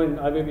amount to,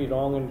 I may be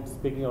wrong and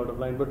speaking out of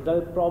line, but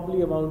that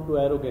probably amount to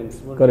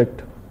arrogance.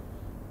 Correct.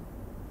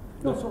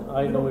 No, so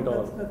I know it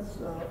all.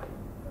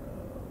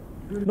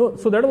 No,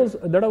 so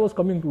that I was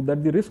coming to,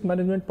 that the risk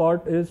management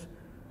part is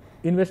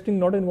investing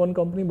not in one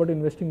company, but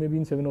investing maybe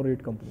in 7 or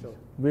 8 companies, sure,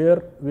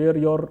 where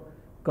your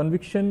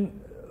conviction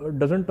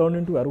doesn't turn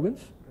into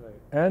arrogance, right,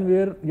 and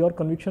where your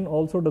conviction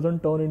also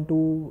doesn't turn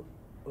into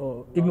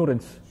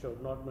ignorance. Sure,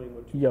 not knowing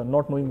what you know. Yeah,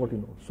 not knowing what you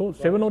know. So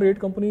 7 or 8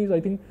 companies, I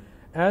think,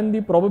 and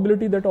the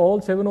probability that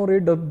all 7 or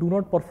 8 do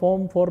not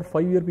perform for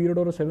 5-year period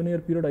or a 7-year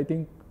period, I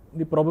think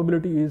the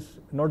probability is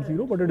not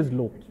zero, but it is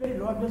low. It's very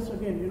low. Just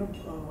again,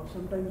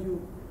 sometimes you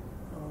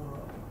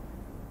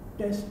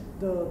test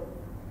the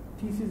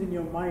thesis in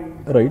your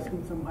mind, right,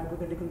 asking some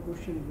hypothetical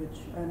questions,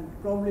 and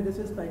probably this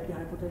is slightly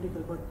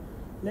hypothetical, but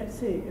let's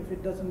say if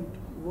it doesn't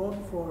work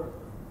for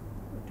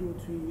 2 or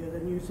 3 years,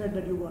 and you said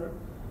that you were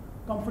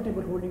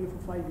comfortable holding it for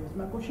 5 years.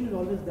 My question is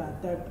always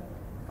that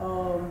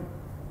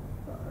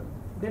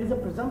there is a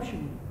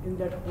presumption in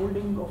that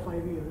holding of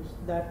 5 years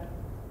that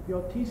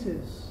your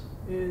thesis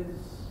is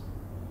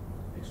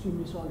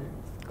extremely solid.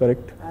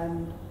 Correct.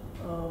 And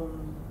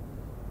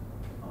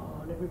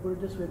let me put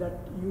it this way, that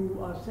you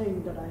are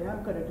saying that I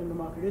am correct and the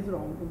market is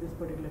wrong in this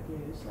particular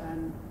case,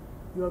 and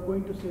you are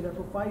going to say that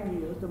for 5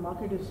 years the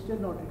market is still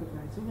not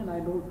recognizing and I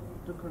know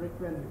the correct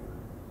value.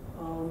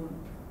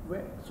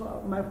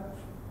 So my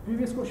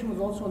previous question was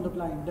also on the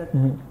line, that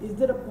is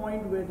there a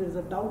point where there is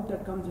a doubt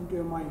that comes into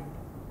your mind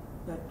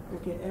that,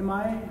 okay, am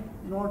I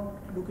not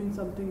looking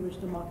something which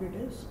the market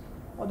is?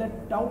 Or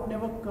that doubt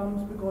never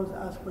comes because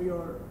as per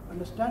your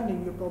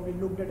understanding, you probably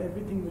looked at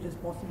everything which is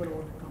possible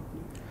about the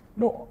company?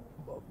 No,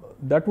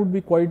 that would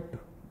be quite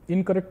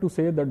incorrect to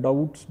say that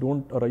doubts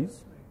don't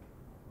arise.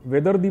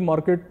 Whether the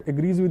market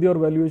agrees with your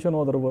valuation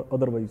or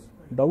otherwise,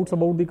 doubts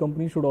about the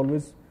company should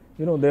always,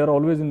 they are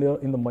always in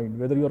the mind,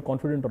 whether you are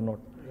confident or not.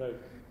 Right.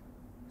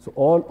 So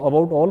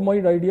about all my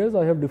ideas,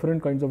 I have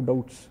different kinds of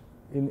doubts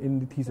in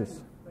the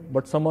thesis,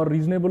 but some are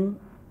reasonable.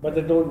 But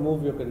they don't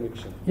move your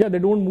conviction. Yeah, they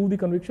don't move the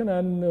conviction,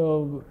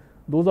 and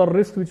those are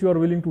risks which you are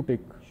willing to take.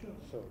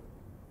 Sure.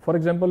 For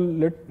example,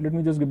 let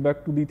me just get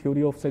back to the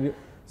theory of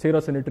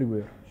CERA Sanitary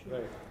ware.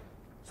 Right.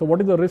 So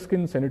what is the risk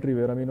in sanitary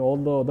ware? I mean, all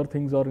the other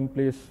things are in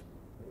place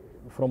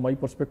from my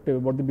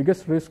perspective, but the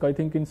biggest risk I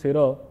think in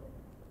CERA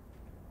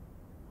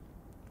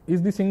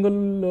is the single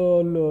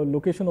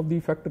location of the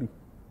factory.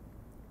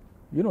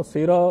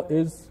 CERA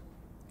is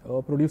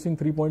producing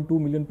 3.2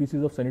 million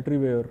pieces of sanitary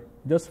ware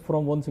just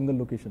from one single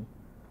location.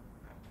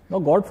 Now,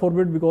 God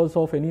forbid, because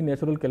of any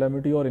natural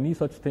calamity or any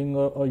such thing,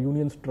 a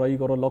union strike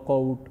or a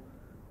lockout,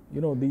 the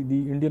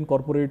Indian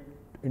corporate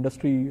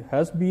industry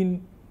has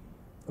been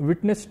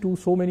witness to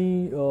so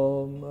many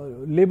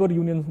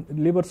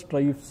labor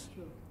strikes,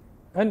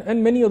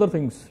 and many other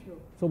things.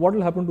 So what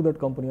will happen to that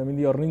company? I mean,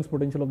 the earnings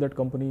potential of that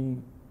company,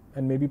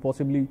 and maybe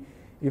possibly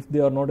if they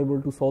are not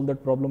able to solve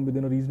that problem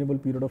within a reasonable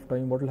period of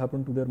time, what will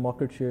happen to their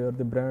market share,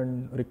 their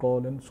brand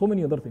recall, and so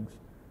many other things.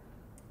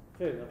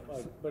 Fair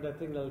enough, but I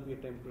think that will be a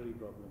temporary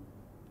problem.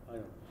 I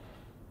know.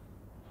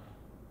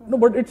 No,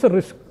 but it's a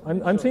risk.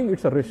 I'm saying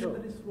it's a risk. So the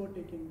risk worth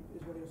taking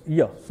is what you're saying.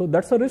 Yeah, so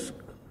that's a risk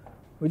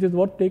which is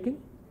worth taking,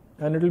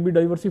 and it will be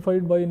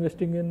diversified by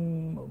investing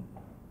in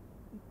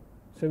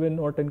 7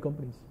 or 10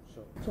 companies.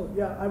 So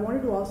yeah, I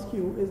wanted to ask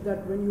you is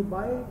that when you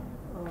buy,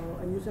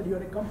 and you said you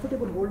are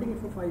comfortable holding it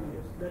for 5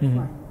 years, that's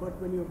fine. But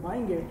when you're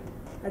buying it,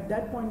 at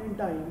that point in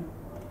time,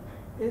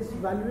 is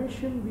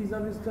valuation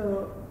vis-a-vis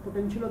the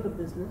potential of the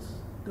business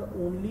the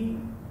only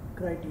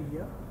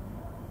criteria,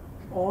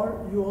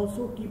 or you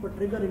also keep a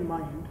trigger in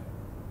mind,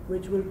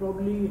 which will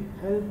probably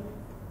help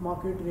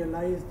market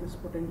realize this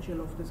potential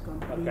of this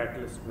company? A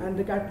catalyst. And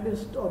the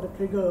catalyst or the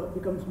trigger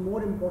becomes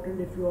more important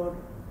if you are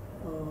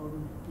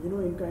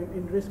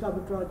in risk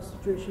arbitrage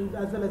situations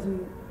as well as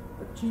in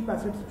cheap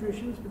asset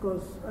situations,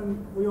 because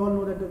we all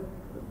know that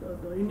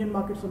the Indian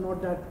markets are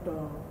not that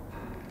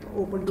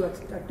open to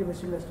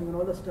activist investing and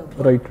all that stuff.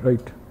 But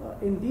Right.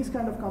 In these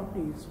kind of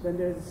companies, when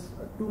there is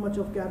too much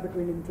of gap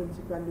between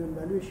intrinsic value and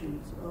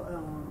valuations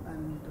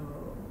and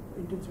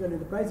intrinsic value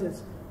and the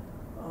prices,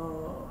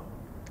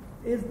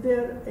 is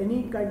there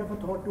any kind of a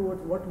thought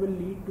towards what will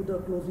lead to the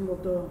closing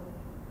of the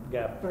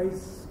gap,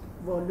 price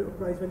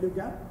value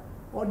gap?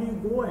 Or do you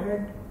go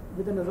ahead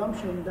with an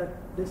assumption that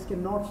this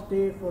cannot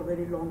stay for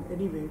very long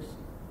anyways,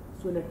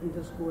 so let me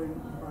just go and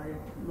buy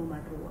it no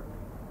matter what?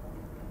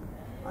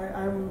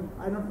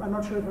 I'm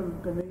not sure if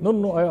I'm convinced.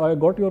 No, I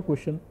got your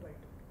question. Right.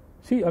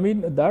 See, I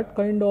mean, that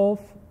kind of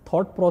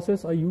thought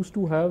process I used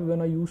to have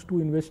when I used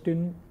to invest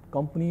in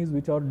companies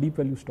which are deep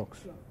value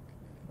stocks. Sure.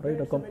 Right?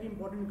 It's a very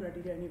important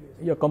criteria anyways.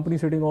 Yeah, company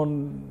sitting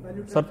on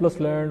Value surplus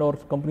transfer. land or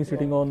company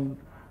sitting on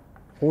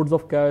hoards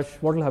of cash,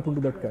 what will happen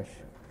to that cash?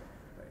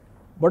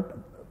 But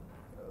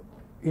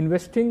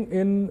investing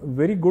in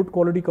very good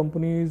quality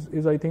companies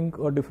is, I think,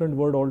 a different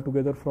word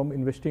altogether from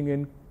investing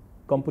in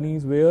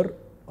companies where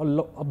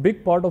a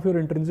big part of your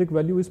intrinsic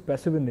value is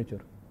passive in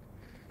nature.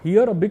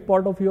 Here, a big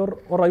part of your,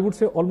 or I would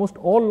say almost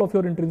all of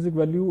your intrinsic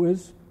value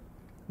is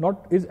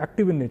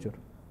active in nature,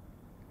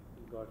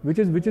 which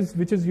is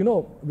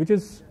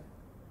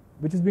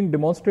being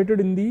demonstrated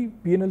in the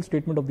P&L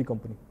statement of the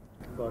company.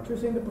 So you're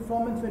saying the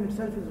performance in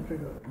itself is a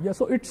trigger. Yeah,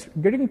 so it's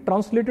getting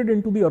translated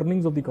into the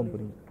earnings of the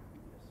company.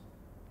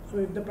 So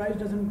if the price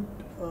doesn't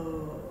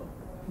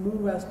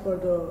move as per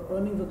the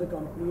earnings of the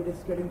company, it is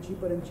getting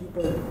cheaper and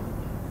cheaper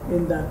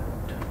in that.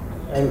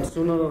 And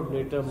sooner or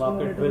later,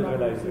 market will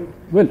realize it.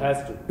 Well, It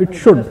has to. it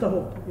should. That's the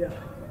hope. Yeah.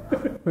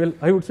 Well,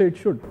 I would say it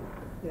should.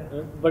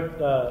 Yeah. But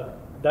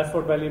that's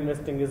what value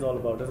investing is all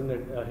about, isn't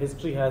it?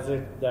 History has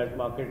it that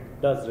market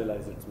does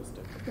realize its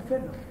mistake. Fair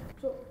enough.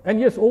 So And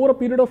yes, over a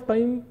period of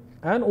time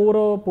and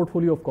over a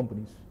portfolio of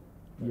companies.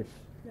 Yes.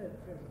 yeah,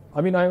 fair enough.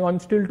 I mean, I'm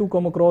still to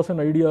come across an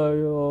idea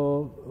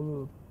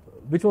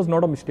which was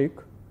not a mistake,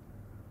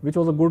 which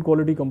was a good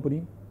quality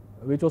company,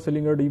 which was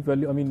selling a deep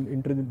value, I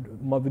mean,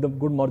 with a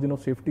good margin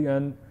of safety,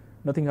 and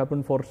nothing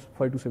happened for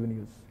 5 to 7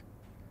 years.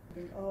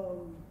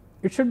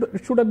 It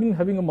should have been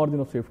having a margin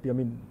of safety, I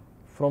mean,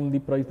 from the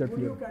price that Would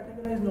we you have.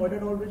 categorize Noida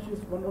Toll Bridge as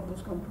one of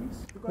those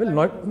companies? Because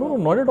Well,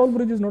 Noida Toll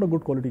Bridge is not a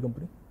good quality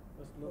company.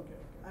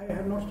 I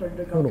have not studied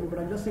the company, but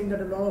I'm just saying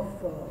that a lot of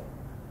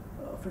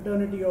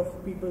fraternity of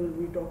people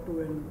we talked to,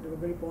 and they were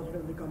very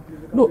positive of the company.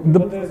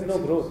 But there is no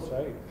growth,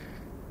 right?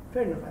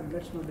 Fair enough. I mean,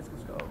 let's not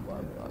discuss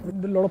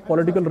that. A lot of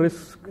political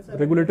risk,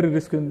 regulatory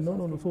risk.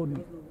 No. So,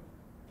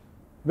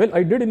 well,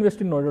 I did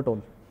invest in Noida at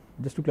all,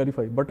 just to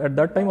clarify. But at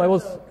that time, I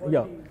was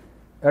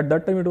At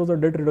that time, it was a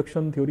debt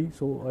reduction theory,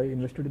 so I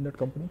invested in that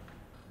company.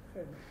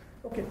 Fair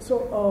enough. Okay, so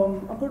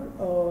Ankur,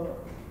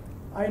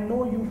 I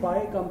know you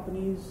buy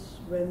companies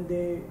when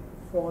they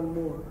fall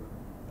more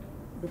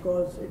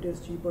because it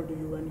is cheaper to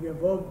you, and you have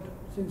worked,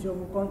 since you're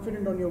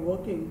confident on your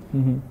working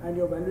and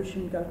your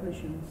valuation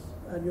calculations,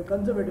 and you're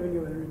conservative in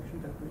your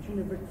valuation calculation.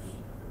 If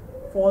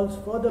it falls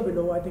further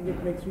below, I think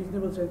it makes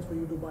reasonable sense for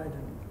you to buy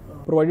them.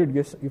 Provided,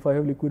 yes, if I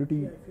have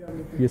liquidity. Yeah, if you have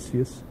liquidity.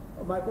 Yes.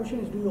 My question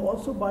is, do you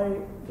also buy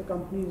the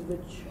companies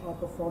which are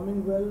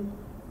performing well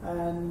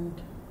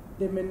and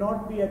they may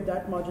not be at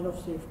that margin of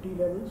safety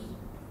levels,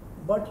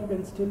 but you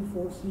can still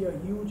foresee a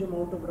huge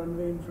amount of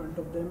runway in front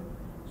of them?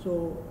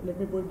 So let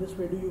me put it this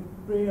way: do you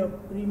pay a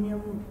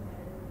premium,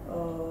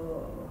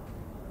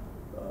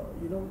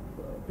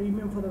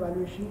 premium for the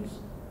valuations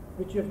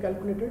which you have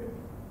calculated,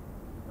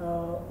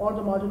 or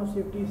the margin of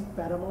safety is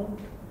paramount?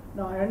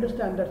 Now, I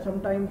understand that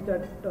sometimes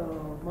that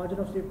margin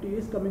of safety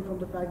is coming from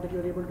the fact that you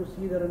are able to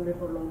see the runway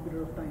for a long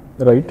period of time.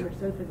 Right. In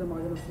itself is a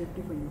margin of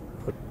safety for you.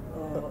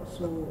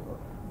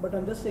 But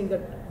I'm just saying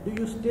that, do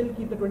you still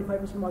keep the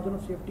 25% margin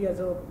of safety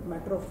as a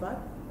matter of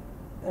fact,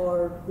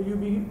 or will you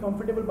be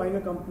comfortable buying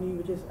a company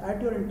which is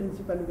at your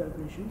intrinsic value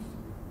calculations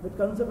with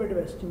conservative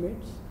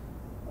estimates,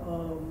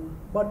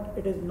 but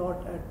it is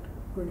not at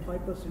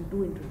 25%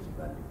 to intrinsic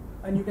value?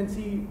 And you can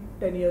see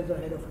 10 years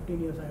ahead or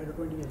 15 years ahead or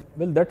 20 years ahead.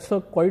 Well, that's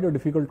quite a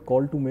difficult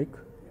call to make.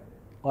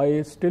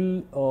 I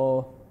still,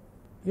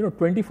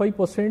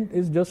 25%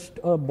 is just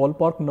a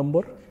ballpark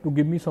number to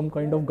give me some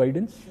kind of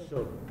guidance.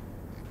 Sure.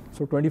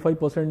 So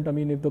 25%, I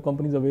mean, if the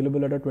company is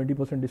available at a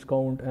 20%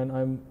 discount and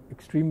I'm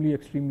extremely,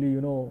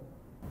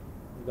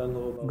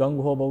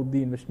 gung-ho about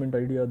the investment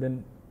idea,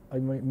 then I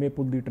may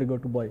put the trigger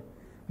to buy.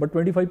 But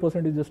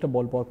 25% is just a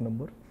ballpark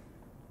number.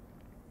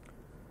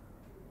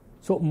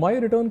 So my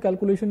return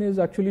calculation is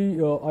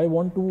actually, I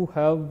want to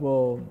have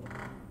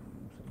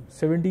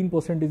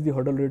 17% is the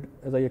hurdle rate,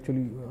 as I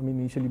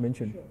initially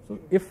mentioned. So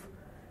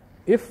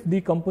if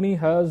the company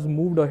has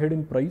moved ahead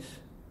in price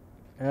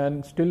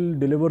and still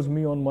delivers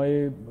me on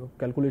my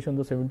calculation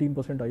the 17%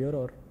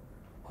 IRR,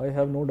 I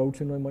have no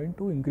doubts in my mind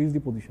to increase the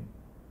position.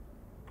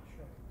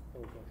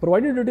 Okay.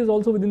 Provided it is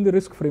also within the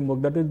risk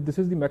framework, that is, this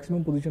is the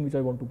maximum position which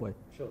I want to buy.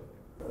 Sure.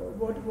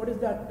 What is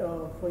that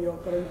for your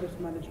current risk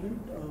management?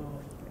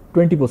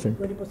 20%.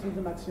 20% is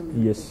the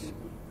maximum. Yes.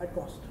 At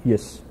cost.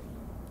 Yes.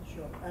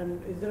 Sure. And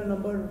is there a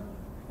number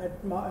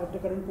at the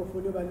current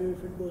portfolio value?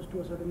 If it goes to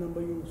a certain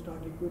number, you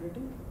start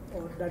liquidating,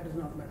 or that does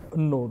not matter?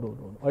 No.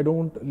 I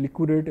don't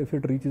liquidate if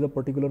it reaches a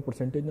particular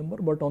percentage number,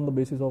 but on the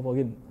basis of,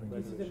 again,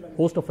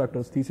 host of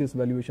factors, thesis,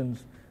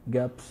 valuations,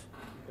 gaps.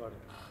 Got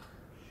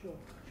it.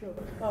 Sure.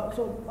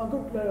 So,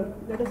 Ankur,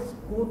 let us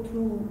go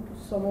through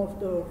some of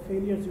the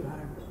failures you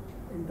had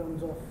in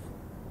terms of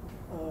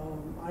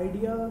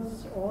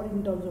ideas or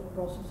in terms of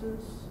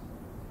processes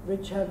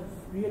which have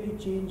really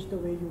changed the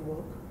way you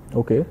work.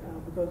 Okay.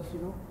 Because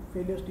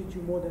failures teach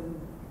you more than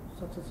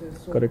successes.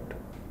 So, correct.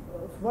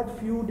 What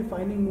few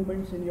defining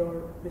moments in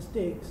your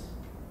mistakes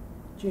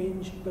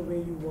changed the way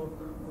you work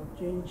or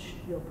changed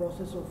your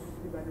process of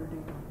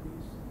evaluating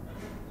companies?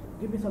 So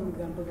give me some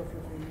examples of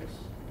your failures.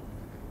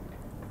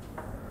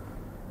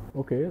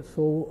 Okay,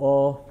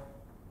 so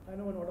I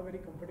know not a very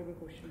comfortable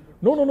question.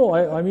 No.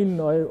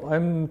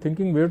 I'm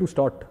thinking where to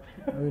start.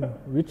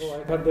 Which?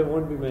 I thought there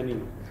won't be many.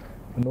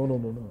 No.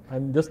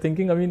 I'm just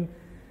thinking.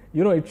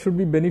 It should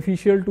be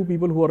beneficial to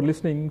people who are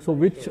listening. So,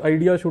 which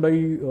idea should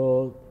I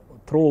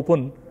throw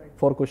open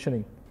for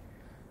questioning?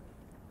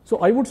 So,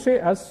 I would say,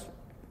 as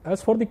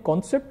for the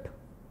concept,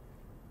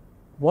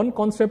 one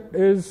concept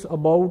is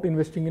about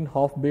investing in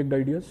half-baked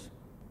ideas.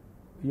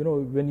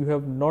 When you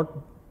have not.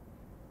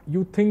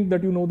 You think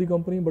that you know the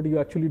company, but you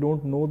actually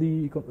don't know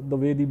the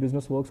way the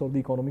business works or the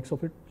economics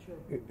of it.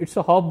 Sure. It's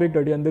a half-baked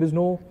idea, and there is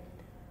no,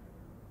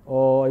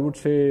 I would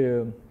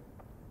say,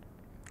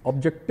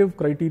 objective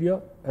criteria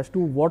as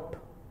to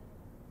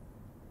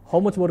how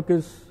much work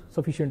is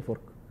sufficient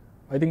work.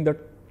 I think that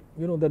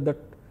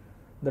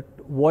that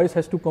voice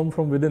has to come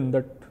from within.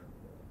 That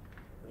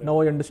now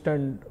I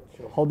understand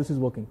how this is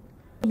working.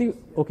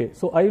 Okay,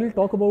 so I will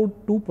talk about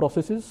two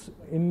processes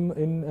and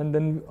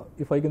then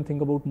if I can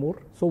think about more.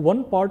 So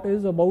one part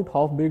is about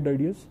half-baked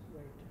ideas.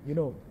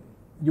 Right.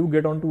 You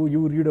read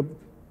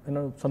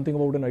something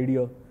about an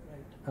idea,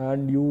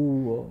 and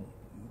you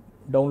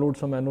download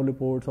some annual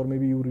reports, or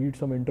maybe you read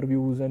some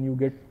interviews and you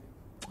get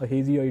a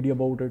hazy idea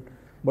about it.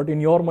 But in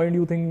your mind,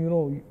 you think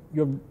you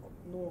have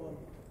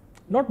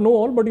not know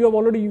all, but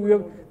you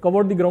have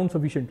covered the ground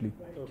sufficiently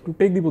to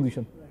take the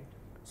position. Right.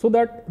 So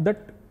that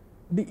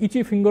the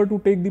itchy finger to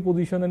take the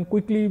position and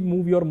quickly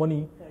move your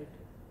money. Right.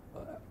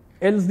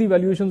 Else the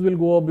valuations will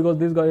go up because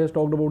this guy has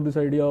talked about this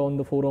idea on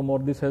the forum,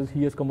 or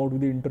he has come out with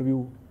the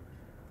interview.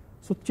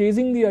 So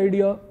chasing the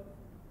idea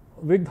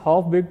with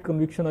half-baked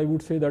conviction, I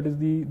would say that is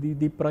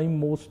the prime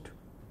most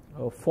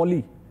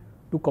folly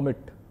to commit.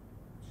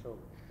 Sure.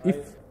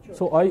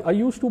 I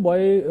used to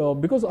buy,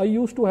 because I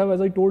used to have,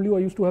 as I told you, I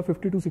used to have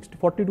 40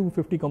 to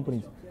 50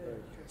 companies.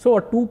 So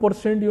a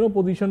 2%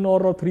 position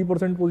or a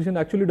 3% position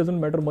actually doesn't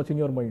matter much in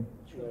your mind.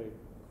 Right.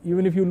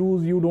 Even if you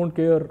lose, you don't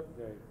care.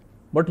 Right.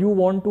 But you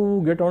want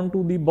to get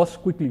onto the bus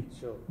quickly.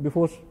 Sure.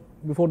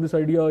 Before this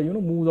idea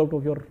moves out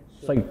of your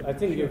sight. I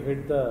think you've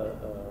hit the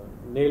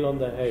nail on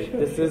the head.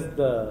 This is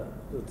the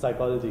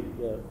psychology.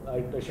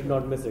 I should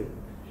not miss it.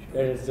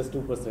 It's just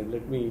 2%.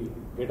 Let me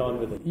get on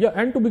with it. Yeah,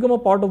 and to become a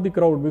part of the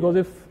crowd, because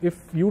if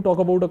you talk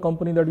about a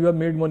company that you have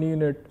made money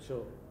in it,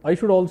 Sure. I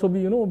should also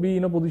be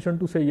in a position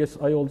to say yes,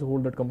 I also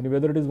hold that company,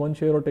 whether it is 1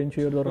 share or 10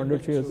 shares or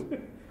 100 shares.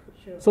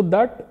 Sure. So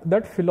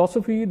that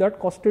philosophy that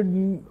costed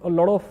me a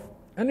lot of,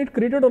 and it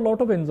created a lot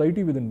of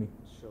anxiety within me,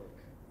 Sure.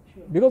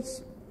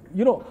 because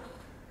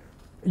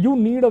you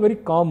need a very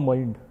calm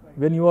mind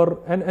when you are,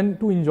 and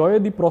to enjoy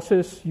the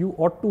process, you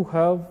ought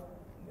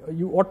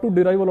to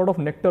derive a lot of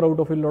nectar out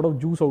of it, a lot of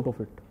juice out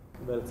of it.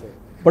 Well said.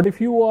 But if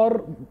you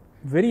are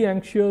very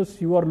anxious,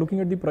 you are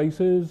looking at the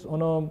prices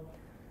on a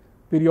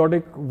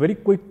periodic, very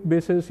quick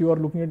basis, you are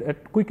looking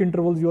at quick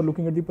intervals, you are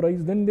looking at the price,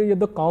 then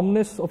the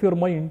calmness of your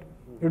mind,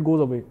 it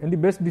goes away. And the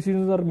best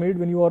decisions are made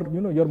when you are,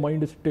 your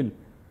mind is still.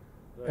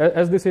 Right.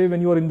 As they say, when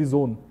you are in the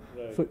zone.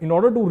 Right. So in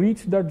order to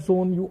reach that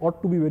zone, you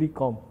ought to be very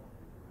calm.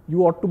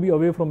 You ought to be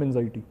away from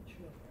anxiety.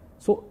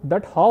 So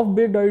that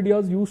half-baked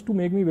ideas used to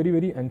make me very,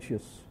 very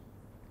anxious.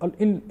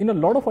 In a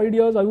lot of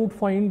ideas, I would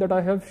find that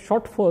I have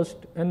shot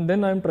first and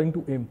then I am trying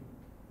to aim.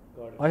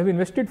 Got it. I have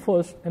invested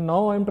first and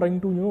now I am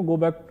trying to go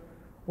back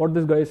what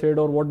this guy said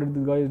or what did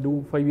this guy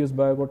do 5 years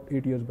back or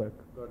 8 years back.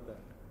 Got that.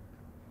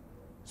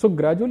 So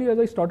gradually as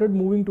I started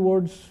moving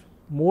towards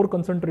more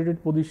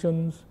concentrated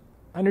positions,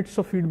 and it's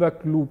a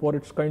feedback loop, or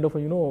it's kind of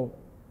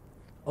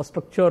a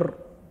structure,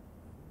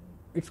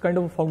 it's kind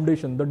of a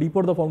foundation. The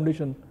deeper the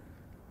foundation,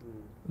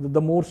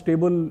 the more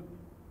stable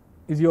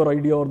is your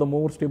idea, or the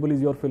more stable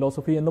is your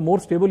philosophy, and the more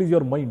stable is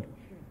your mind.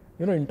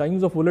 In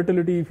times of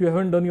volatility, if you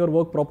haven't done your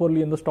work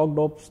properly and the stock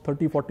drops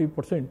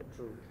 30-40%,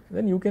 True.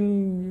 then you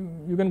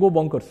can go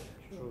bonkers.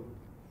 True.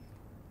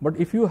 But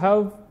if you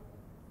have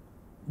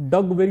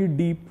dug very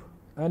deep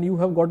and you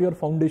have got your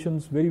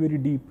foundations very, very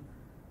deep,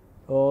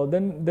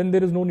 then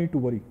there is no need to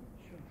worry.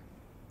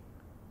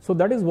 So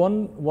that is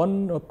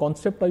one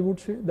concept I would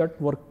say,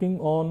 that working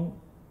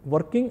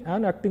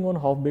and acting on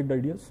half-baked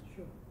ideas.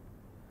 Sure.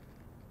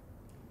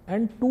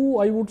 And 2,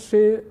 I would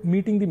say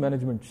meeting the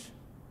managements.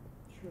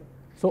 Sure.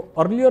 So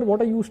earlier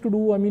what I used to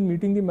do,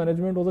 meeting the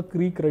management was a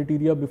key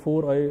criteria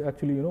before I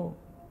actually,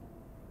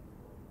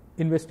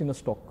 invest in a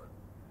stock.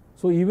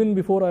 So even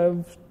before I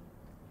have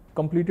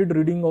completed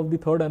reading of the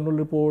 3rd annual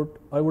report,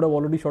 I would have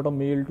already shot a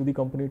mail to the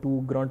company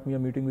to grant me a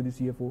meeting with the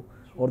CFO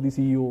or the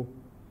CEO.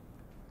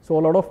 So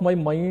a lot of my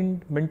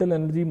mental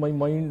energy,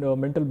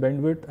 mental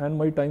bandwidth and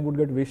my time would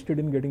get wasted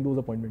in getting those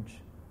appointments.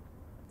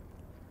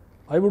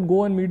 I would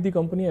go and meet the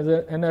company,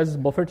 and as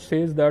Buffett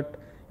says that,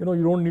 you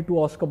don't need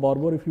to ask a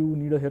barber if you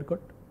need a haircut.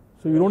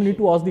 So you don't need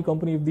to ask the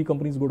company if the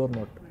company is good or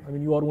not.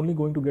 You are only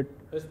going to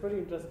get... That's pretty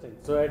interesting.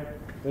 So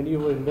when you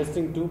were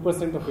investing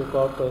 2% of your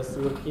corpus,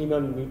 you were keen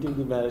on meeting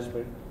the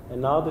management,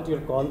 and now that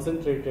you're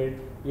concentrated,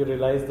 you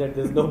realize that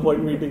there's no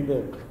point meeting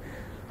them.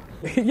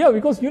 Yeah,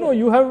 because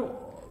you have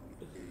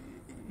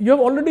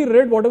already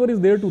read whatever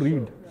is there to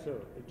read. Sure.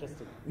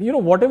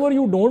 Interesting. Whatever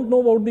you don't know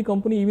about the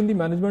company, even the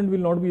management will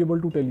not be able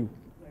to tell you.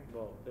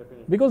 Wow,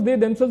 definitely. Because they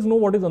themselves know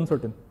what is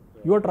uncertain.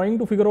 Right. You are trying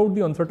to figure out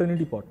the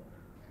uncertainty part,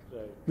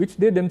 Right. which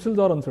they themselves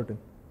are uncertain.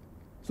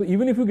 So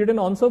even if you get an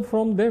answer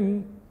from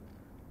them,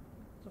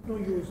 No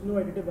use, no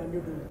additive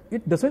value to it.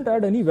 It doesn't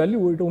add any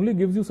value. It only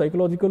gives you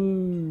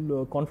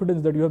psychological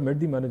confidence that you have met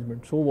the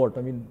management. So what?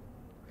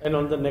 And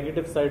on the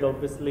negative side,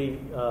 obviously,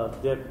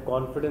 their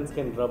confidence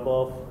can rub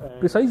off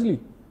Precisely.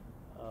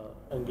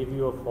 And give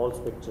you a false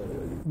picture.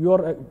 You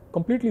are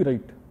completely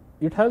right.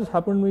 It has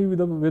happened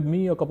with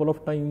me a couple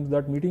of times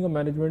that meeting a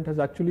management has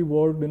actually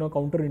worked in a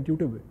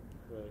counterintuitive way.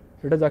 Right.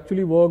 It has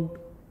actually worked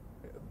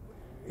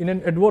in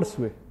an adverse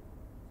way.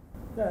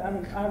 Yeah,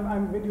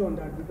 I'm with you on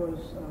that,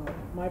 because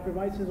my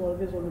premise is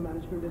always on the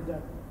management is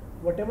that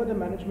whatever the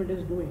management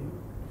is doing,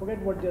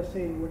 forget what they're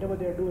saying, whatever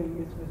they're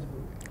doing is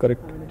visible.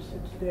 Correct.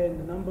 It's there in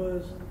the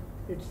numbers,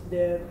 it's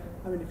there.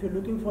 If you're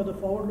looking for the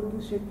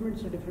forward-looking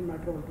statements, it's a different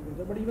matter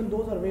altogether. But even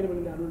those are available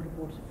in the annual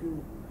reports if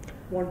you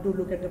want to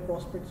look at the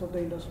prospects of the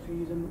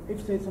industries and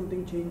if there's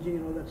something changing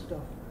and all that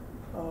stuff.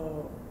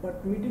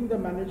 But meeting the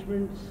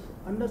managements,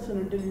 unless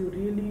and until you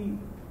really,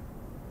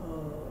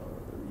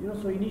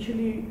 so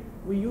initially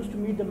we used to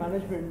meet the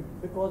management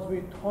because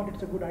we thought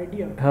it's a good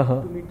idea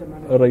to meet the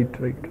management.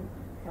 Right.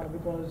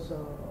 Because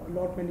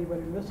many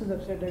investors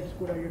have said that it's a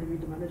good idea to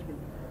meet the management.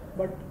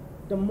 But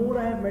the more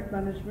I have met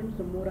managements,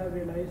 the more I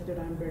realized that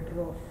I'm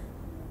better off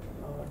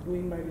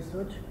doing my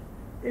research.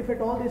 If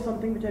at all there's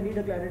something which I need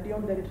a clarity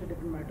on, then it's a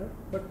different matter.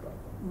 But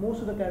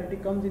most of the clarity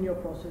comes in your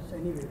process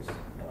anyways.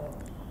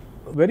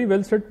 Very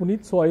well said,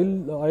 Puneet. So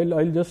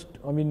I'll just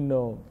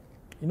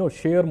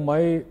share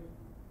my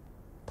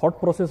thought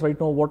process right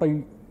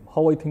now.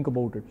 How I think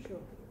about it. Sure.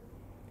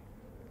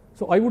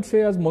 So I would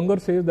say, as Munger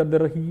says, that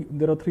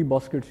there are three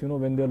baskets.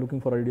 When they are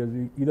looking for ideas,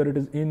 either it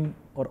is in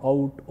or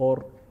out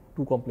or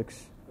too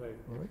complex. Right.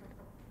 All right.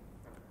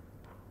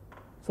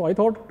 So I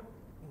thought,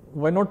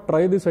 why not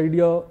try this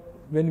idea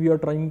when we are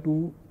trying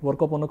to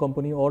work upon a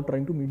company or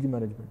trying to meet the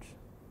management?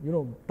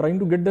 Trying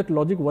to get that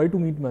logic why to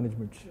meet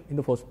management in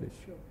the first place.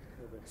 Sure.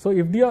 So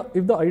if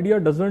the idea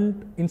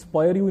doesn't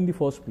inspire you in the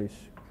first place,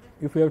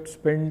 if you have to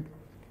spend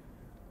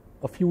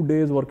a few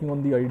days working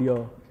on the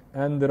idea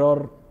and there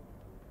are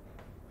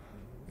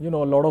a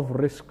lot of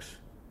risks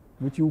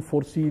which you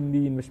foresee in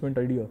the investment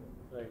idea,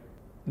 Right.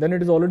 then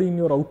it is already in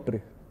your out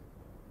tray.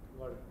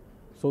 Got it.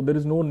 So there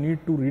is no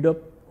need to read up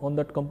on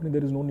that company,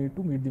 there is no need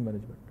to meet the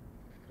management.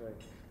 Right.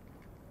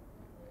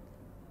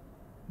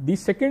 The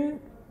second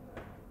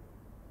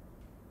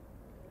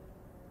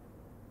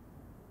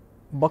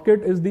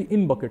bucket is the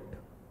in bucket.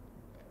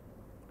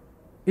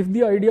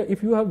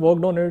 If you have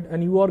worked on it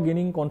and you are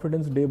gaining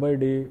confidence day by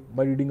day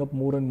by reading up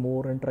more and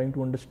more and trying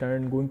to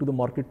understand, going to the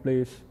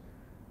marketplace,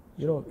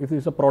 if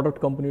it's a product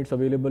company, it's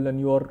available and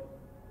you are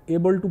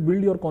able to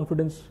build your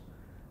confidence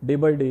day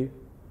by day,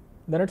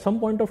 then at some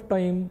point of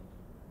time,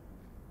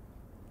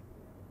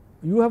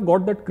 you have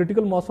got that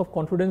critical mass of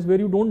confidence where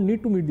you don't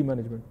need to meet the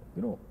management.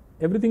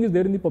 Everything is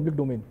there in the public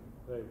domain.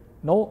 Right.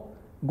 Now,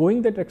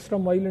 going that extra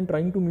mile and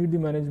trying to meet the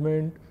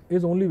management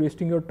is only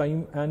wasting your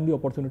time and the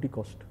opportunity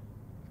cost.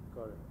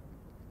 Got it.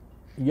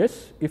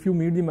 Yes, if you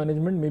meet the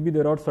management, maybe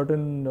there are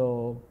certain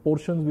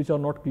portions which are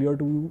not clear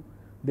to you,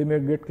 they may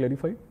get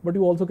clarified, but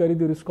you also carry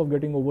the risk of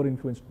getting over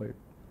influenced by it.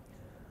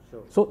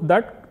 Sure. So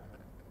that,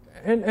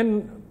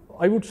 and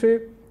I would say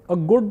a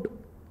good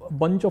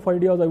bunch of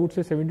ideas, I would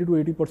say 70 to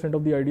 80%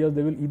 of the ideas,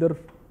 they will either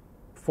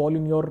fall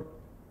in your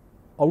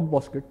out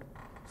basket,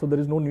 so there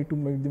is no need to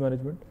meet the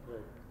management.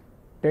 Right.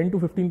 10 to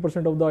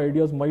 15% of the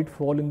ideas might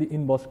fall in the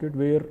in basket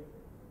where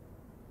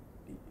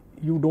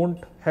you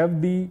don't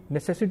have the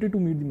necessity to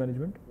meet the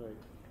management.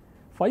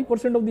 Right.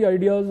 5% of the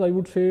ideas, I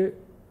would say,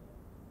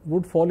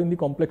 would fall in the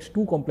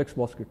too complex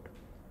basket,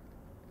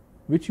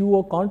 which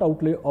you can't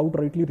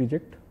outrightly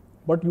reject,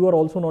 but you are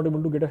also not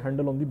able to get a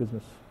handle on the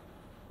business.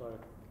 Got it.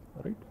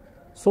 Right.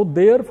 So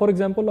there, for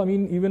example,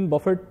 even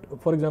Buffett,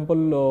 for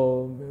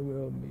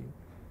example,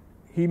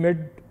 he met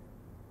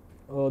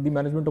the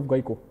management of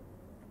Geico.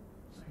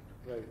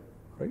 Right.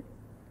 Right.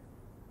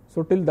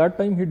 So till that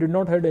time, he did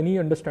not had any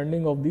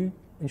understanding of the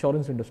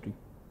insurance industry.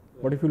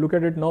 Right. But if you look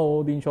at it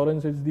now, the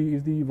insurance is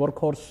the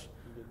workhorse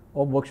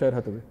of Berkshire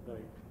Hathaway. Right.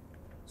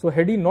 So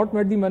had he not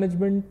met the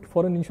management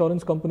for an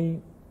insurance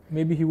company,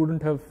 maybe he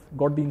wouldn't have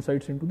got the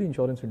insights into the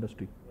insurance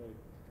industry. Right.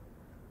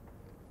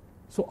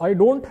 So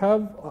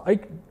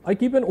I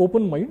keep an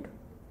open mind,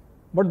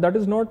 but that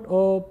is not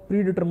a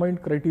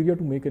predetermined criteria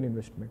to make an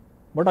investment.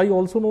 But I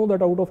also know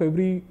that out of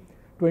every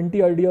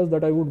 20 ideas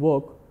that I would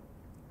work,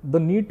 the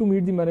need to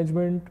meet the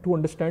management to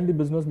understand the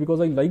business because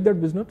I like that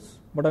business,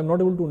 but I'm not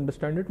able to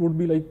understand it, would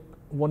be like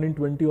 1 in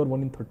 20 or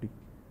 1 in 30.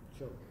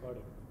 Sure. Got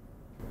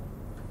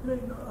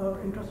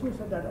it. Interesting you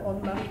said that.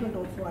 On management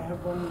also, I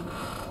have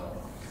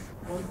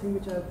one thing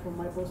which I have from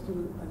my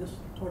personal, I just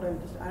thought I'll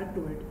just add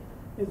to it,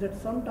 is that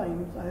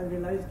sometimes I have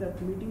realized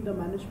that meeting the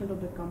management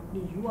of the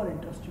company you are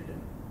interested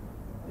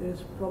in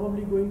is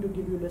probably going to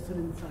give you lesser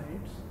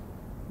insights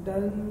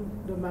than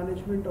the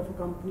management of a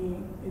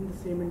company in the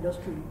same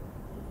industry,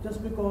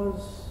 just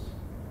because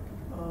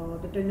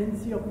the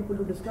tendency of people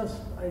to discuss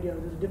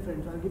ideas is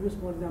different. So I'll give you a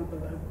small example.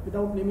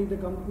 Without naming the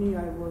company,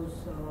 I was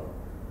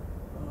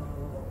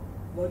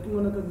working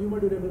on a consumer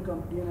durable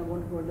company and I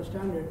wanted to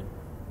understand it.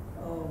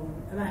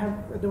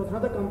 And there was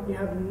another company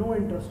I have no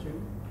interest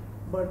in,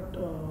 but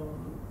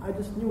I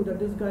just knew that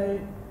this guy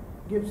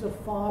gives a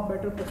far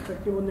better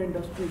perspective on the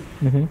industry.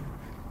 Mm-hmm.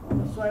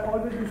 So I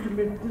always used to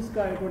meet this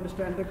guy to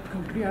understand the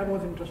company I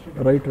was interested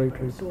in. Right.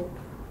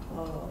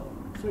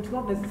 So it's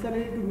not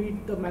necessary to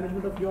meet the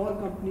management of your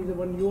company, the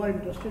one you are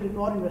interested in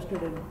or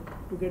invested in,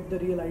 to get the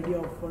real idea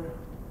of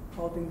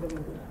how things are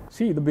moving.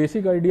 See, the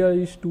basic idea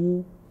is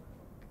to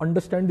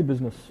understand the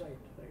business. Right,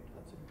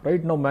 absolutely.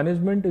 Right now,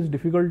 management is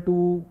difficult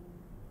to.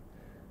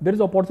 There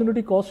is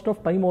opportunity cost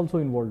of time also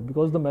involved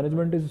because the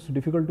management is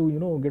difficult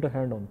to get a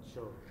hand on.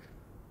 Sure.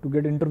 To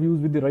get interviews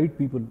with the right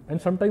people,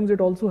 and sometimes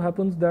it also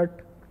happens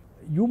that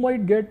you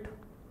might get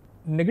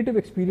negative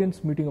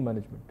experience meeting a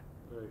management.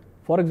 Right.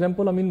 For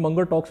example,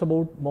 Munger talks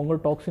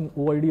in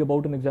OID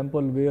about an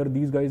example where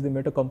these guys, they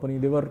met a company,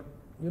 they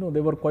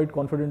were quite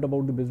confident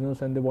about the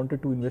business and they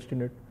wanted to invest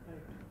in it, Right.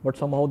 but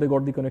somehow they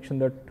got the connection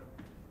that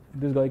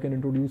this guy can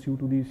introduce you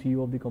to the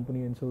CEO of the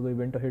company, and so they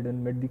went ahead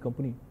and met the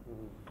company.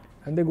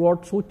 Mm-hmm. And they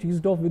got so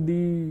cheesed off with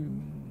the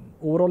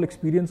overall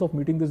experience of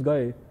meeting this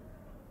guy.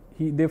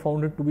 They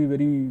found it to be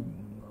very,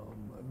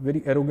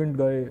 very arrogant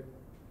guy,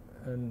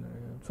 and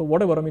so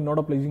whatever. Not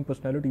a pleasing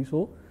personality.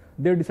 So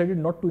they decided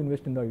not to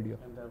invest in the idea.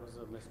 And that was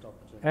a missed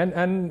opportunity.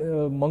 And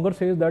Munger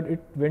says that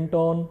it went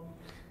on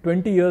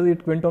 20 years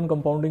it went on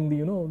compounding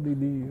the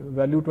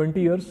value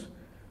 20 years,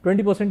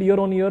 20% year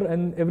on year,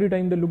 and every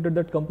time they looked at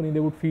that company,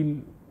 they would feel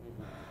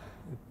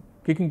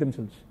kicking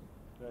themselves.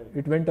 Right.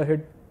 It went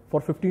ahead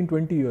for 15,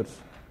 20 years,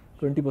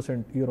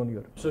 20% year on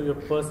year. So your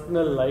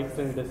personal likes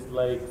and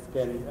dislikes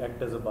can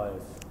act as a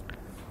bias.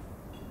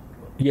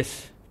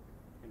 Yes.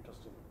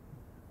 Interesting.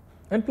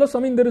 And plus, I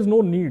mean, there is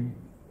no need.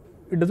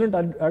 It doesn't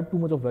add too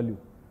much of value.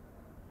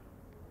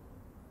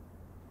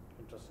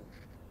 Interesting.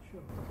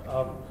 Sure.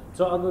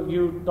 So Ankur,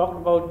 you talked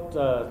about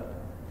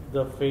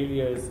the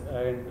failures,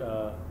 and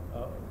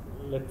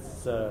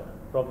let's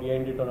probably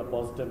end it on a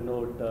positive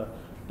note.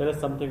 Tell us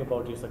something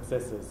about your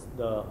successes,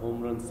 the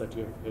home runs that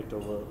you've hit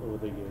over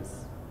the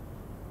years.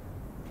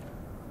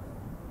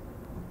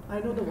 I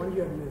know the one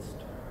you have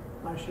missed,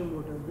 Eicher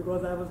Motors,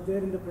 because I was there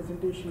in the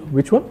presentation.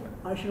 Which one?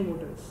 Eicher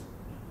Motors.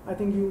 I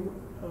think you.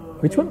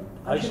 Which one?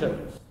 Eicher.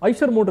 Motors.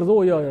 Eicher Motors.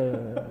 Oh yeah.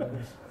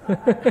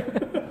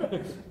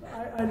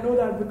 I know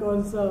that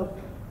because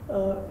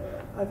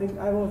I think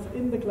I was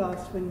in the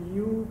class when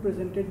you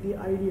presented the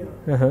idea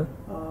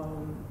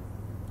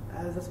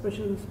as a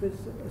special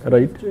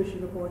Right.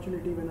 situation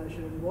opportunity when I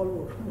should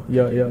involve.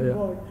 Yeah.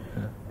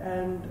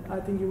 And I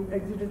think you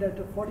exited at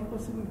a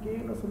 40%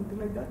 gain or something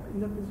like that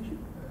in that position.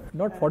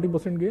 Not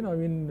 40% gain. I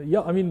mean,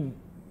 yeah. I mean,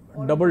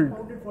 Or doubled.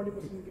 Counted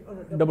 40% gain.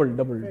 Doubled.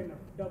 Fair enough.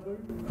 Doubled.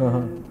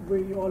 And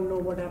we all know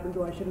what happened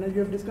to Eicher. And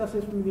you have discussed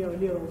this with me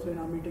earlier also in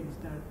our meetings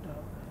that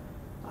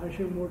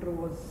Eicher Motor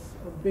was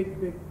a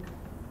big.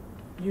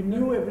 You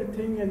knew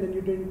everything and then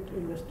you didn't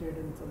invest it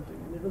in something.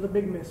 And it was a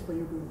big mess for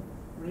you to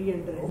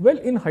re-enter it. Well,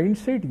 in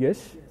hindsight,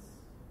 yes. Yes.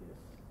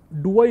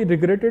 Do I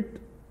regret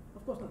it?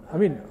 Of course not. I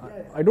mean,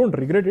 Yeah. I don't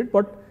regret it,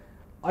 but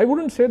I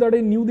wouldn't say that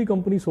I knew the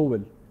company so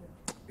well.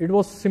 It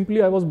was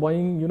simply I was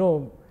buying,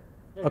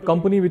 a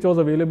company which was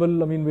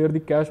available, I mean, where the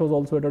cash was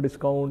also at a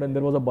discount and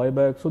there was a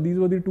buyback. So these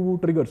were the two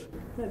triggers.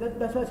 Yeah,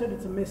 that's why I said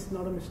it's a miss,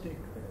 not a mistake.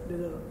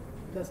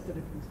 That's the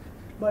difference.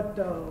 But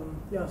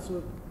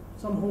so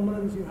some home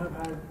runs you have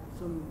had,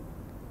 some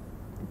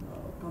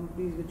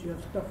companies which you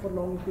have stuck for a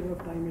long period of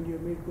time and you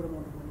have made good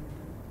amount of money.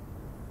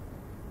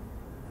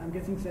 I'm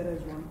guessing CERA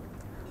is one.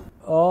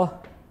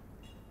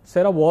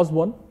 CERA was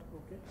one.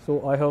 Okay.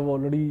 So I have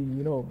already,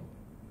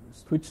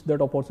 switched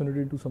that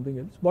opportunity to something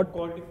else. But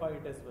Quantify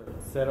it as well.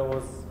 CERA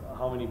was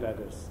how many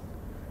baggers?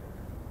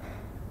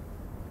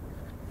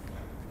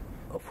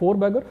 4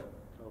 bagger.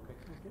 Okay.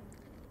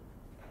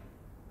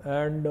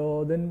 And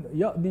then,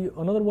 the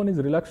another one is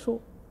Relaxo.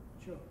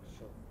 Sure.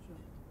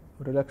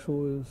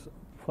 Relaxo is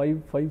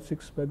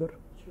 5-6 bagger.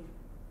 Sure.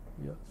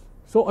 Yes.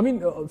 So I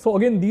mean, so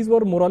again, these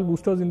were morale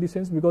boosters in the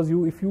sense because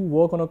if you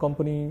work on a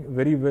company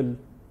very well,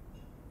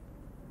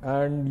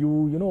 and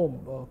you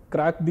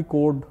crack the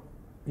code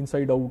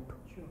inside out,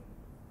 Sure.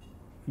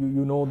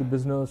 you know the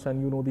business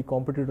and you know the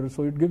competitors,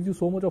 so it gives you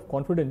so much of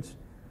confidence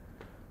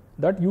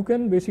that you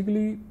can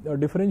basically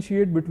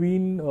differentiate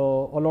between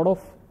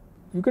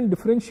you can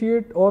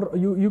differentiate or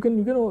you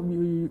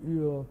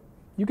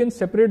can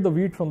separate the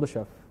wheat from the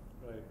chaff.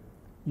 Right.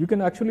 You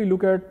can actually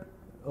look at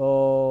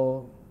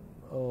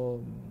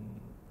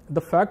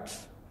the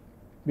facts,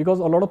 because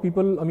a lot of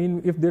people, I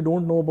mean, if they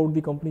don't know about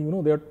the company,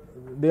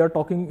 they are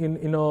talking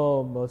in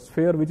a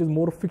sphere which is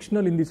more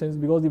fictional in the sense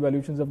because the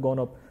valuations have gone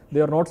up. They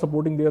are not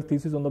supporting their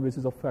thesis on the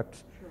basis of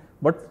facts. Sure.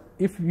 But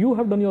if you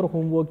have done your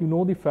homework, you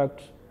know the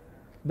facts,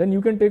 then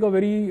you can take a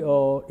very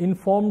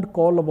informed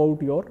call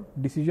about your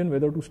decision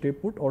whether to stay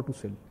put or to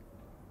sell.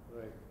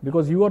 Right.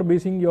 Because you are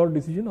basing your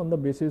decision on the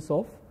basis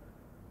of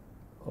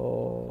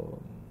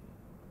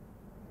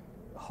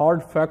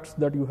hard facts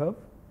that you have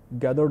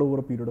gathered over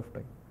a period of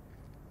time.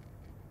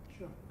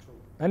 Sure.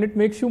 And it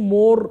makes you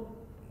more,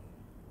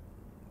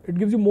 it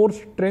gives you more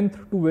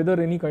strength to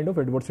weather any kind of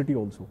adversity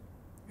also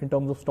in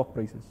terms of stock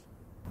prices.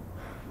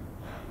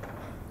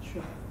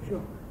 Sure.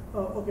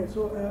 Okay,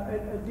 so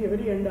at the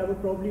very end, I would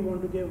probably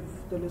want to give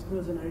the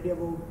listeners an idea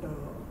about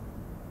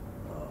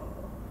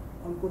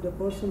Ankur, the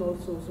person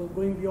also. So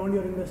going beyond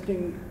your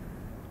investing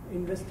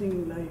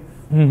life,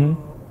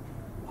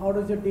 how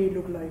does your day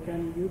look like?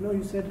 And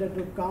you said that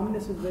the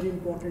calmness is very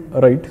important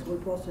Right. in this whole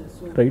process.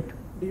 So Right.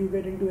 do you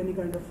get into any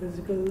kind of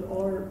physical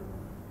or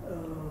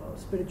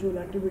spiritual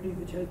activities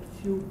which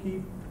helps you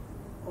keep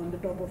on the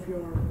top of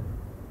your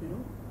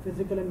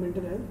physical and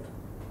mental health?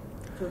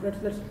 So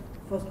let's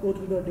first go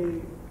through the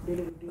daily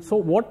routine. So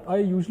what I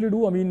usually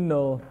do, I mean,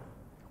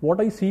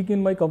 what I seek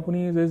in my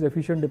companies is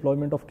efficient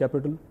deployment of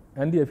capital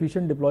and the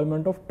efficient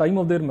deployment of time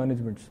of their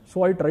managements.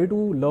 So I try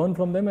to learn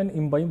from them and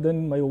imbibe them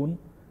in my own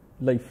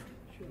life.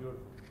 Sure.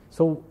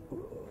 So,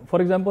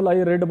 for example,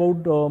 I read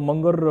about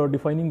Munger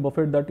defining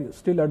Buffett that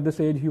still at this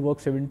age he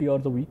works 70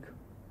 hours a week.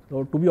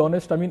 So to be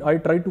honest, I mean, I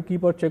try to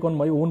keep a check on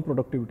my own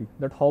productivity,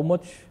 that how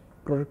much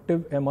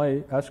productive am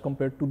I as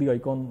compared to the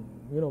icon,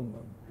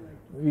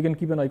 we can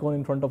keep an icon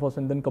in front of us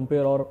and then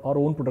compare our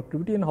own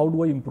productivity and how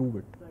do I improve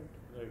it. Right.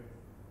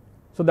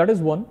 So that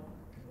is one.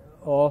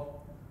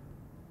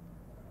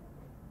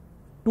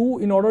 Two,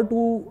 in order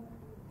to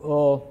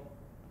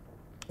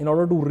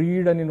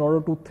read and in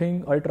order to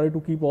think, I try to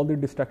keep all the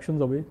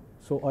distractions away.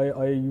 So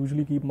I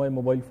usually keep my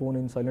mobile phone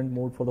in silent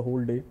mode for the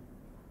whole day.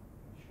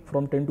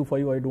 From 10 to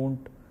 5, I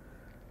don't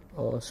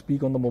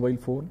speak on the mobile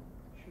phone.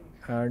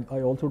 And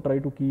I also try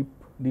to keep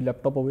the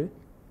laptop away.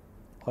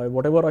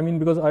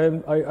 Because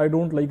I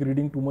don't like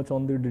reading too much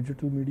on the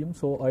digital medium,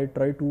 so I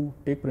try to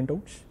take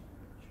printouts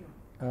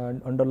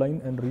and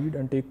underline and read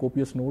and take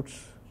copious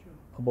notes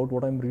about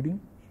what I'm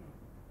reading.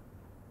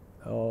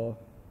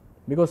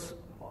 Because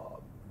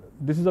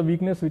this is a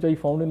weakness which I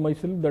found in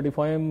myself, that if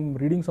I am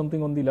reading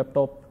something on the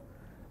laptop,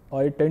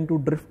 I tend to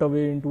drift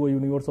away into a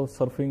universe of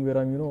surfing where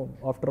I'm,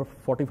 after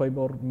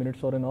 45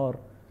 minutes or an hour,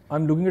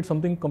 I'm looking at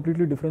something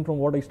completely different from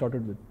what I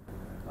started with.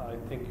 I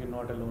think you're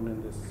not alone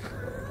in this.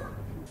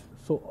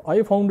 So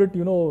I found it,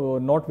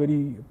 not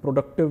very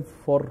productive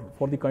for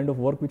the kind of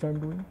work which I'm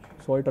doing.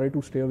 So I try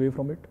to stay away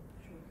from it.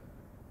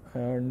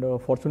 And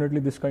fortunately,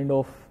 this kind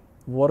of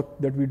work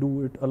that we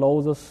do, it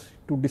allows us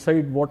to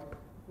decide what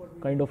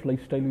kind of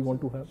lifestyle we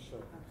want to have.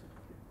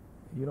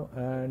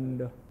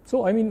 And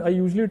so I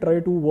usually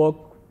try to work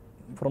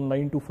from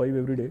 9 to 5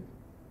 every day,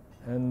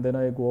 and then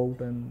I go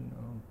out and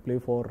play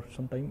for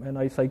some time, and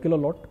I cycle a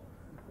lot.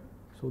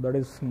 So that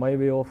is my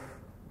way of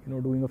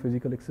doing a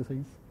physical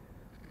exercise.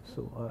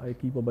 So I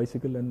keep a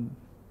bicycle and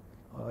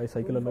I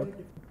cycle a lot.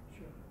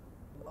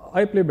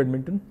 I play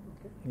badminton,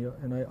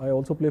 and I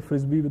also play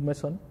frisbee with my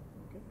son.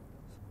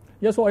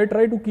 Yeah, so I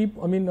try to keep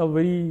a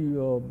very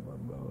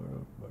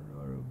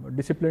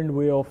disciplined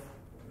way of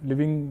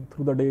living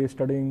through the day,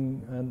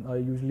 studying, and I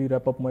usually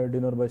wrap up my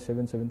dinner by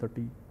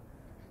 7:30,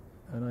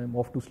 and I'm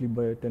off to sleep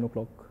by 10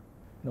 o'clock.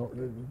 Now,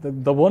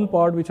 the one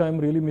part which I'm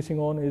really missing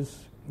on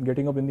is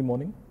getting up in the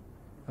morning.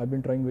 I've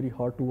been trying very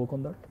hard to work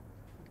on that,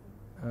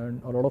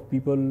 and a lot of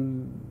people,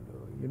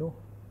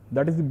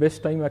 that is the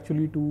best time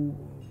actually to.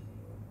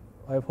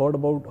 I've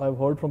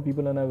heard from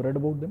people and I've read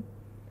about them.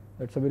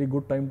 That's a very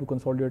good time to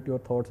consolidate your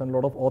thoughts, and a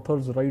lot of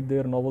authors write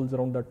their novels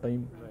around that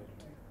time. Right.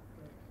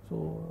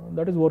 So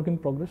that is work in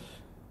progress.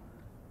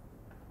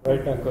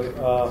 Right, Ankur.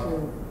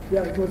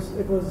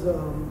 It was.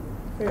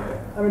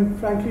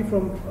 Frankly,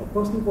 from a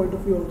personal point of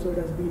view, also it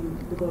has been,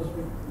 because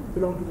we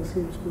belong to the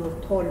same school of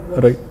thought. It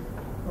was right.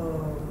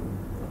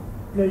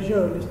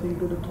 Pleasure listening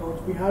to the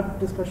thoughts. We had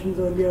discussions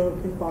earlier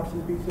in parts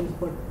and pieces,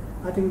 but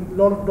I think a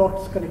lot of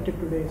dots connected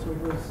today. So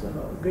it was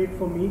great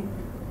for me.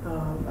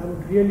 I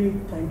would really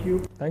thank you.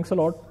 Thanks a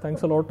lot. It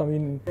was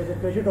a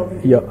pleasure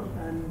talking to you,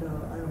 and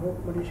I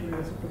hope Manish will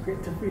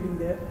reciprocate the feeling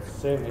there.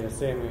 Same here.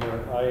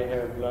 I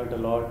have learned a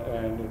lot,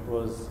 and it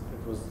was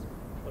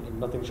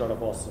nothing short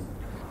of awesome.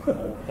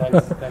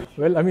 Thanks.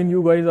 Well,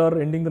 you guys are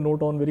ending the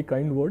note on very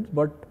kind words,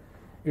 but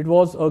it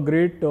was a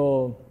great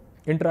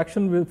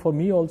interaction for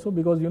me also,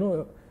 because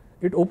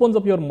it opens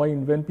up your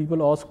mind when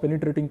people ask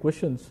penetrating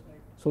questions.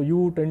 So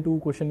you tend to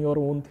question your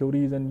own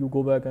theories, and you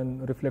go back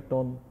and reflect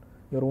on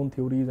your own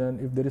theories, and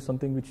if there is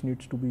something which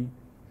needs to be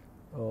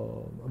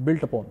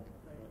built upon.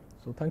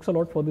 So thanks a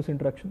lot for this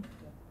interaction.